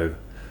bow.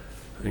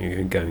 And you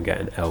can go and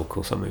get an elk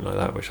or something like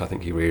that, which I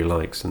think he really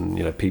likes,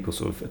 and people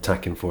sort of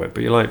attack him for it.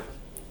 But you're like,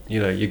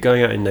 you're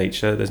going out in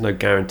nature. There's no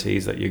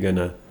guarantees that you're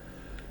gonna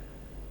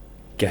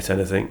get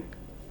anything.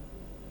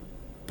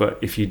 But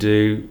if you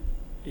do,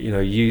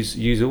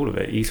 use all of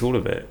it, eat all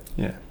of it.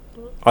 yeah,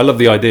 I love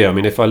the idea. I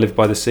mean, if I lived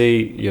by the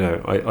sea,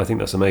 I think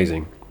that's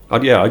amazing.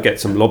 I'd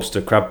get some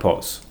lobster crab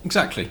pots.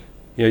 exactly.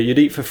 You'd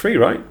eat for free,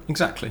 right?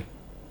 Exactly.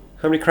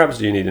 How many crabs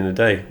do you need in a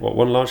day? What,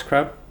 one large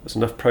crab? That's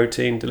enough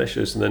protein,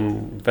 delicious, and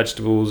then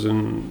vegetables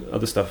and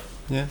other stuff.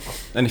 Yeah.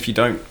 And if you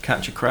don't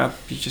catch a crab,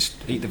 you just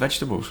eat the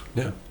vegetables.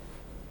 Yeah.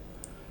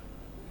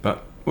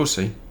 But we'll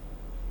see.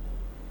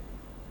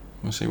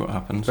 We'll see what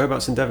happens.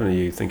 Whereabouts in Devon are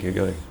you thinking of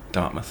going?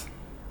 Dartmouth.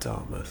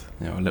 Dartmouth.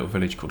 A little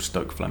village called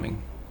Stoke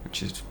Fleming,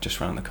 which is just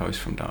round the coast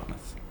from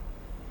Dartmouth.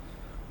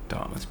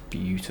 Dartmouth's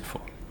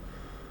beautiful.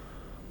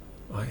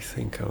 I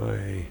think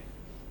I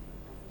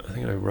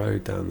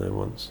rode down there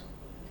once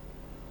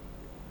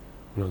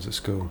when I was at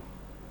school.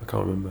 I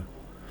can't remember.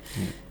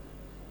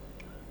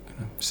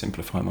 Gonna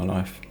simplify my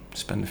life.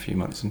 Spend a few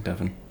months in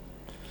Devon,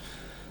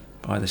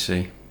 by the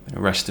sea,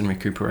 rest and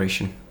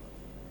recuperation.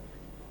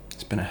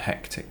 It's been a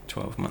hectic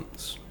 12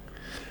 months.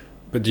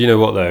 But do you know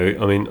what though?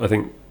 I mean, I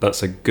think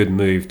that's a good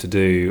move to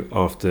do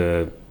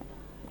after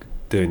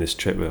doing this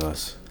trip with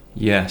us.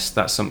 Yes,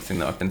 that's something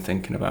that I've been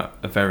thinking about.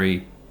 A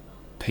very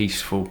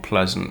peaceful,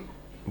 pleasant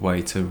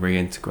way to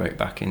reintegrate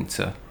back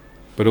into.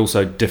 But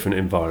also different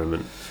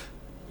environment.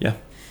 Yeah.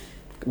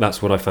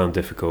 That's what I found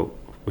difficult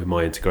with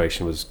my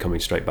integration, was coming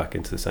straight back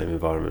into the same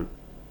environment.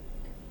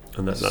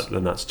 And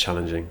that's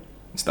challenging.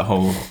 It's the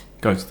whole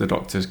go to the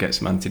doctors, get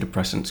some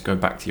antidepressants, go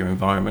back to your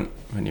environment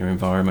when your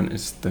environment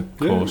is the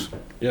cause.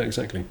 Yeah,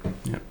 exactly.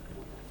 Yeah.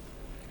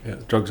 Yeah,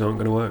 drugs aren't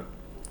going to work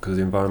because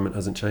the environment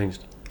hasn't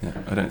changed. Yeah,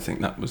 I don't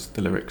think that was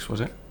the lyrics, was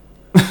it?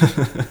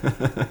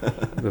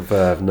 The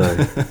verb, no.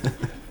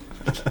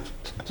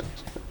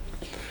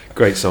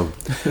 Great song.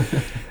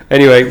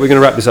 Anyway, we're going to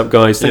wrap this up,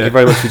 guys. Thank you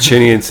very much for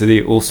tuning into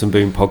the Awesome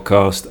Boom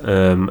podcast.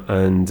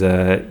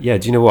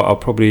 Do you know what? I'll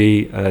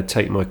probably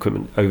take my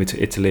equipment over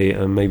to Italy,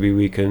 and maybe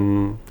we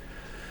can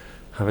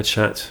have a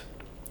chat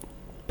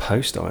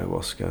post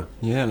ayahuasca.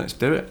 Yeah, let's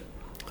do it.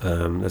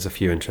 There's a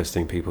few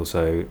interesting people,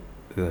 so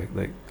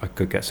I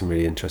could get some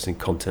really interesting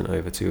content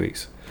over 2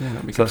 weeks. Yeah,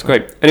 that'd be so that's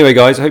great. Anyway,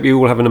 guys, I hope you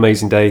all have an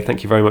amazing day.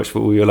 Thank you very much for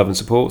all your love and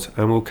support,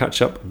 and we'll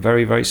catch up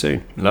very, very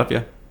soon. Love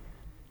you.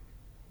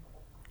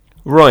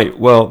 Right,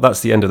 well,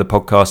 that's the end of the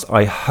podcast.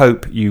 I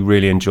hope you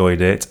really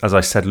enjoyed it. As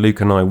I said,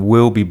 Luke and I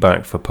will be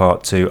back for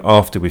part 2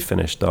 after we've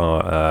finished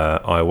our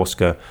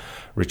ayahuasca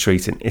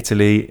retreat in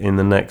Italy in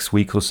the next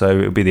week or so.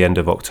 It'll be the end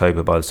of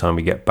October by the time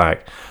we get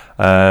back.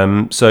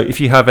 So if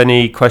you have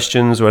any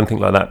questions or anything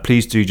like that,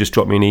 please do just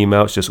drop me an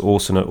email. It's just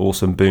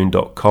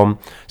orson@orsonboone.com.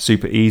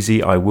 Super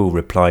easy. I will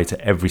reply to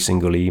every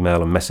single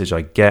email and message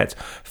I get.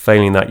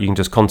 Failing that, you can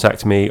just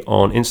contact me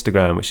on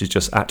Instagram, which is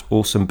just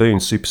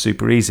 @orsonboone. Super,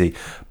 super easy.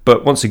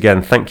 But once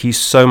again, thank you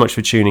so much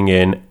for tuning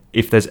in.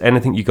 If there's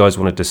anything you guys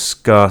want to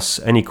discuss,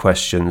 any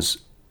questions,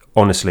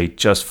 honestly,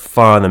 just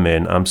fire them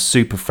in. I'm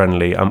super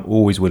friendly. I'm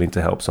always willing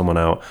to help someone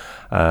out.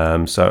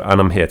 And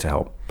I'm here to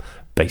help.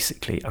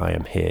 Basically, I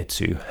am here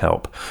to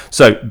help.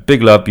 So,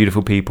 big love,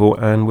 beautiful people,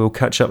 and we'll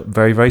catch up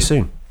very, very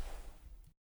soon.